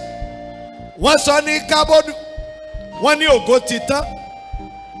Fíníásì. Wọ́n sọ ní kábòdù. Wọ́n ní ògo ti tán.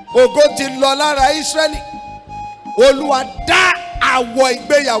 Ògo ti lọ lára Ísírẹ́lì. Olúwa dá àwọ̀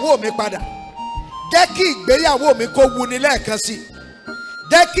ìgbéyàwó mi padà. Jẹ́ kí ìgbéyàwó mi kó wuni lẹ́ẹ̀kan sí.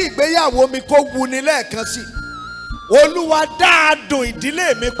 Jẹ́ kí ìgbéyàwó mi kó wuni lẹ́ẹ̀kan sí. Olúwa dá adùn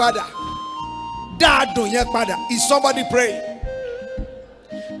ìdílé mi padà. Dá adùn yẹn padà. Is somebody praying?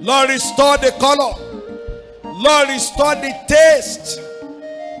 Lord, restore the color. Lord, restore the taste.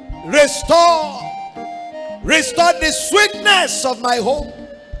 Restore the sweetness of my home.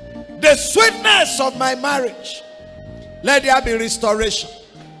 The sweetness of my marriage. Let there be restoration.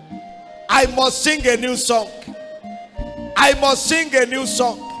 I must sing a new song. I must sing a new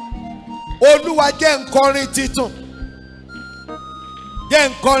song. Olúwa jẹ́ n kọrin titun. Jẹ́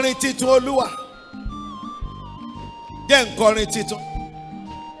n kọrin titun Olúwa. Jẹ́ n kọrin titun.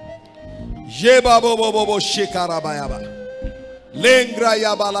 Yeba bobo bobo shekarabayaba. Lengra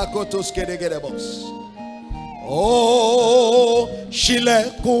yabala kotos kedegerebos. Oh,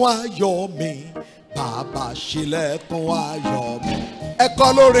 ṣílẹ̀kùn ayọ̀ mi, Bàbá ṣílẹ̀kùn ayọ̀ mi. Ẹ kọ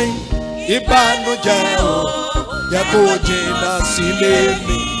lórin ìbànújẹ́ o, jẹ́ kó jìnnà sílé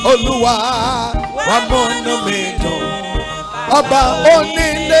mi. Olúwa wá múnú mi dùn, ọba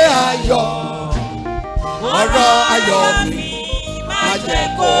onílé ayọ̀, ọ̀rọ̀ ayọ̀ mi má jẹ́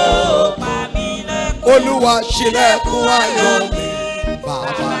kó pa mí lẹ́kùn. Olúwa ṣílẹ̀kùn ayọ̀ mi,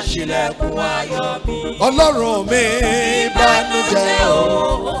 Bàbá ṣílẹ̀kùn ayọ̀ mi. Ọlọ́run mi ìbànújẹ́ o,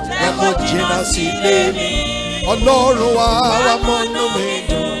 jẹ́ kó jìnnà sílé mi. Ọlọ́run wa wá múnú mi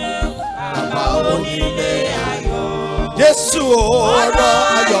dùn, bàbá onílé ayọ̀. Jésù ọ̀rọ̀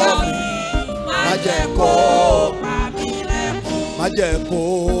ayọ̀ mi má jẹ́ kó pa mí lẹ́kùn. Má jẹ́ kó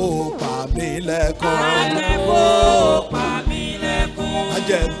pa mí lẹ́kùn. Má jẹ́ kó pa mí lẹ́kùn. Má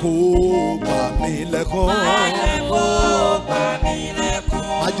jẹ́ kó pa mí lẹ́kùn. Má jẹ́ kó pa mí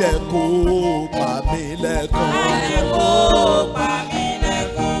lẹ́kùn. Má jẹ́ kó pa mí lẹ́kùn.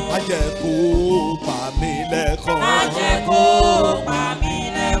 Má jẹ́ kó pa mí lẹ́kùn. Má jẹ́ kó pa mí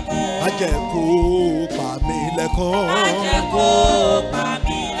lẹ́kùn. Má jẹ́ kó pa mí lẹ́kùn. Má jẹ́ kó pa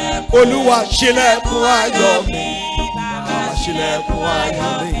mí lẹ́kùn. Olúwa ṣílẹ̀kùn ayọ̀ mi, Bàbá ṣílẹ̀kùn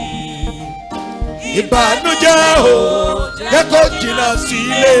ayọ̀ mi. Ìbànújẹ́ o, jẹ́ kó jìnnà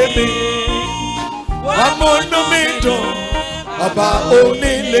sílé mi. Wá múnú mi dùn, ọba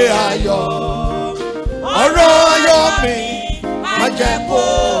onílé ayọ̀. Ọ̀rọ̀ ayọ̀ mi má jẹ́ kó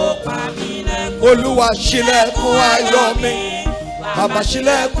pa mí lẹ́kùn. Olúwa ṣílẹ̀kùn ayọ̀ mi, Bàbá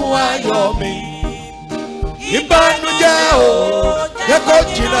ṣílẹ̀kùn ayọ̀ mi. Ìbànújẹ́ o, jẹ́ kó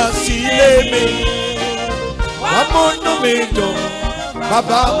jìnnà sílé mi. Wá múnú mi dùn,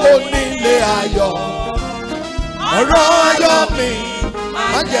 bàbá onílé ayọ̀. Ọ̀rọ̀ ayọ̀ mi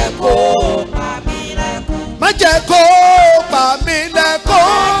má jẹ́ kó pa mí lẹ́kùn. Má jẹ́ kó pa mí lẹ́kùn.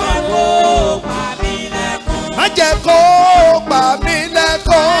 Má jẹ́ kó pa mí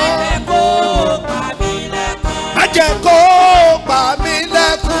lẹ́kùn. Má jẹ́ kó pa mí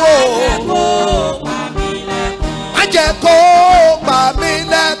lẹ́kùn. Má jẹ́ kó pa mí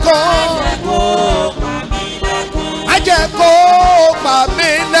lẹ́kùn. Má jẹ́ kó pa mí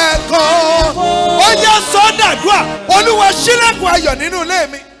lẹ́kùn. Ó yẹ sọ́dàdúà, Olúwa ṣílẹ̀kùn ayọ̀ nínú ilé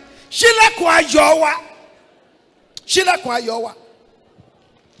mi. Ṣílẹ̀kùn ayọ̀ wa. Ṣílẹ̀kùn ayọ̀ wa.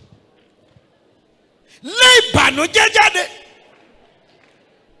 Lé ìbànújẹ́ jáde.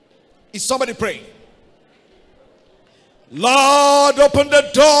 Is somebody praying? Lord, open the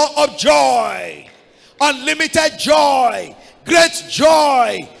door of joy. Unlimited joy. Great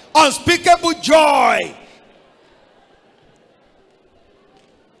joy. Unspeakable joy.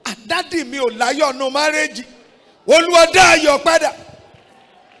 Daddy mi ò láyọ̀ no marriage. Olúwa dá ayọ̀ padà.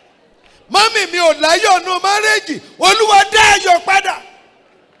 Mommy mi ò láyọ̀ no marriage. Olúwa dá ayọ̀ padà.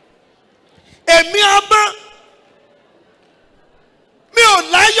 Èmi ọmọ mi ò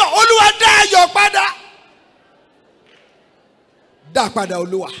láyọ̀. Olúwa dá ayọ̀ padà. Dá padà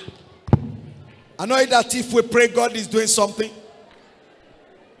Olúwa. I know that if we pray, God is doing something.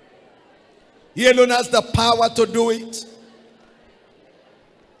 He alone has the power to do it.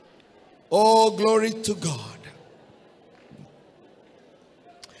 Oh, glory to God.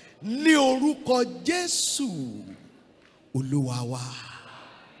 Ní orúkọ Jésù Olúwa wa.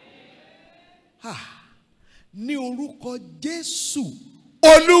 Ní orúkọ Jésù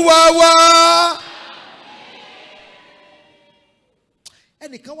Olúwa wa.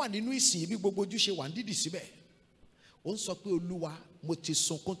 Ẹnìkan wà nínú ìsìn bí gbogbo ojú ṣe wà ń dídì síbẹ̀. Ó ń sọ pé Olúwa mo ti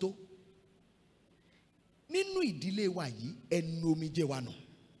sunkún tó. Nínú ìdílé wa yìí ẹnu omijé wa nù.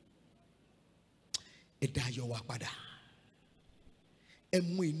 Ẹ dá ayọ̀ wa padà. Ẹ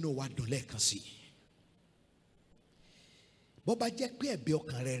mú inú wa dùn lẹ́ẹ̀kan sí i. Bó bá jẹ́ pé ẹ̀bẹ̀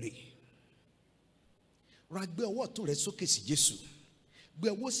ọkàn rẹ rè, ra gbé ọwọ́ ọ̀tún rẹ sókè sí Jésù. Gbé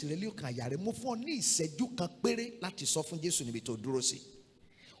ọwọ́ òsì rẹ lé ọkàn àyà rẹ. Mo fún ọ ní ìṣẹ́jú kan péré láti sọ fún Jésù níbi tó dúró sí.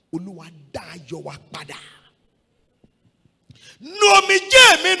 Olúwa dá ayọ̀ wa padà. Nu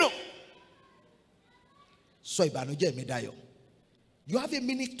omijé mi nù. Sọ ìbànújẹ́ mi dayọ̀. You have a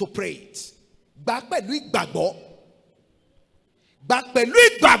minute to pray it. Gbà pẹ̀lú ìgbàgbọ́. Gbà pẹ̀lú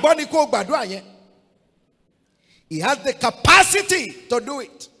ìgbàgbọ́ ni kó gbàdúrà yẹn. He has the capacity to do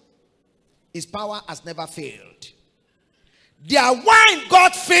it. His power has never failed. Their wine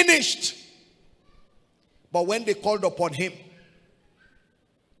got finished. But when they called upon him,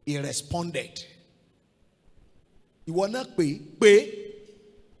 he responded. Ìwọ náà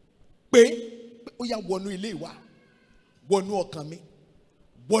pé ó yá wọnú ilé wa, wọnú ọkàn mi,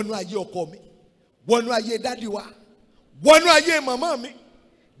 wọnú ayé ọkọ mi, wọnú ayé dádì wa, wọnú ayé màmá mi.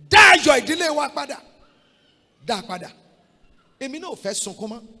 Dá ayọ̀ ìdílé wa padà. Dá padà. Èmi náà ò fẹ́ sunkún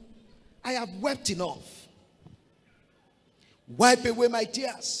mọ́. I have wept enough. Wipe away my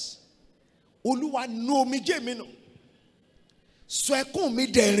tears. Olúwa nu omijé mi nù. Sọ ẹkún mi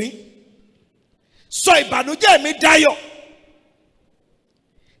dẹ̀rín. Sọ ìbànújẹ́ mi dayọ̀.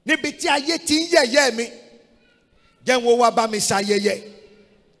 Níbi tí ayé ti ń yẹ̀yẹ́ mi, jẹ́ wọ́n wá bá mi ṣayẹyẹ.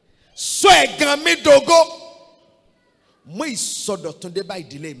 Sọ ẹ̀gàn mi dògo. Mú ìsọdọ̀tun dé bá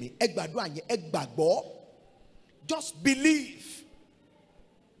ìdílé mi. Ẹ gbàdúrà yẹn, ẹ gbàgbọ́. Just believe.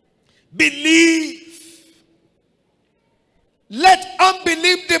 Believe. Let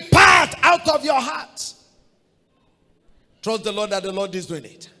unbelief depart out of your heart. Trust the Lord that the Lord is doing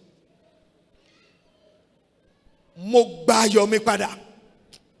it. Mo gba ayọ̀ mi padà.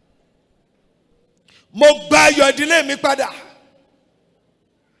 Mo gba ayọ̀ ìdílé mi padà.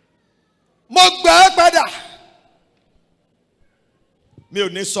 Mo gbà á padà. Mi ò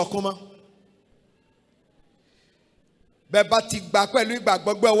ní sọkún mọ́. Bẹ́ẹ̀ bá ti gbà pẹ̀lú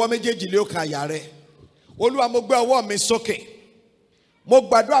ìgbàgbọ́, gbé ọwọ́ méjèèjì lé ọkàn àyà rẹ. Olúwa, mo gbé ọwọ́ mi sókè. Mo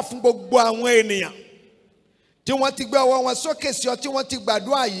gbàdúrà fún gbogbo àwọn ènìyàn tí wọ́n ti gbé ọwọ́ wọn sókè sí ọ, tí wọ́n ti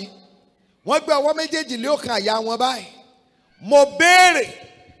gbàdúrà yìí. Wọ́n gbé ọwọ́ méjèèjì lé ọkàn àyà wọn báyìí. Mo béèrè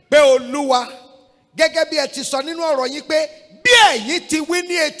pé Olúwa, gẹ́gẹ́ bí ẹ ti sọ nínú ọ̀rọ̀ yín pé bí ẹ̀yin ti wí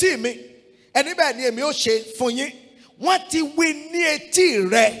ní etí mi, ẹni bẹ́ẹ̀ ni èmi ó ṣe fún yín. Wọ́n ti wí ní etí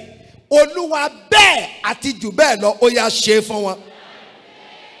rẹ. Olúwa, bẹ́ẹ̀ àti jù bẹ́ẹ̀ lọ, ó yá ṣe fún wọn.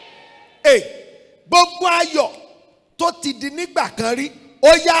 Gbogbo ayọ̀ tó ti di nígbà kan rí,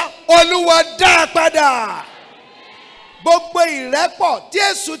 ó yá Olúwa dá padà. Gbogbo ìrẹ́pọ̀ tí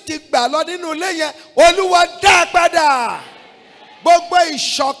Èṣù ti gbà lọ nínú ilé yẹn, Olúwa dá padà. Gbogbo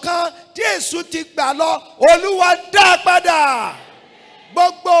ìṣọ̀kan tí Èṣù ti gbà lọ, Olúwa dá padà.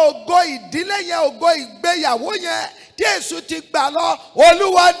 Gbogbo ògo ìdílé yẹn, ògo ìgbéyàwó yẹn tí Èṣù ti gbà lọ,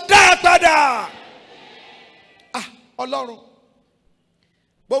 Olúwa dá padà. Ọlọ́run,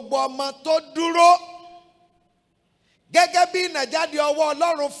 gbogbo ọmọ tó dúró gẹ́gẹ́ bí ìnàjáde ọwọ́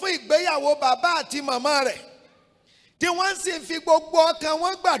Ọlọ́run fún ìgbéyàwó bàbá àti màmá rẹ̀, tí wọ́n sì fi gbogbo ọkàn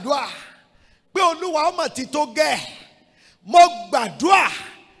wọn gbàdúrà pé Olúwa ọmọ ti tó gẹ́. Mo gbàdúrà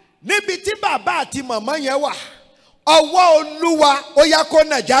níbi tí bàbá àti màmá yẹn wà, ọwọ́ Olúwa ó yá kó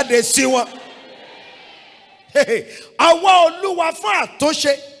nà jáde sí wọn. Ọwọ́ Olúwa fún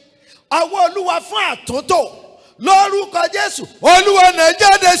àtúnṣe, ọwọ́ Olúwa fún àtúntò, lórúkọ Jésù, Olúwa nà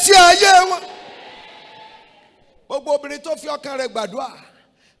jáde sí ayé wọn. Gbogbo obìnrin tó fi ọkàn rẹ̀ gbàdúrà,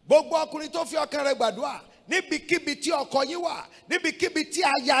 gbogbo ọkùnrin tó fi ọkàn rẹ̀ gbàdúrà, níbikíbi tí ọkọ yín wà, níbikíbi tí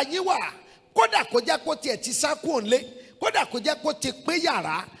aya yín wà, kódà kó jẹ́ kó tiẹ̀ ti sá kúrò nílé, kódà kó jẹ́ kó ti pín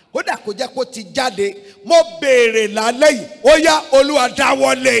yàrá, kódà kó jẹ́ kó ti jáde, mo béèrè lálẹ́ yìí, ó yá Olúwa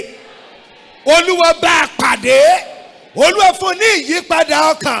dáwọ́lé, Olúwa bá a pàdé, Olúwa fún ní ìyípadà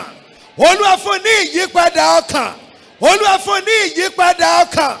ọkàn, Olúwa fún ní ìyípadà ọkàn, Olúwa fún ní ìyípadà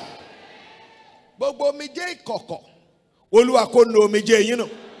ọkàn. Gbogbo omijé ìkọ̀kọ̀, Olúwa kó nu omijé yín nù,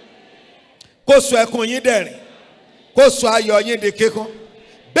 kó sọ ẹkún yín dẹ̀rín, kó sọ ayọ̀ yín di kíkún.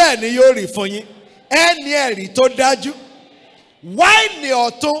 Bẹ́ẹ̀ ni yóò rí fún yín. Ẹni ẹ̀rí tó dájú, wáìnì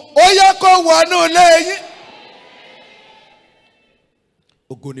ọ̀tun ó yẹ kó wọnú ilé yín.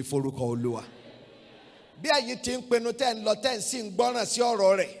 Ògo ni forúkọ Olúwa. Bí ẹ̀yin ti ń pinnu tẹ́ ń lọ tẹ́ ń sì ń gbọ́ràn sí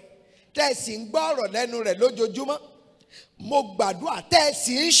ọ̀rọ̀ rẹ̀, tẹ́ ẹ sì ń gbọ́ ọ̀rọ̀ lẹ́nu rẹ̀ lójoojúmọ́, mo gbàdúrà tẹ́ ẹ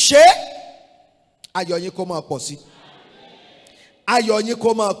sì ń ṣe, ayọ̀ yín kó máa pọ̀ sí, ayọ̀ yín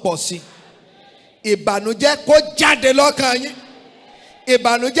kó máa pọ̀ sí. Ìbànújẹ́ kó jáde lọ́kàn yín,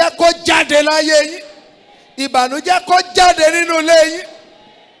 ìbànújẹ́ kó jáde láyé yín, ìbànújẹ́ kó jáde nínú ilé yín.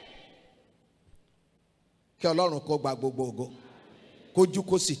 Kí Ọlọ́run kó gba gbogbo ògo, kójú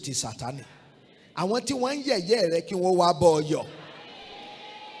kó sì ti Sátánì. Àwọn tí wọ́n ń yẹ̀yẹ́ rẹ kí wọ́n wá bọ́ ọ yọ̀.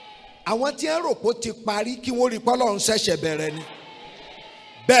 Àwọn tí ń rò pé ó ti parí kí wọ́n rí pé Ọlọ́run ṣẹ̀ṣẹ̀ bẹ̀rẹ̀ ni.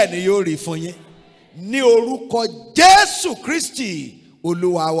 Bẹ́ẹ̀ ni yóò rí fún yín. Ní orúkọ Jésù Kristi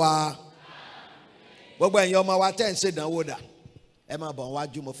Olúwa wa. Gbogbo ẹ̀yin ọmọ wa tẹ́ ń ṣèdánwò dà, ẹ máa bọ̀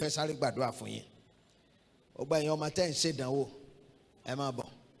wájú, mo fẹ́ sáré gbàdúrà fún yín. Gbogbo ẹ̀yin ọmọ tẹ́ ń ṣèdánwò, ẹ máa bọ̀.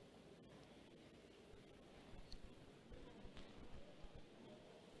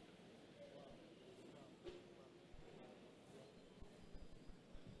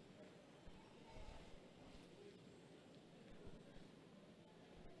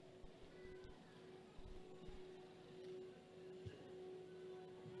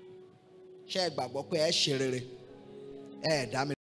 Ṣé ẹ gbàgbọ́ pé ẹ ṣe rere? Ẹ dá mi